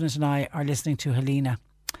that Governor and I are listening to Helena.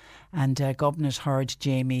 And Governor heard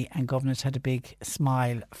Jamie, and Governor had a big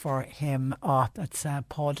smile for him. Oh, that's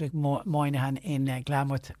Padraig Moynihan in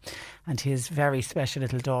Glamworth, and his very special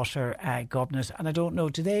little daughter, Governor. And I don't know,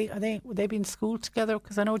 would they be in school together?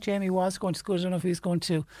 Because I know Jamie was going to school. I don't know if he's going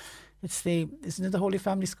to. Isn't it the Holy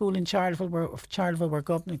Family School in Charleville where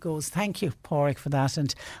Governor goes? Thank you, Porrick, for that.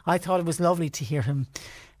 And I thought it was lovely to hear him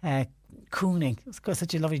crooning. It was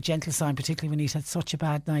such a lovely, gentle sign, particularly when he's had such a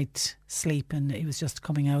bad night's sleep and he was just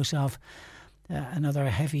coming out of another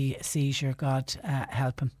heavy seizure. God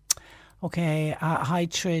help him. Okay, hi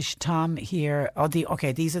Trish, Tom here.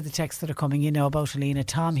 These are the texts that are coming in now about Helena.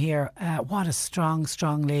 Tom here, what a strong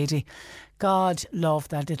lady. God love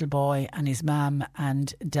that little boy and his mum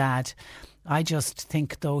and dad. I just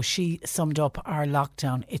think, though, she summed up our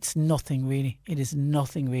lockdown. It's nothing really. It is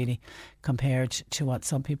nothing really compared to what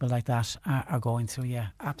some people like that are going through. Yeah,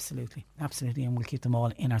 absolutely. And we'll keep them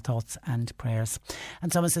all in our thoughts and prayers.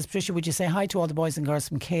 And someone says, Patricia, would you say hi to all the boys and girls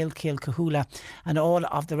from Cale, Kilcahoola and all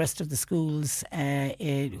of the rest of the schools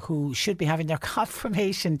who should be having their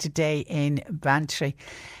confirmation today in Bantry?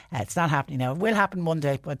 It's not happening now. It will happen one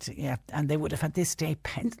day, but yeah, and they would have had this day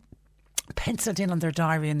penciled in on their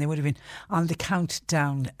diary, and they would have been on the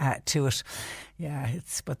countdown to it. Yeah,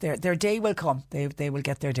 but their day will come. They will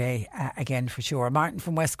get their day again for sure. Martin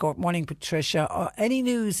from West Cork. Morning, Patricia. Any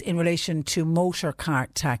news in relation to motor car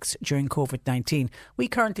tax during COVID-19? We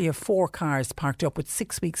currently have 4 cars parked up with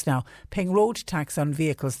 6 weeks now paying road tax on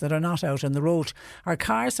vehicles that are not out on the road. Our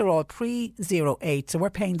cars are all pre-08, so we're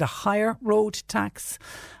paying the higher road tax.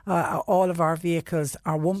 All of our vehicles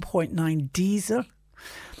are 1.9 diesel.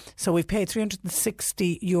 So we've paid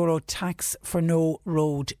 €360 tax for no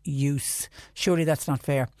road use. Surely that's not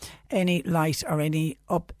fair. Any light or any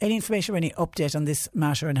information or any update on this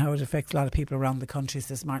matter and how it affects a lot of people around the country,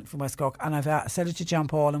 says Martin from West Cork. And I've said it to John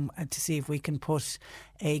Paul to see if we can put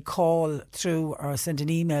a call through or send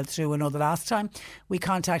an email through. I know the last time we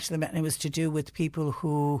contacted them, and it was to do with people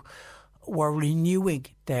who were renewing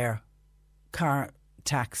their car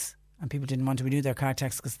tax. And people didn't want to renew their car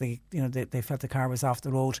tax because they felt the car was off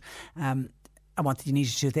the road. And what you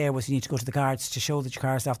needed to do there was you need to go to the guards to show that your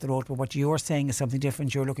car is off the road. But what you're saying is something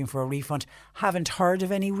different. You're looking for a refund. Haven't heard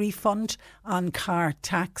of any refund on car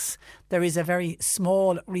tax. There is a very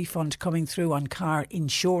small refund coming through on car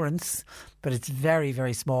insurance, but it's very,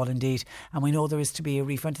 very small indeed. And we know there is to be a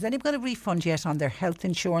refund. Has anybody got a refund yet on their health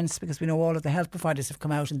insurance? Because we know all of the health providers have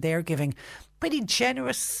come out and they're giving pretty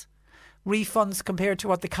generous refunds compared to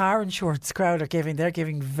what the car insurance crowd are giving. They're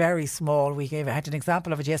giving very small. I had an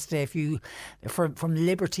example of it yesterday. From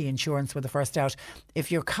Liberty Insurance were the first out.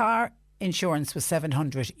 If your car insurance was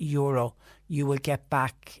 €700, you will get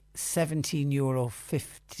back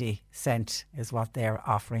 €17.50 is what they're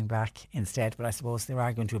offering back instead. But I suppose their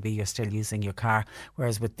argument will be you're still using your car,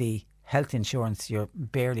 whereas with the health insurance you're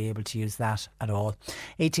barely able to use that at all.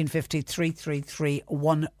 1850 333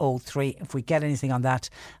 103. If we get anything on that,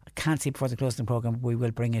 I can't see before the closing programme, we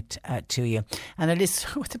will bring it to you. And it is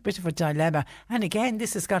with a bit of a dilemma, and again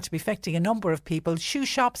this has got to be affecting a number of people. Shoe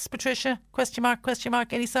shops, Patricia, question mark,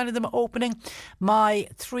 any sign of them opening? My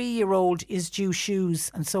 3-year-old is due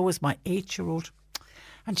shoes, and so is my 8-year-old,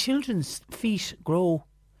 and children's feet grow.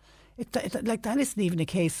 Like that isn't even a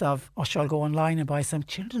case of, shall I go online and buy some?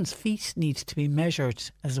 Children's feet need to be measured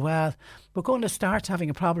as well. We're going to start having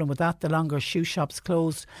a problem with that the longer shoe shops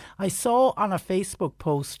close. I saw on a Facebook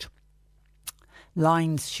post,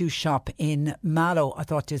 Lines Shoe Shop in Mallow, I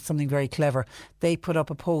thought did something very clever. They put up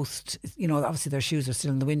a post, obviously their shoes are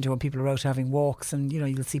still in the window when people are out having walks, and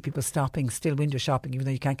you'll see people stopping, still window shopping even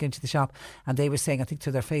though you can't get into the shop. And they were saying, I think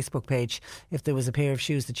to their Facebook page, if there was a pair of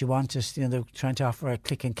shoes that you wanted, they're trying to offer a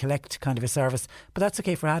click and collect kind of a service. But that's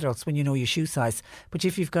okay for adults when you know your shoe size. But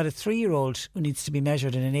if you've got a 3-year-old who needs to be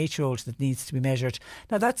measured and an 8-year-old that needs to be measured,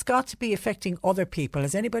 now that's got to be affecting other people.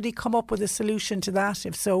 Has anybody come up with a solution to that?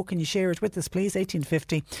 If so, can you share it with us please?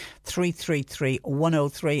 1850 333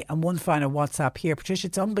 103. And one final WhatsApp here. Patricia,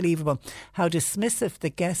 it's unbelievable how dismissive the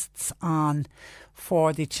guests on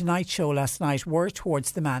for the Tonight Show last night were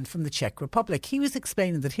towards the man from the Czech Republic. He was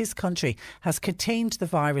explaining that his country has contained the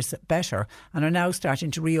virus better and are now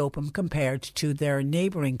starting to reopen compared to their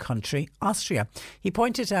neighbouring country, Austria. He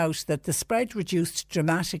pointed out that the spread reduced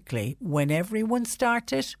dramatically when everyone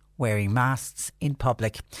started wearing masks in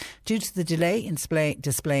public. Due to the delay in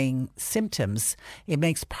displaying symptoms, it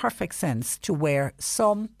makes perfect sense to wear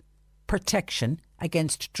some protection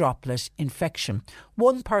against droplet infection.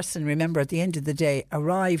 One person, remember, at the end of the day,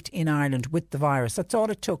 arrived in Ireland with the virus. That's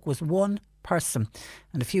all it took, was one person.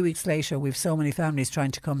 And a few weeks later, we've so many families trying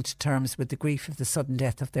to come to terms with the grief of the sudden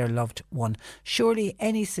death of their loved one. Surely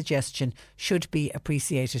any suggestion should be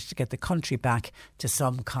appreciated to get the country back to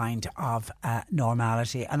some kind of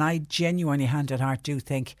normality. And I genuinely, hand on heart, do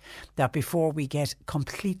think that before we get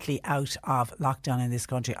completely out of lockdown in this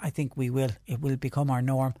country, I think it will become our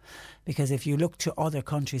norm. Because if you look to other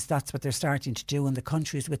countries, that's what they're starting to do. And the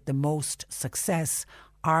countries with the most success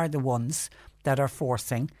are the ones that are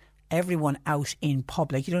forcing everyone out in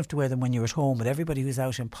public. You don't have to wear them when you're at home, but everybody who's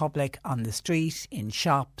out in public, on the street, in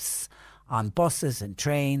shops, on buses and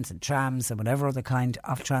trains and trams and whatever other kind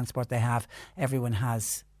of transport they have, everyone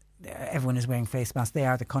is wearing face masks. They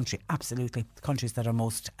are the country, absolutely, the countries that are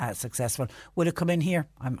most successful. Will it come in here?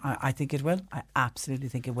 I think it will. I absolutely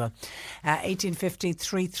think it will. 1850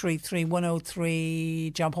 333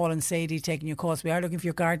 103. John Paul and Sadie taking your calls. We are looking for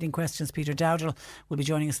your gardening questions. Peter Dowdall will be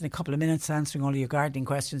joining us in a couple of minutes answering all of your gardening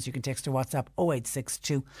questions. You can text or WhatsApp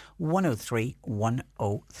 0862 103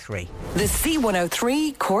 103. The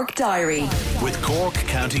C103 Cork Diary. With Cork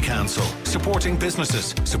County Council, supporting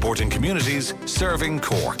businesses, supporting communities, serving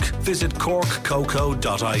Cork. Visit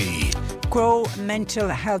corkcoco.ie. Grow Mental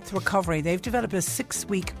Health Recovery. They've developed a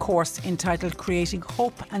 6-week course entitled Creating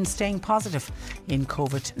Hope and Staying Positive in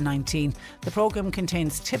COVID-19. The programme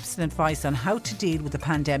contains tips and advice on how to deal with the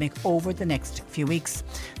pandemic over the next few weeks.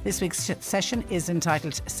 This week's session is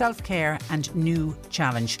entitled Self-Care and New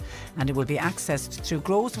Challenge, and it will be accessed through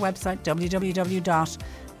Grow's website, www.grow.ie.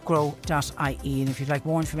 And if you'd like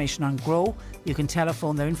more information on Grow, you can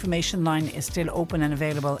telephone. Their information line is still open and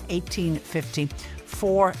available, 1850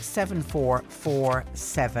 474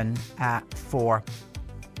 474.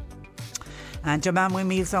 And Jemamwe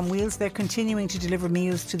Meals on Wheels, they're continuing to deliver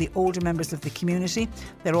meals to the older members of the community.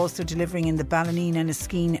 They're also delivering in the Ballyneen,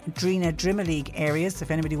 Enniskeane, Drina, Drimoleague areas.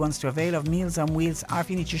 If anybody wants to avail of Meals on Wheels, or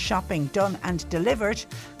if you need your shopping done and delivered,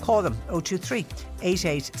 call them 023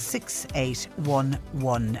 8868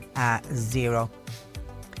 110.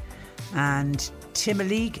 And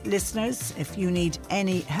Timoleague listeners, if you need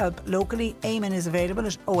any help locally, Eamon is available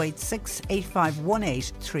at 086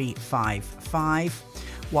 8518 355.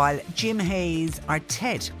 While Jim Hayes or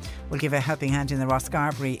Ted will give a helping hand in the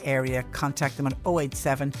Rosscarbery area. Contact them on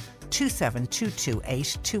 087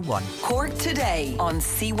 2722821. Cork Today on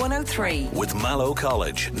C103. With Mallow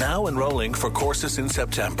College, now enrolling for courses in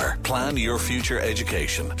September. Plan your future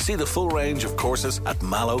education. See the full range of courses at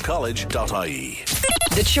mallowcollege.ie.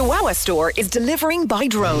 The Chihuahua store is delivering by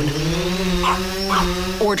drone.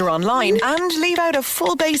 Order online and leave out a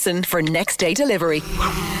full basin for next day delivery.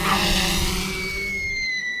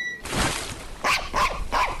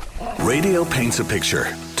 Radio paints a picture,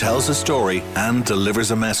 tells a story and delivers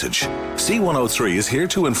a message. C103 is here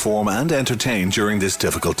to inform and entertain during this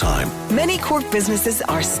difficult time. Many Cork businesses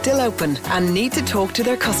are still open and need to talk to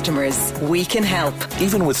their customers. We can help.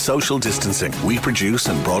 Even with social distancing, we produce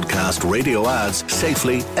and broadcast radio ads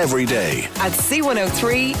safely every day. At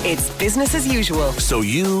C103, it's business as usual. So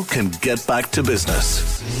you can get back to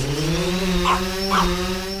business.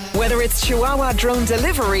 Whether it's Chihuahua drone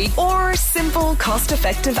delivery or simple,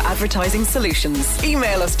 cost-effective advertising solutions,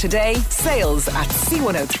 email us today,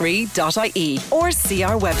 sales@c103.ie, or see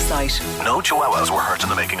our website. No Chihuahuas were hurt in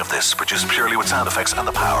the making of this, produced purely with sound effects and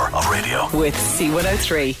the power of radio. With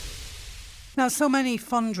C103. Now, so many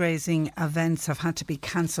fundraising events have had to be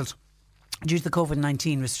cancelled due to the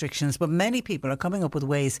COVID-19 restrictions, but many people are coming up with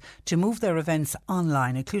ways to move their events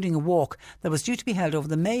online, including a walk that was due to be held over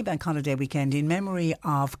the May Bank Holiday weekend in memory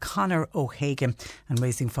of Conor O'Hagan and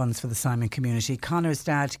raising funds for the Simon community. Conor's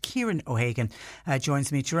dad, Kieran O'Hagan,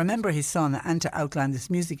 joins me to remember his son and to outline this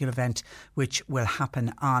musical event which will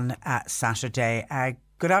happen on Saturday.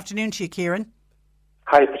 Good afternoon to you, Kieran.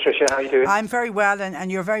 Hi Patricia, how are you doing? I'm very well,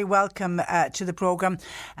 and you're very welcome to the programme.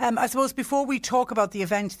 I suppose before we talk about the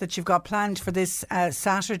event that you've got planned for this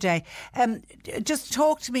Saturday, just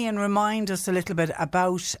talk to me and remind us a little bit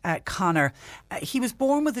about Conor. He was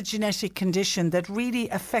born with a genetic condition that really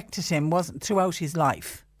affected him throughout his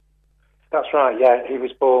life. That's right, yeah. He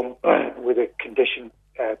was born with a condition,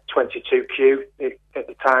 22q. At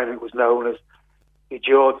the time, it was known as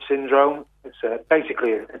DiGeorge syndrome. It's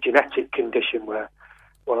basically a genetic condition where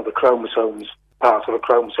one of the chromosomes, parts of a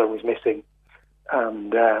chromosome is missing.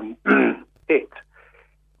 And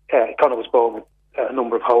Connor was born with a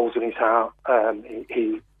number of holes in his heart.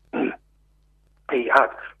 He had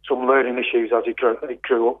some learning issues as he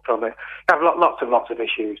grew up from it. He had lots and lots of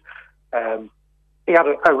issues. He had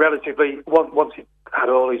a relatively, once he had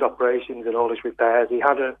all his operations and all his repairs, he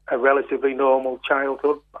had a relatively normal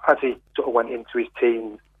childhood. As he sort of went into his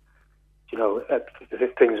teens, you know,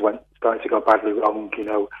 things started to go badly wrong, you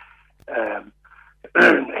know.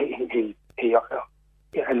 He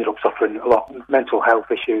ended up suffering a lot of mental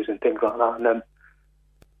health issues and things like that. And then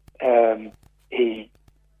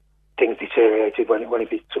things deteriorated when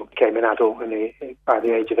he sort of became an adult. And by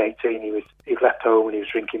the age of 18, he'd left home and he was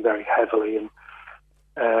drinking very heavily. And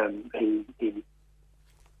he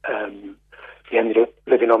ended up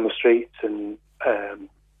living on the streets and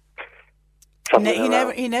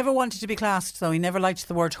he never wanted to be classed, though. He never liked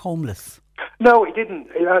the word homeless. No, he didn't.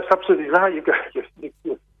 That's absolutely right. You've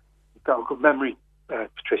got a good memory,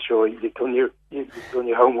 Patricia. You've done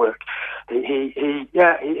your homework. He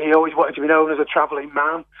always wanted to be known as a travelling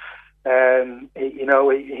man.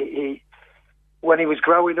 He when he was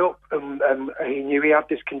growing up and he knew he had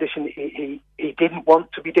this condition, he didn't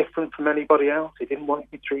want to be different from anybody else. He didn't want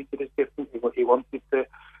to be treated as different. He wanted to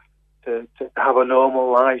have a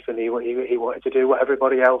normal life, and he wanted to do what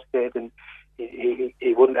everybody else did, and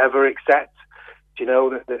he wouldn't ever accept, you know,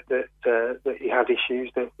 that he had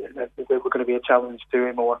issues that were going to be a challenge to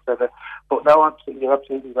him or whatever. But no, absolutely, you're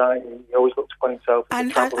absolutely right. He always looked upon himself as a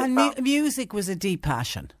travelling man. Music was a deep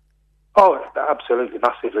passion. Oh, absolutely,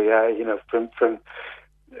 massively. You know, from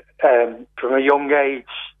a young age,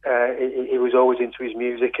 he was always into his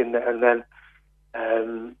music, and then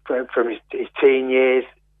from his teen years,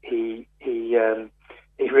 he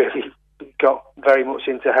really got very much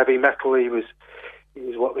into heavy metal. He was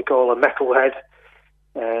what we call a metalhead.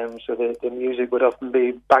 So the music would often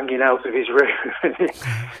be banging out of his room.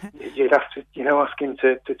 You'd have to, you know, ask him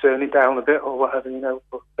to turn it down a bit or whatever, you know.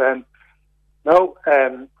 But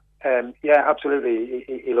yeah, absolutely.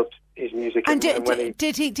 He loved his music. And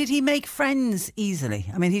did he make friends easily?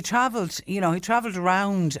 I mean, he travelled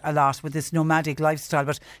around a lot with this nomadic lifestyle.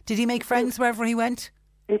 But did he make friends wherever he went?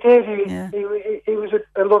 He did. He was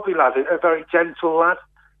a lovely lad, a very gentle lad.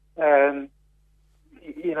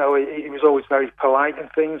 You know, he was always very polite and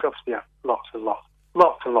things. Obviously, had lots and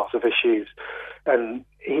lots of issues. And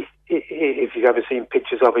if you've ever seen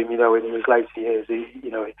pictures of him, you know, in his later years,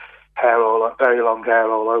 very long hair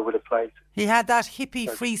all over the place. He had that hippie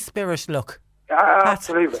free spirit look.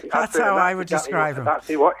 Absolutely. That's how I would describe him. That's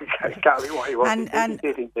exactly what he was. And he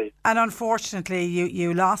did indeed. And unfortunately,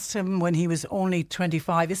 you lost him when he was only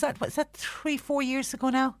 25. Is that 3-4 years ago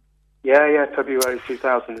now? Yeah, February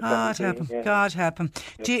 2017. God help him.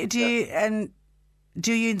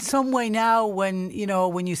 Do you in some way now, when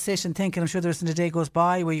you sit and think, and I'm sure there isn't a day goes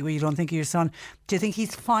by where you don't think of your son, do you think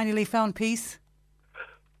he's finally found peace?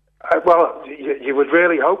 Well, you would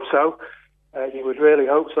really hope so. You would really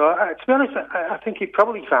hope so. To be honest, I think he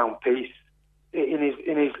probably found peace in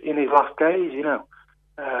his last days. You know,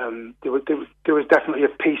 there was definitely a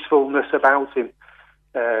peacefulness about him.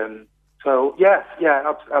 So yeah,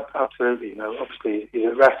 absolutely. You know, obviously he's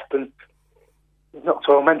at rest and he's not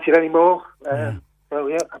tormented anymore. So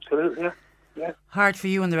yeah, absolutely. Yeah. Hard for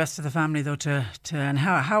you and the rest of the family, though. And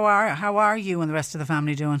how are you and the rest of the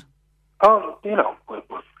family doing? Oh, you know,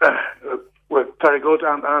 we're very good.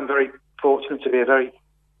 I'm very fortunate to be a very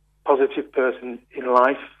positive person in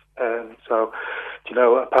life. So, you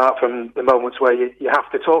know, apart from the moments where you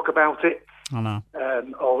have to talk about it, I know.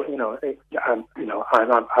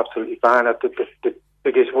 I'm absolutely fine. The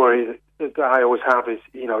biggest worry that I always have is,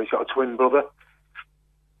 you know, he's got a twin brother,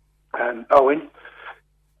 Owen,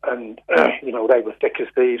 and you know, they were thick as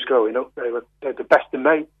thieves growing up. They're the best of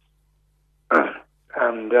mates,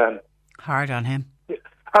 and hard on him.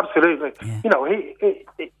 Absolutely. Yeah. You know,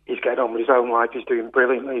 he's getting on with his own life. He's doing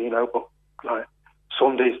brilliantly, you know, but like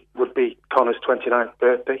Sundays would be Connor's 29th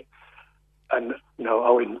birthday. And, you know,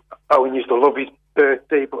 Owen used to love his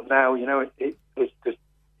birthday, but now, you know, it's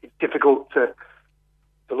difficult to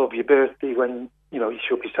love your birthday when, you know, you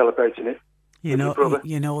should be celebrating it with your brother.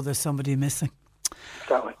 You know there's somebody missing.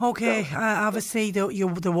 exactly. Okay, obviously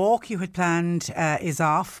the walk you had planned is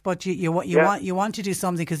off, but you want to do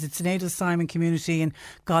something because it's an aid to the Simon community, and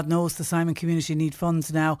God knows the Simon community need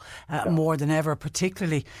funds now more than ever,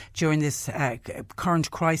 particularly during this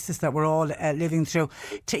current crisis that we're all living through.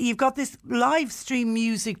 You've got this live stream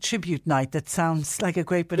music tribute night that sounds like a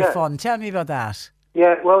great bit of fun. Tell me about that.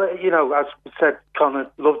 Yeah, well, as I said, Conor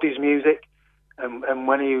loved his music, and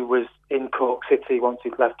when he was in Cork City, once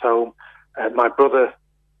he'd left home, my brother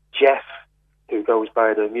Jeff, who goes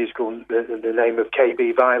by the name of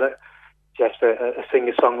KB Violet, Jeff's a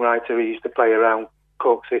singer-songwriter. He used to play around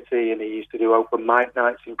Cork City, and he used to do open mic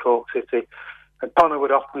nights in Cork City. And Conor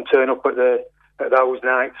would often turn up at those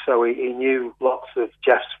nights, so he knew lots of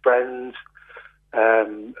Jeff's friends,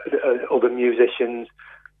 other musicians,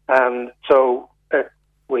 and so there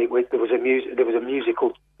was a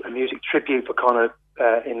music tribute for Conor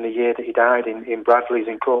in the year that he died in Bradley's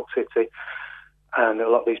in Cork City, and a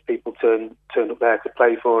lot of these people turned up there to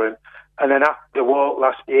play for him. And then after the walk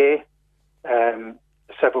last year,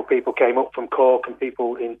 several people came up from Cork, and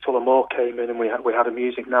people in Tullamore came in, and we had a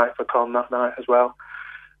music night for Con that night as well.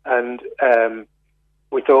 And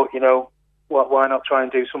we thought, why not try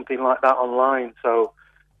and do something like that online? So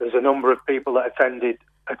there's a number of people that attended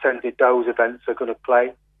those events are going to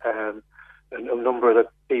play. A number of the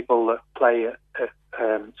people that play at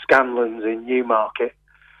Scanlon's in Newmarket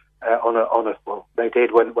they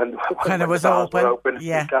did when it was open. Were open.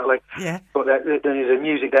 Yeah. Exactly. Yeah. But there's a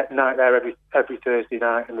music night there every Thursday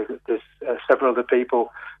night, and there's several other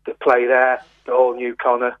people that play there that all knew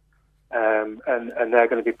Conor, and they're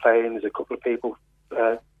going to be playing. There's a couple of people,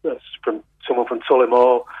 someone from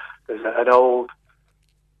Tullamore. There's an old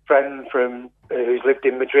friend who's lived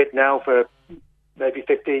in Madrid now for maybe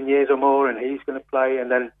 15 years or more, and he's going to play.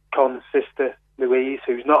 And then Con's sister Louise,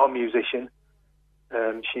 who's not a musician,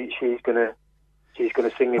 she's going to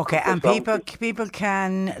sing. Okay, and people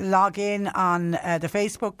can log in on the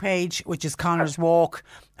Facebook page, which is Conor's Walk,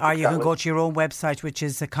 or you can go to your own website, which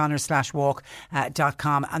is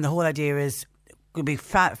conor/walk.com, and the whole idea is will be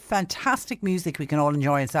fantastic music we can all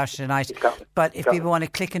enjoy on Saturday night. But if people want to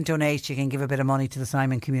click and donate, you can give a bit of money to the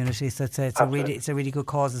Simon community. So it's a really good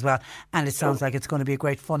cause as well. And it sounds like it's going to be a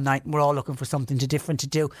great fun night. We're all looking for something different to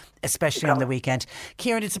do, especially on the weekend.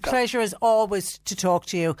 Kieran, it's a pleasure as always to talk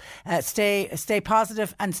to you. Stay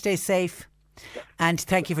positive and stay safe. And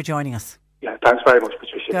thank you for joining us. Yeah, thanks very much,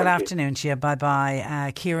 Patricia. Good afternoon to you.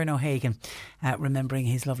 Bye-bye. Kieran O'Hagan, remembering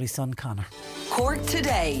his lovely son, Conor. Cork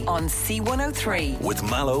Today on C103. With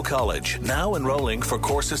Mallow College, now enrolling for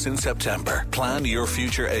courses in September. Plan your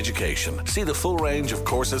future education. See the full range of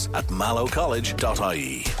courses at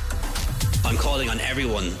mallowcollege.ie. I'm calling on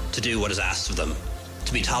everyone to do what is asked of them,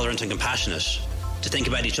 to be tolerant and compassionate, to think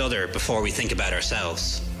about each other before we think about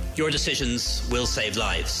ourselves. Your decisions will save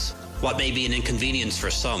lives. What may be an inconvenience for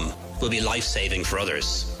some will be life-saving for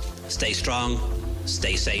others. Stay strong,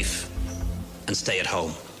 stay safe, and stay at home.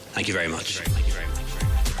 Thank you very much.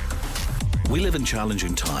 We live in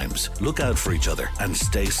challenging times. Look out for each other and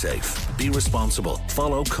stay safe. Be responsible.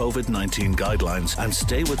 Follow COVID-19 guidelines and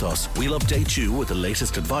stay with us. We'll update you with the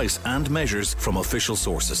latest advice and measures from official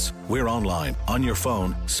sources. We're online, on your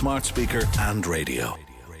phone, smart speaker and radio.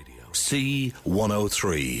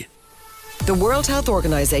 C103. The World Health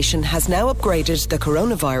Organization has now upgraded the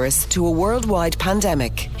coronavirus to a worldwide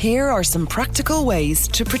pandemic. Here are some practical ways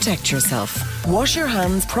to protect yourself. Wash your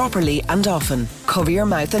hands properly and often. Cover your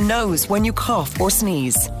mouth and nose when you cough or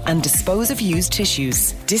sneeze. And dispose of used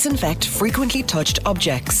tissues. Disinfect frequently touched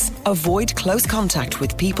objects. Avoid close contact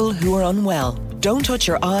with people who are unwell. Don't touch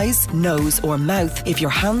your eyes, nose or mouth if your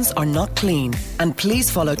hands are not clean. And please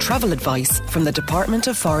follow travel advice from the Department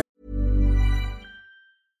of Forest.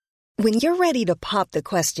 When you're ready to pop the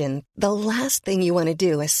question, the last thing you want to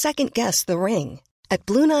do is second-guess the ring. At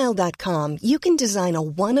BlueNile.com, you can design a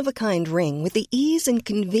one-of-a-kind ring with the ease and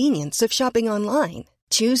convenience of shopping online.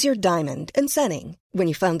 Choose your diamond and setting. When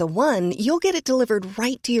you find the one, you'll get it delivered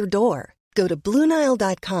right to your door. Go to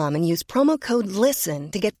BlueNile.com and use promo code LISTEN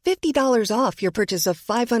to get $50 off your purchase of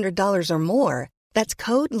 $500 or more. That's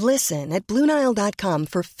code LISTEN at BlueNile.com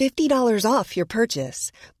for $50 off your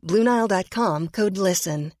purchase. BlueNile.com, code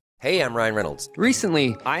LISTEN. Hey, I'm Ryan Reynolds.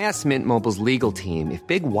 Recently, I asked Mint Mobile's legal team if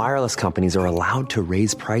big wireless companies are allowed to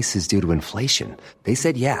raise prices due to inflation. They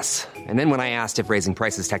said yes. And then when I asked if raising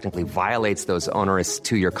prices technically violates those onerous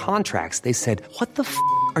two-year contracts, they said, "What the f***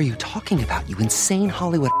 are you talking about, you insane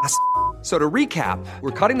Hollywood ass?" So to recap,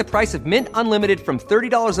 we're cutting the price of Mint Unlimited from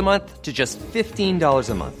 $30 a month to just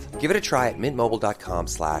 $15 a month. Give it a try at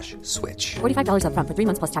mintmobile.com/switch. $45 up front for 3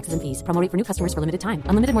 months plus taxes and fees. Promo rate for new customers for limited time.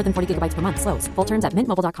 Unlimited more than 40 gigabytes per month. Slows full terms at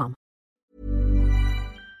mintmobile.com.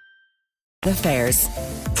 Affairs.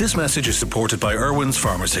 This message is supported by Irwin's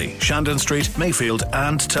Pharmacy, Shandon Street, Mayfield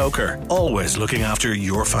and Towker. Always looking after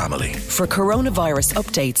your family. For coronavirus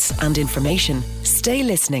updates and information, stay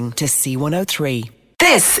listening to C103.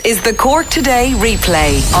 This is the Cork Today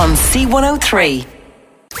replay on C103.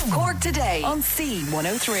 Cork Today on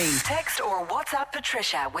C103. Text or WhatsApp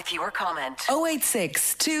Patricia with your comment.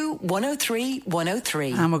 086 103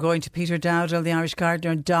 103. And we're going to Peter Dowdall, the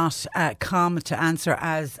irishgardener.com, to answer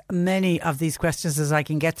as many of these questions as I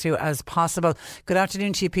can get to as possible. Good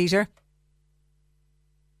afternoon to you, Peter.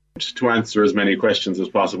 To answer as many questions as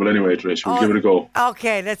possible anyway, Trish. We'll give it a go.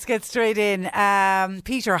 Okay, let's get straight in.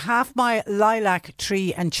 Peter, half my lilac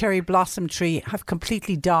tree and cherry blossom tree have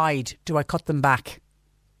completely died. Do I cut them back?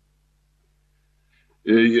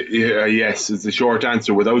 Yes, is the short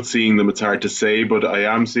answer. Without seeing them, it's hard to say, but I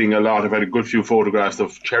am seeing a lot. I've had a good few photographs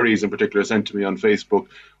of cherries in particular sent to me on Facebook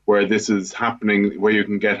where this is happening, where you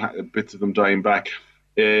can get bits of them dying back.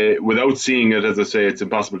 Without seeing it, as I say, it's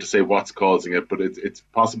impossible to say what's causing it, but it's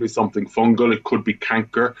possibly something fungal. It could be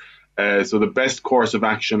canker. So the best course of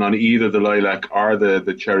action on either the lilac or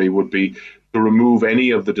the cherry would be to remove any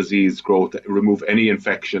of the disease growth, remove any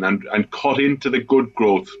infection, and cut into the good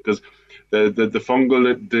growth, because the fungal,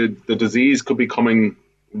 the disease could be coming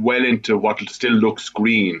well into what still looks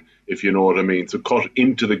green, if you know what I mean. So cut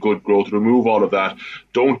into the good growth, remove all of that.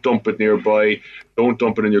 Don't dump it nearby. Don't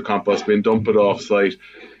dump it in your compost bin. Dump it off-site.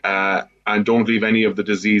 And don't leave any of the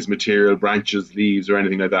disease material, branches, leaves or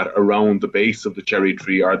anything like that around the base of the cherry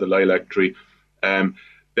tree or the lilac tree.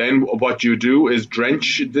 Then what you do is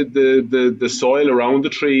drench the soil around the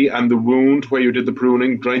tree and the wound where you did the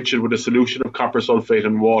pruning, drench it with a solution of copper sulfate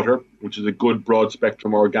and water, which is a good broad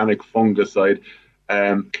spectrum organic fungicide.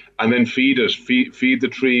 And then feed it. Feed the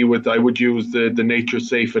tree with, I would use the Nature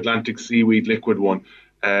Safe Atlantic Seaweed liquid one.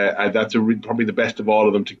 And that's probably the best of all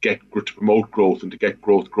of them to promote growth and to get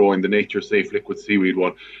growth growing, the Nature Safe liquid seaweed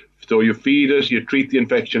one. So you feed it, you treat the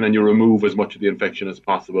infection, and you remove as much of the infection as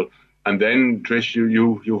possible. And then, Trish,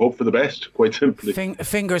 you hope for the best, quite simply.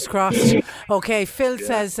 Fingers crossed. Okay, Phil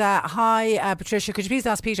says, hi, Patricia, could you please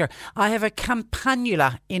ask Peter, I have a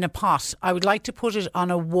campanula in a pot. I would like to put it on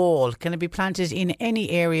a wall. Can it be planted in any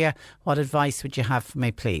area? What advice would you have for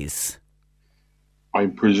me, please?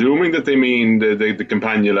 I'm presuming that they mean the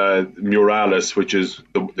Campanula muralis, which is,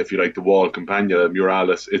 if you like, the wall Campanula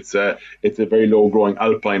muralis. It's a very low-growing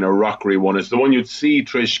alpine or rockery one. It's the one you'd see,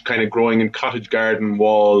 Trish, kind of growing in cottage garden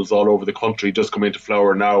walls all over the country, just coming into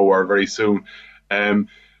flower now or very soon.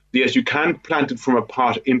 Yes, you can plant it from a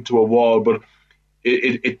pot into a wall, but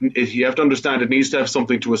you have to understand it needs to have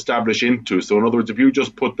something to establish into. So in other words, if you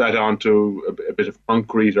just put that onto a bit of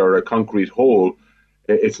concrete or a concrete hole,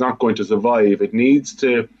 it's not going to survive. It needs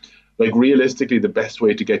to, like, realistically, the best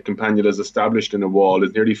way to get campanulas established in a wall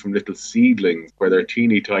is nearly from little seedlings where they're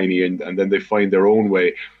teeny tiny and then they find their own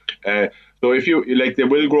way. So if you like, they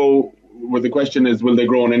will grow. Well, the question is, will they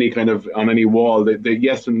grow on any wall? They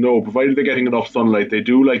yes and no, provided they're getting enough sunlight. They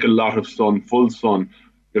do like a lot of sun, full sun.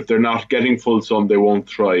 If they're not getting full sun, they won't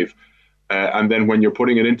thrive. And then when you're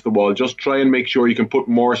putting it into the wall, just try and make sure you can put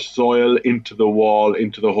more soil into the wall,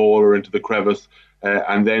 into the hole or into the crevice.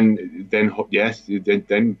 And then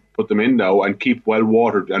put them in now and keep well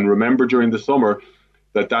watered. And remember during the summer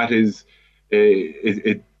that campanula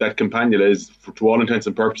is, to all intents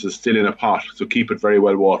and purposes, still in a pot. So keep it very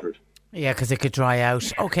well watered. Yeah, because it could dry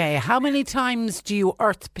out. Okay, how many times do you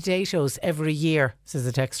earth potatoes every year, says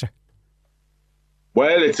the texter?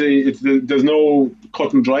 Well, there's no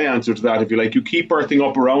cut and dry answer to that, if you like. You keep earthing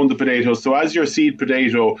up around the potatoes. So as your seed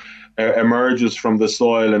potato emerges from the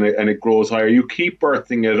soil and it grows higher, you keep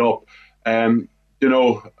earthing it up. I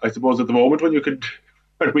suppose at the moment when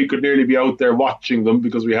we could nearly be out there watching them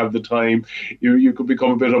because we have the time, you could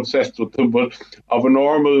become a bit obsessed with them. But of a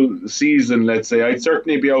normal season, let's say, I'd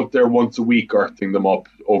certainly be out there once a week earthing them up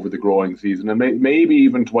over the growing season, and maybe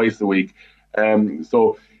even twice a week.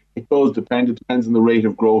 So it does depend. It depends on the rate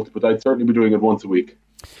of growth, but I'd certainly be doing it once a week.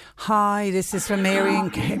 Hi, this is from Mary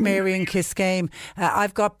in Kiskame.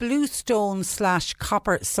 I've got bluestone /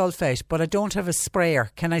 copper sulfate, but I don't have a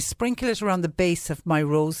sprayer. Can I sprinkle it around the base of my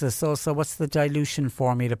roses? Also, what's the dilution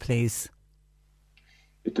formula, please?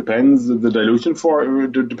 It depends. The dilution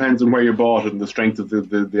depends on where you bought it and the strength of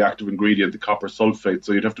the active ingredient, the copper sulfate.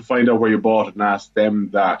 So you'd have to find out where you bought it and ask them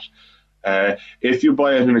that. If you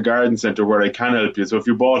buy it in a garden centre, where I can help you, so if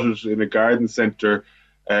you bought it in a garden centre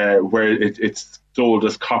where it's sold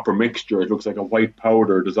as copper mixture, it looks like a white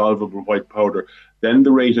powder, dissolvable white powder, then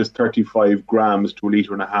the rate is 35 grams to 1.5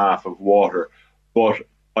 litres of water. But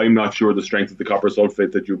I'm not sure the strength of the copper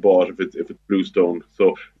sulfate that you bought if it's bluestone.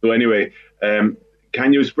 So anyway,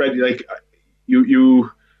 can you spread, like,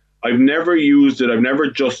 I've never used it. I've never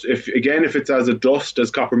just, if it's as a dust,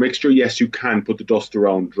 as copper mixture, yes, you can put the dust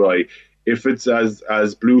around dry. If it's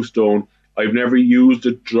as bluestone, I've never used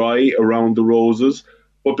it dry around the roses.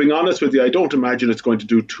 But being honest with you, I don't imagine it's going to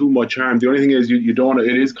do too much harm. The only thing is you don't want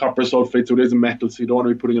it is copper sulfate, so it is a metal, so you don't want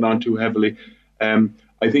to be putting it on too heavily.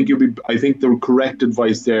 I think the correct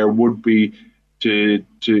advice there would be to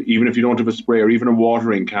even if you don't have a spray or even a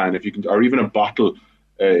watering can, if you can, or even a bottle,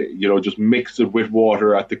 just mix it with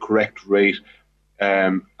water at the correct rate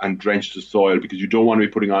and drench the soil, because you don't want to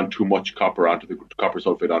be putting on too much copper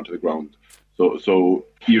sulfate onto the ground. So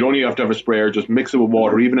you don't even have to have a sprayer. Just mix it with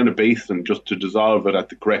water, even in a basin, just to dissolve it at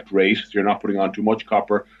the correct rate, so you're not putting on too much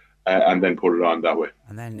copper, and then put it on that way.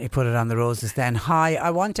 And then you put it on the roses then. Hi,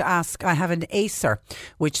 I want to ask, I have an Acer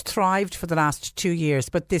which thrived for the last 2 years,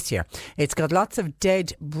 but this year it's got lots of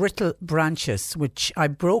dead, brittle branches, which I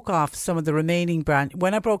broke off some of the remaining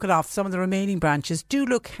When I broke it off, some of the remaining branches do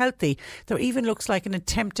look healthy. There even looks like an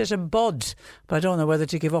attempt at a bud, but I don't know whether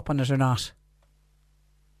to give up on it or not.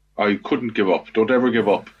 I couldn't give up. Don't ever give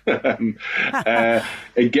up. Again,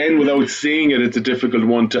 without seeing it, it's a difficult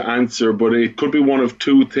one to answer, but it could be one of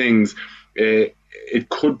two things. It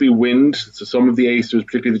could be wind. So some of the acers,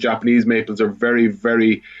 particularly the Japanese maples, are very,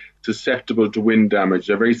 very susceptible to wind damage.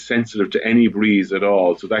 They're very sensitive to any breeze at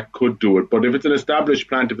all, so that could do it. But if it's an established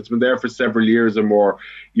plant, if it's been there for several years or more,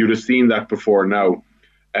 you'd have seen that before now.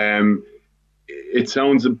 It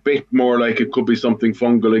sounds a bit more like it could be something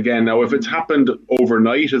fungal again. Now, if it's happened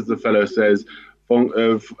overnight, as the fellow says,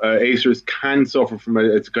 acers can suffer from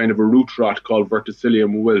it's kind of a root rot called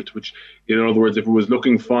verticillium wilt, which, in other words, if it was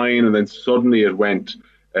looking fine and then suddenly it went,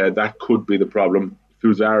 that could be the problem.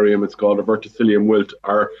 Fusarium, it's called, a verticillium wilt.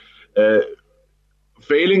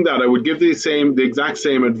 Failing that, I would give the exact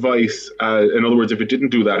same advice. In other words, if it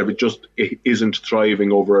didn't do that, if it isn't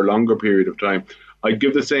thriving over a longer period of time, I'd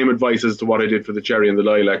give the same advice as to what I did for the cherry and the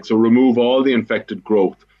lilac. So remove all the infected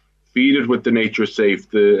growth, feed it with the Nature Safe,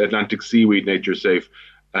 the Atlantic Seaweed Nature Safe,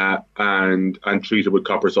 and treat it with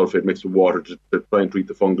copper sulfate mixed with water to try and treat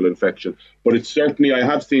the fungal infection. But it's certainly, I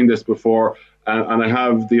have seen this before, and I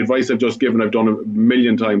have the advice I've just given, I've done a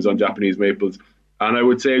million times on Japanese maples. And I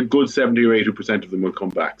would say a good 70 or 80% of them will come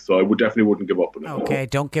back. So I wouldn't give up on it. Okay,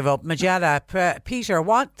 don't give up. Majella, Peter,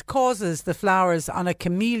 what causes the flowers on a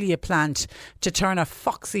camellia plant to turn a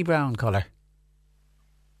foxy brown colour?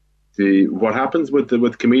 What happens with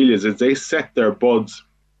camellias is they set their buds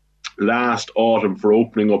last autumn for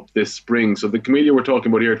opening up this spring. So the camellia we're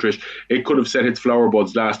talking about here, Trish, it could have set its flower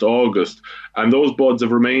buds last August. And those buds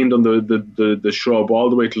have remained on the shrub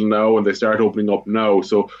all the way till now, and they start opening up now.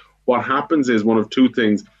 So what happens is one of two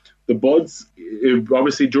things. The buds,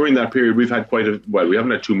 obviously during that period, we've had we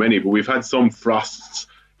haven't had too many, but we've had some frosts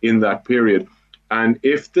in that period. And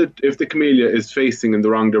if the camellia is facing in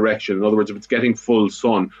the wrong direction, in other words, if it's getting full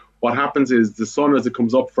sun, what happens is the sun, as it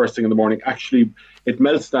comes up first thing in the morning, actually it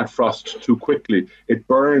melts that frost too quickly. It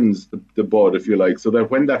burns the bud, if you like, so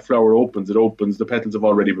that when that flower opens, the petals have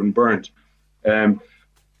already been burnt.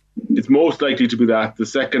 It's most likely to be that. The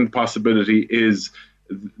second possibility is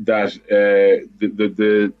that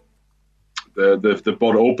the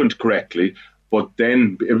bud opened correctly, but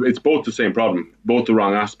then it's both the same problem, both the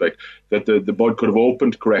wrong aspect, that the bud could have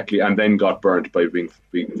opened correctly and then got burnt by being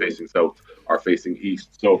facing south or facing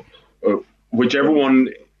east. So whichever one,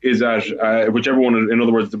 in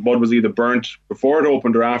other words, the bud was either burnt before it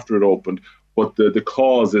opened or after it opened, but the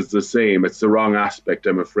cause is the same. It's the wrong aspect,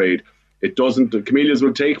 I'm afraid. The camellias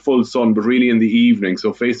will take full sun, but really in the evening.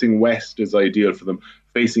 So facing west is ideal for them.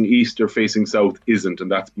 Facing east or facing south isn't,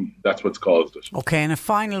 and that's what's caused it. Okay, and a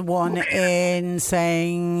final one in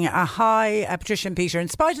saying, hi, Patricia and Peter. In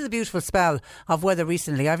spite of the beautiful spell of weather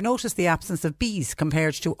recently, I've noticed the absence of bees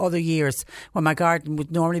compared to other years when my garden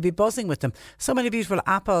would normally be buzzing with them. So many beautiful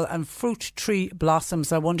apple and fruit tree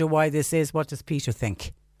blossoms. I wonder why this is. What does Peter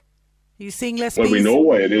think? Are you seeing less bees? Well, we know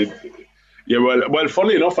why it is. Yeah, well,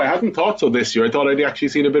 funnily enough, I hadn't thought so this year. I thought I'd actually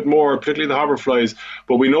seen a bit more, particularly the hoverflies,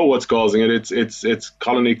 but we know what's causing it. It's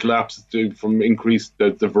colony collapse from increased,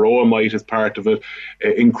 the varroa mite is part of it,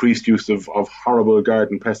 increased use of horrible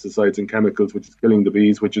garden pesticides and chemicals, which is killing the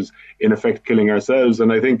bees, which is in effect killing ourselves.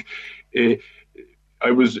 And I think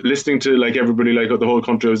I was listening to, like everybody, like the whole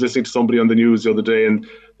country, I was listening to somebody on the news the other day, and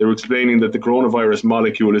they were explaining that the coronavirus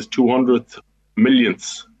molecule is 200th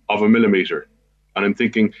millionths of a millimetre. And I'm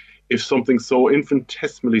thinking, if something so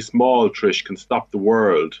infinitesimally small, Trish, can stop the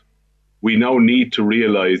world, we now need to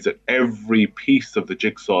realise that every piece of the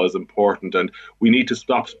jigsaw is important, and we need to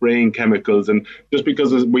stop spraying chemicals. And just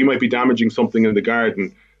because we might be damaging something in the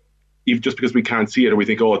garden, even just because we can't see it or we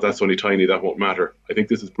think, oh, that's only tiny, that won't matter. I think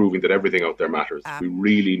this is proving that everything out there matters. We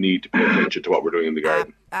really need to pay attention to what we're doing in the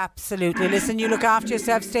garden. Absolutely. Listen, you look after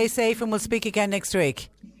yourself, stay safe, and we'll speak again next week.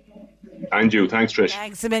 And you. Thanks, Trish.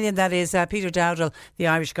 Thanks a million. That is Peter Dowdall,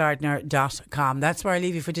 theirishgardener.com. That's where I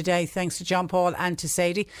leave you for today. Thanks to John Paul and to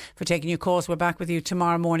Sadie for taking your calls. We're back with you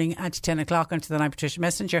tomorrow morning at 10 o'clock. Until then, I'm Patricia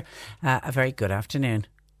Messenger. A very good afternoon.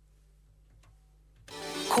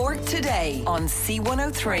 Cork Today on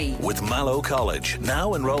C103. With Mallow College,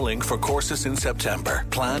 now enrolling for courses in September.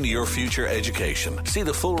 Plan your future education. See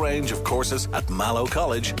the full range of courses at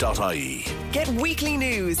mallowcollege.ie. Get weekly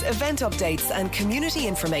news, event updates and community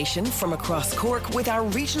information from across Cork with our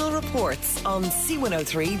regional reports on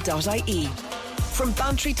c103.ie. From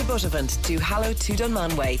Bantry to Buttevant to Hallow to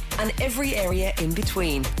Dunmanway and every area in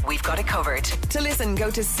between, we've got it covered. To listen,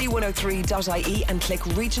 go to c103.ie and click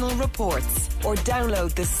Regional Reports, or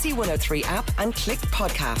download the C103 app and click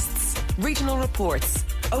Podcasts. Regional Reports,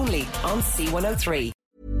 only on C103.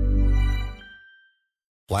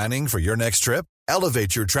 Planning for your next trip?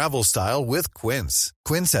 Elevate your travel style with Quince.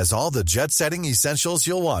 Quince has all the jet-setting essentials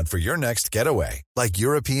you'll want for your next getaway, like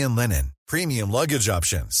European linen, premium luggage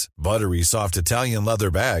options, buttery soft Italian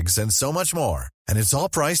leather bags, and so much more. And it's all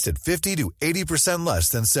priced at 50 to 80% less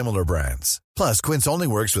than similar brands. Plus, Quince only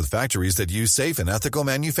works with factories that use safe and ethical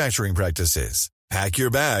manufacturing practices. Pack your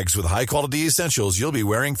bags with high-quality essentials you'll be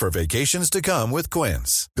wearing for vacations to come with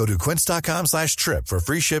Quince. Go to quince.com/trip for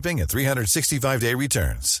free shipping and 365-day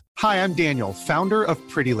returns. Hi, I'm Daniel, founder of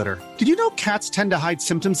Pretty Litter. Did you know cats tend to hide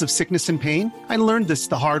symptoms of sickness and pain? I learned this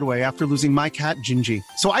the hard way after losing my cat, Gingy.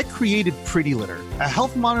 So I created Pretty Litter, a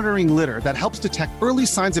health monitoring litter that helps detect early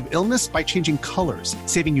signs of illness by changing colors,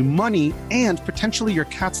 saving you money and potentially your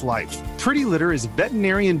cat's life. Pretty Litter is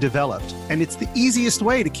veterinarian developed, and it's the easiest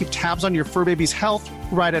way to keep tabs on your fur baby's health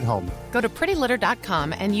right at home. Go to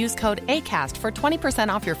prettylitter.com and use code ACAST for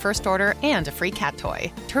 20% off your first order and a free cat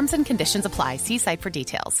toy. Terms and conditions apply. See site for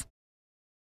details.